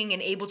willing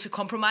and able to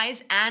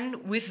compromise.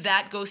 And with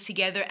that goes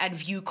together and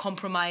view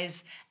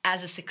compromise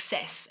as a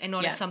success and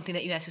not as something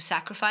that you have to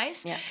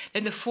sacrifice. Yeah.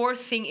 Then the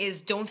fourth thing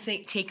is don't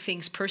take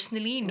things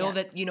personally. Know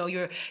that,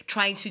 you're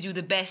trying to do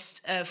the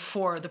best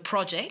for the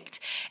project.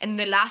 And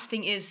the last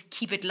thing is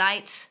keep it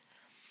light.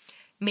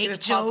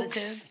 Make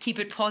jokes, keep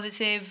it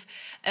positive,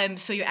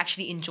 so you're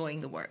actually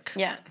enjoying the work.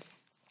 Yeah.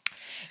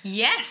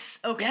 Yes,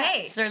 okay.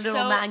 Yeah, it's our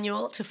little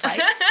manual to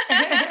fight.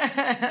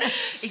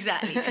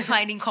 Exactly, to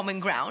finding common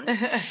ground.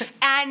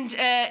 And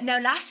now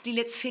lastly,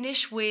 let's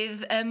finish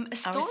with a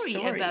story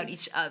about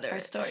each other. Our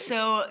stories.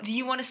 So do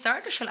you want to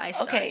start or shall I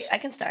start? Okay, I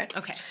can start.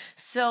 Okay.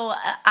 So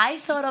I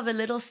thought of a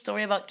little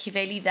story about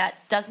Kiveli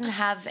that doesn't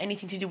have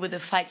anything to do with the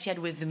fight she had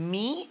with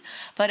me,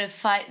 but a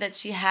fight that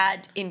she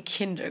had in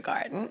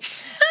kindergarten.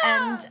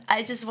 And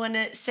I just want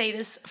to say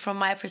this from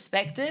my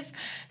perspective.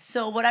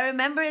 So what I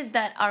remember is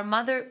that our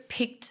mother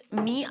picked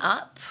me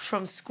up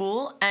from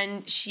school,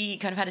 and she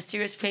kind of had a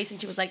serious face, and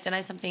she was like,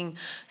 Danae, something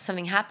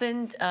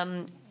happened.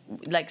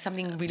 Like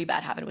something really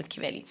bad happened with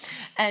Kiveli.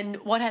 And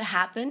what had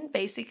happened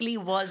basically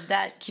was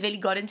that Kiveli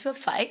got into a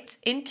fight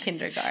in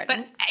kindergarten.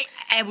 But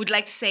I would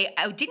like to say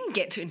I didn't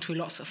get into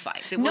lots of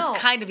fights. It was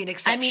kind of an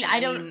exception.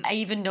 I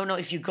even don't know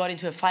if you got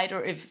into a fight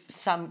or if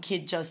some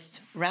kid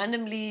just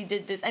randomly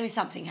did this.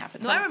 Something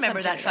happened. I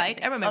remember that fight.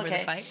 I remember the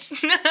fight.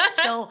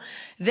 So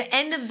the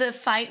end of the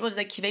fight was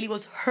that Kiveli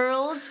was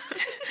hurled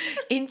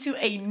into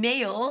a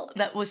nail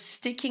that was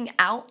sticking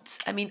out.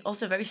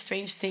 Also a very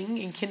strange thing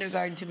in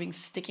kindergarten to be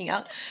sticking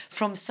out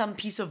from some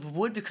piece of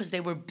wood because they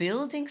were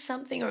building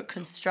something or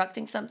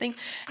constructing something.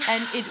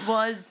 And it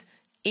was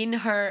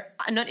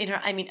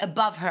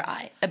above her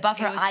eye, above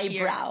her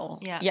eyebrow.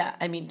 Here.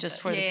 Yeah,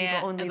 just for the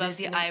people only above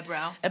listening. the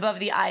eyebrow. Above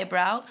the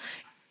eyebrow.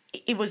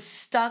 It was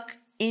stuck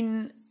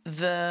in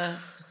the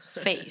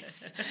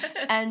face.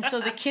 And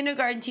so the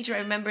kindergarten teacher, I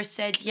remember,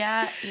 said,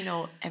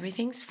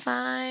 everything's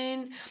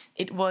fine.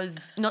 It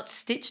was not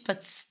stitched,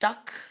 but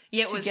stuck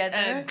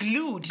together. It was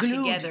glued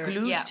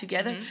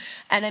together.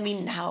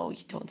 And now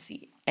you don't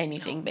see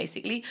anything,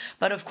 basically.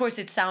 But of course,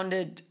 it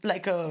sounded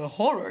like a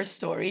horror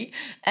story.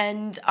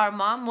 And our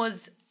mom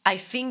was, I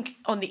think,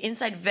 on the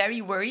inside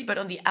very worried, but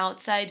on the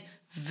outside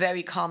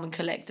very calm and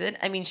collected.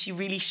 I mean, she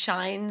really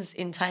shines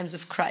in times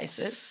of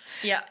crisis.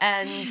 Yeah.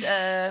 And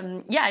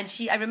and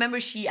I remember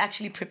she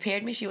actually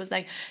prepared me. She was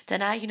like,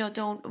 Danae,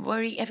 don't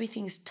worry.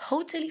 Everything's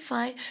totally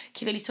fine.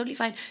 Kiveli's totally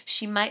fine.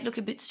 She might look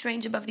a bit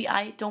strange above the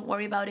eye. Don't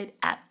worry about it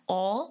at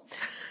all.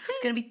 It's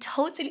going to be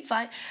totally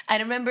fine. I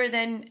remember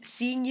then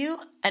seeing you,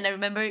 and I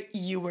remember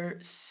you were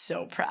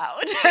so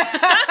proud.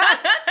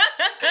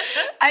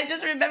 I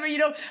just remember,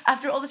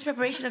 after all this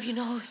preparation of,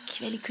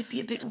 Kiveli could be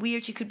a bit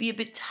weird, she could be a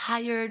bit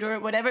tired or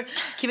whatever.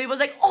 Kiveli was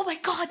like, oh my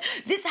God,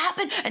 this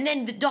happened. And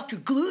then the doctor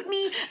glued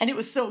me and it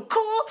was so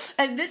cool.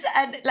 And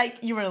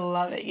you were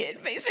loving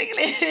it,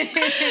 basically.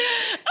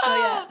 So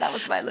yeah, that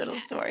was my little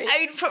story. I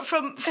mean,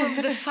 from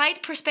the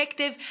fight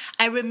perspective,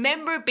 I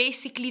remember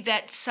basically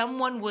that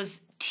someone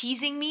was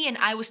teasing me and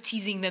I was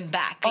teasing them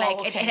back.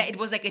 It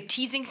was like a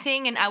teasing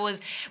thing, and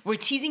we're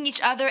teasing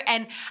each other.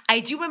 And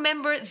I do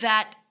remember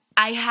that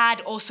I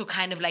had also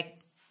kind of like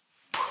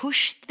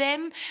pushed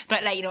them,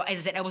 but as I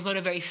said, I was not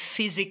a very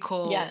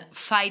physical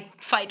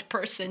fight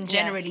person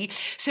generally. Yeah.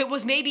 So it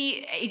was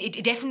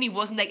it definitely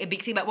wasn't like a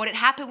big thing. But what had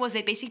happened was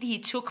that basically he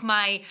took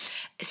my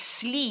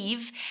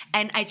sleeve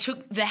and I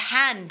took the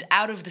hand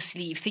out of the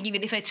sleeve, thinking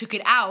that if I took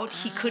it out,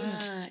 he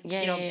couldn't,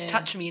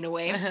 touch me in a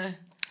way. Uh-huh.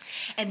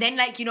 And then,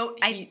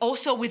 I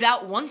also,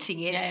 without wanting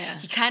it,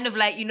 he kind of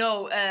let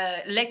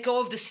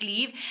go of the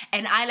sleeve,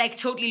 and I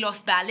totally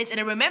lost balance. And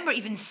I remember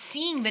even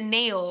seeing the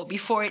nail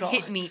before it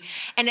hit me.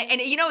 And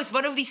it's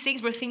one of these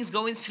things where things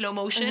go in slow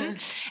motion.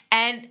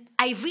 And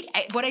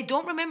what I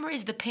don't remember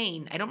is the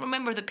pain. I don't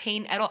remember the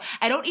pain at all.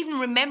 I don't even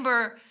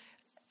remember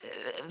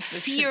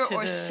fear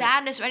or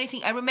sadness or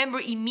anything. I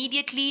remember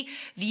immediately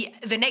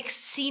the next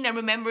scene I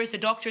remember is the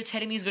doctor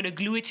telling me he's going to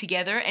glue it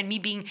together, and me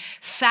being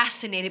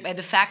fascinated by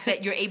the fact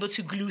that you're able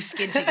to glue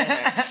skin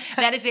together.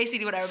 That is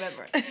basically what I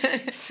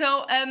remember.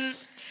 So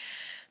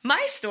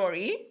my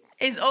story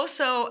is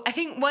also, I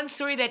think, one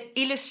story that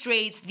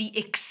illustrates the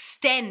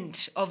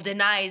extent of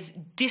Danae's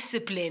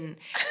discipline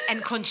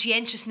and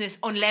conscientiousness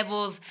on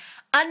levels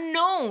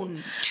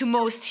unknown to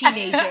most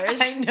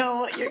teenagers. I know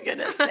what you're going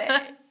to say.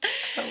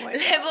 Oh my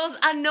God. Levels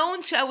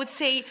unknown to, I would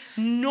say,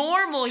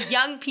 normal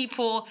young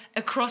people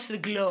across the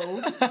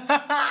globe.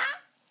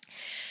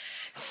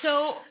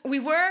 So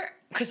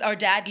because our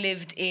dad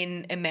lived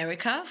in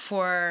America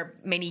for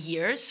many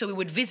years, so we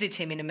would visit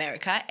him in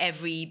America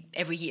every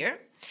year.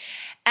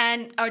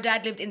 And our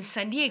dad lived in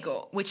San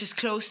Diego, which is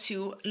close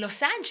to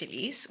Los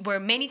Angeles,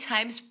 where many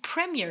times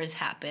premieres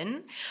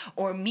happen,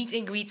 or meet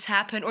and greets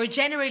happen, or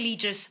generally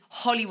just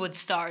Hollywood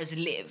stars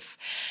live.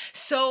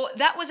 So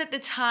that was at the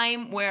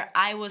time where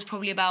I was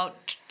probably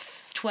about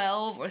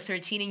 12 or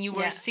 13, and you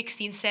were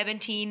 16,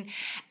 17,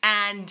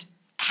 and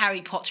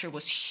Harry Potter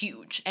was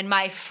huge. And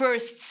my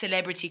first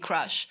celebrity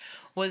crush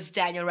was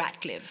Daniel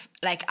Radcliffe.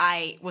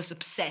 I was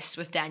obsessed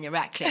with Daniel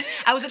Radcliffe.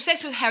 I was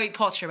obsessed with Harry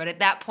Potter, but at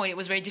that point it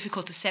was very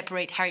difficult to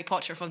separate Harry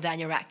Potter from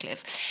Daniel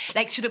Radcliffe.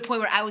 To the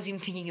point where I was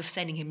even thinking of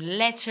sending him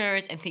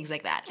letters and things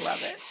like that.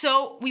 Love it.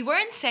 So we were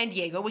in San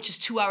Diego, which is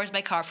 2 hours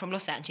by car from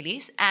Los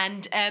Angeles,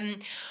 and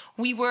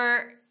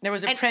there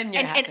was a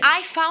premiere happening. And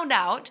I found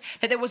out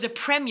that there was a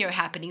premiere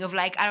happening of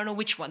I don't know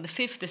which one, the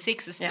 5th, the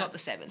 6th, not the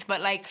 7th,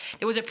 but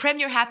there was a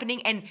premiere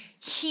happening, and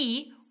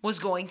he was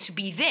going to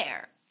be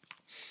there.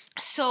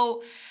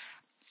 So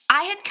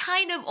I had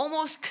kind of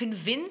almost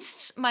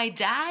convinced my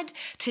dad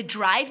to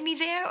drive me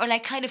there, or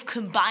kind of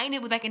combine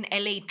it with an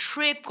LA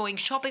trip, going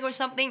shopping or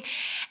something.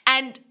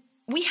 And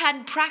we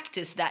hadn't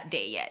practiced that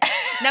day yet.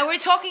 Now we're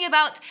talking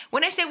about,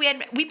 when I say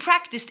we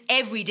practiced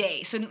every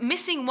day. So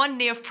missing one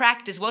day of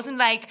practice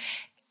wasn't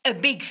a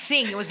big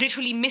thing. It was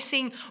literally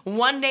missing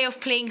one day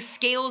of playing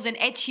scales and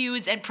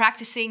etudes and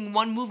practicing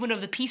one movement of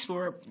the piece we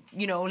were,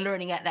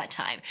 learning at that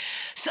time.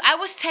 So I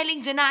was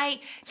telling Danae,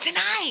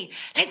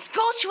 let's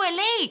go to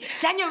LA.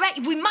 Daniel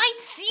Radcliffe, we might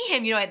see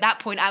him. At that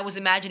point, I was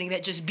imagining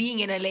that just being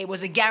in LA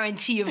was a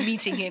guarantee of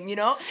meeting him,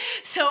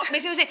 So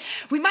basically I was saying,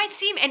 we might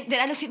see him. And then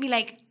I looked at me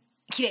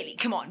Kiveli,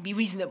 come on, be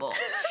reasonable.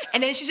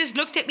 And then she just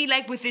looked at me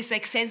with this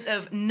sense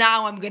of,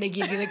 now I'm going to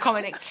give you the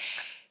comment.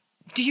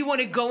 Do you want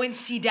to go and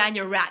see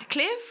Daniel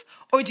Radcliffe,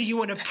 or do you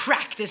want to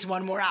practice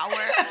one more hour?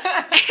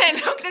 And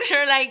I looked at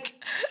her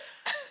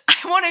I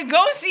want to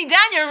go see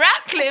Daniel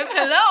Radcliffe,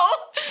 hello?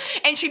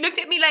 And she looked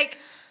at me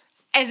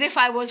as if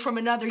I was from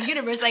another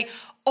universe,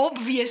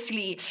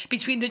 obviously,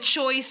 between the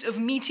choice of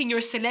meeting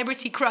your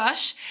celebrity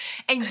crush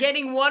and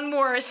getting one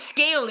more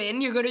scale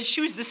in, you're going to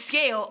choose the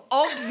scale,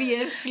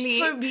 obviously.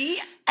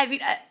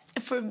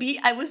 For me,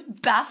 I was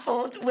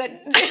baffled when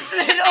this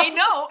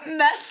little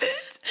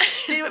method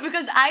did it,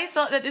 because I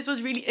thought that this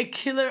was really a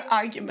killer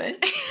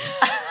argument.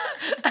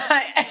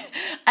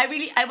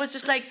 I was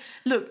just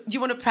look, do you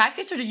want to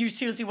practice, or do you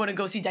seriously want to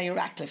go see Daniel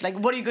Radcliffe?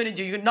 What are you going to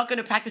do? You're not going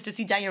to practice to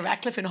see Daniel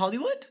Radcliffe in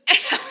Hollywood?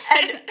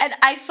 And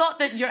I thought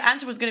that your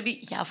answer was going to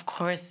be, yeah, of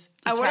course.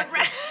 I want to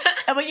practice.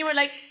 And when you were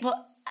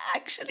well,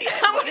 actually,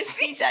 I want to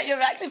see Daniel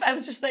Radcliffe, I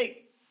was just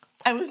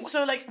I was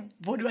so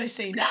what do I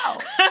say now?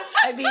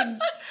 I mean,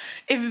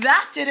 if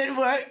that didn't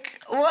work,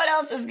 what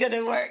else is going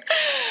to work?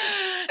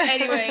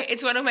 Anyway,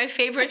 it's one of my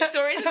favorite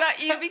stories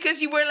about you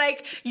because you were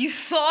like, you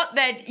thought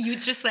that you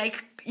just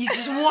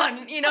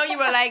won, you know, you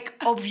were like,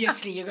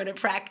 obviously you're going to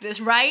practice,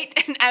 right?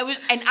 And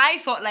I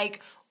thought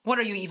like, what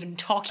are you even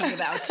talking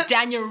about?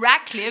 Daniel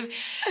Radcliffe,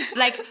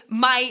 like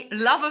my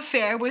love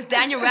affair with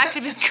Daniel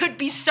Radcliffe, it could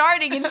be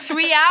starting in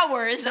 3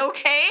 hours,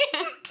 okay?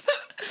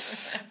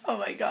 Oh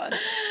my God.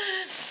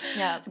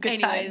 Yeah, good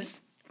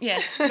times.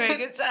 Yes, very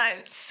good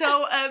times.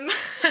 So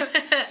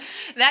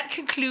that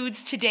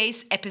concludes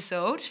today's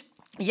episode.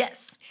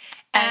 Yes.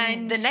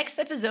 And the next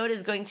episode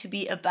is going to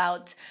be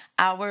about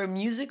our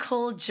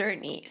musical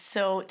journey.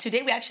 So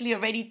today we actually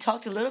already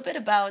talked a little bit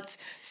about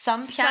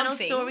some piano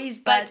stories,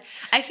 but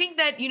I think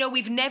that, you know,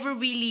 we've never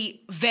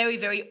really very,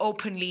 very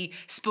openly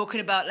spoken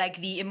about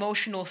like the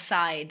emotional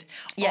side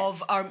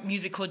of our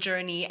musical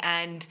journey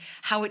and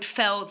how it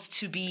felt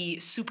to be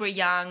super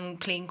young,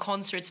 playing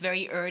concerts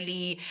very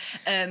early.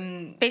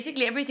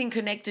 Basically everything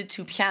connected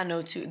to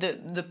piano, to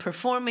the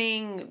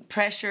performing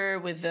pressure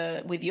with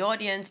the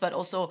audience, but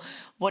also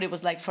what it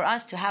was like for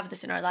us to have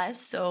this in our lives.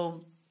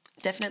 So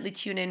definitely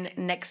tune in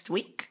next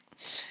week.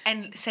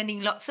 And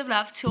sending lots of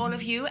love to all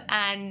of you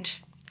and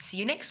see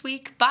you next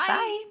week. Bye.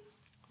 Bye.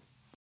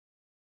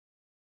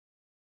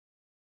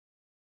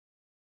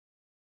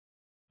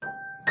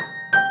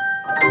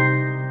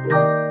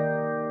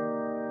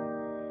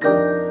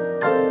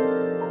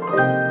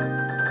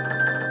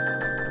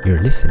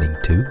 You're listening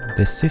to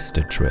The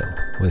Sister Drill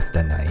with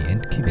Danae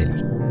and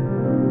Kiveli.